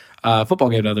senior football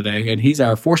game the other day, and he's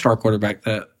our 4-star quarterback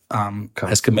that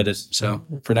has committed. So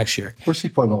for next year, where's he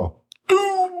playing ball?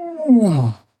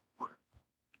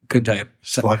 Couldn't tell you.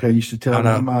 So, like I used to tell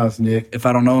my miles, Nick. If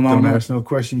I don't know him, I don't know. Ask no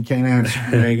question you can't answer.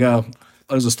 There you go.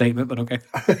 That was a statement, but okay.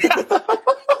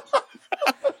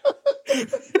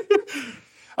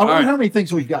 I wonder how many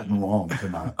things we've gotten wrong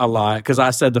tonight. A lot, because I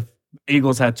said the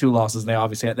Eagles had 2 losses. They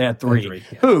obviously had 3.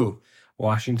 Yeah. Who?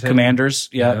 Washington. Commanders.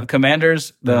 Yeah.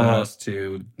 Commanders. They lost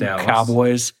to Dallas.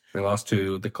 Cowboys. They lost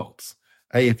to the Colts.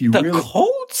 Hey, if you the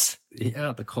Colts?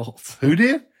 Yeah, the Colts. Who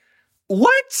did?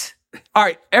 What? All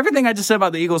right. Everything I just said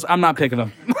about the Eagles, I'm not picking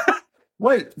them.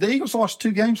 Wait, the Eagles lost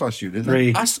 2 games last year, didn't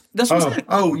they? 3. That's what I said.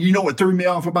 Oh, you know what threw me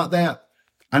off about that?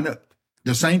 I know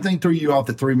the same thing threw you off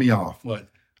that threw me off. What?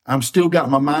 I'm still got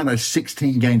in my mind a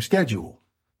 16-game schedule.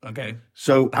 Okay.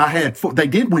 So I had they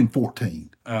did win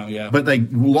 14. Oh, yeah. But they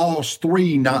lost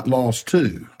 3, not lost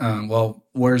 2. Well,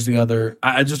 where's the other?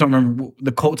 I just don't remember.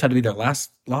 The Colts had to be their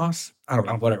last loss. I don't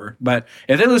know, whatever. But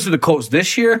if they lose to the Colts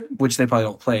this year, which they probably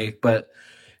don't play, but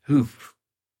oof.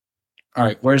 All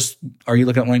right, are you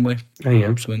looking at Langway? I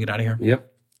am. So we can get out of here.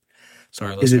 Yep.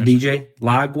 Sorry, is it DJ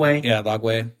Lagway? Yeah,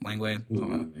 Langway.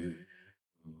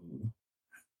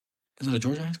 Is it a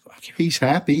Georgia high school? He's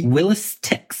happy. Willis,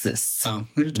 Texas. Oh,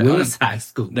 Willis High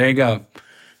School. There you go.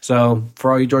 So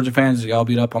for all you Georgia fans, y'all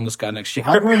beat up on this guy next year.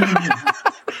 I'd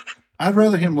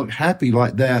rather him look happy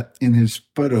like that in his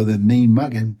photo than mean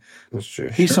mugging. That's true.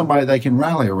 He's somebody they can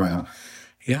rally around.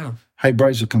 Yeah. Hey,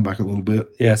 Braves will come back a little bit.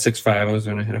 Yeah, 6'5". I was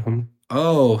going to hit him.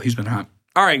 Oh, he's been hot.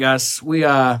 All right, guys. We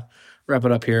wrap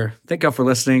it up here. Thank y'all for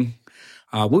listening.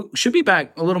 We should be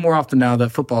back a little more often now that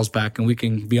football's back, and we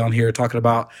can be on here talking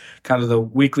about kind of the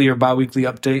weekly or bi-weekly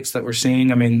updates that we're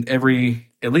seeing. I mean,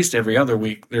 at least every other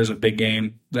week, there's a big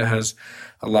game that has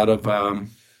a lot of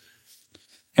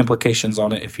implications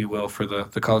on it, if you will, for the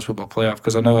college football playoff.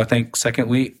 Because I think second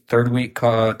week, third week,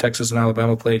 Texas and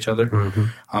Alabama play each other. Mm-hmm.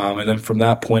 And then from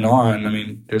that point on, I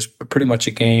mean, there's pretty much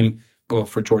a game. Well,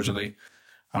 for Georgia, they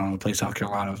play South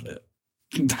Carolina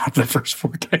the first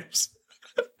 4 games.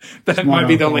 That might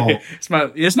be the only.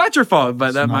 It's not your fault,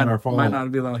 but that might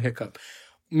not be the only hiccup.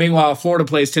 Meanwhile, Florida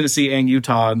plays Tennessee and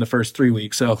Utah in the first 3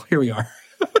 weeks, so here we are.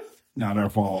 Not our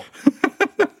fault.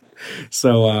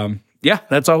 So, yeah,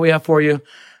 that's all we have for you.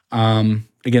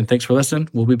 Again, thanks for listening.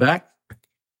 We'll be back.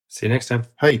 See you next time.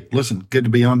 Hey, listen, good to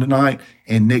be on tonight.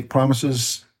 And Nick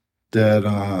promises that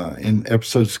in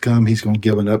episodes to come, he's going to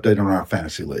give an update on our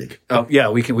fantasy league. Oh, yeah,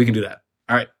 we can do that.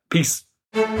 All right. Peace.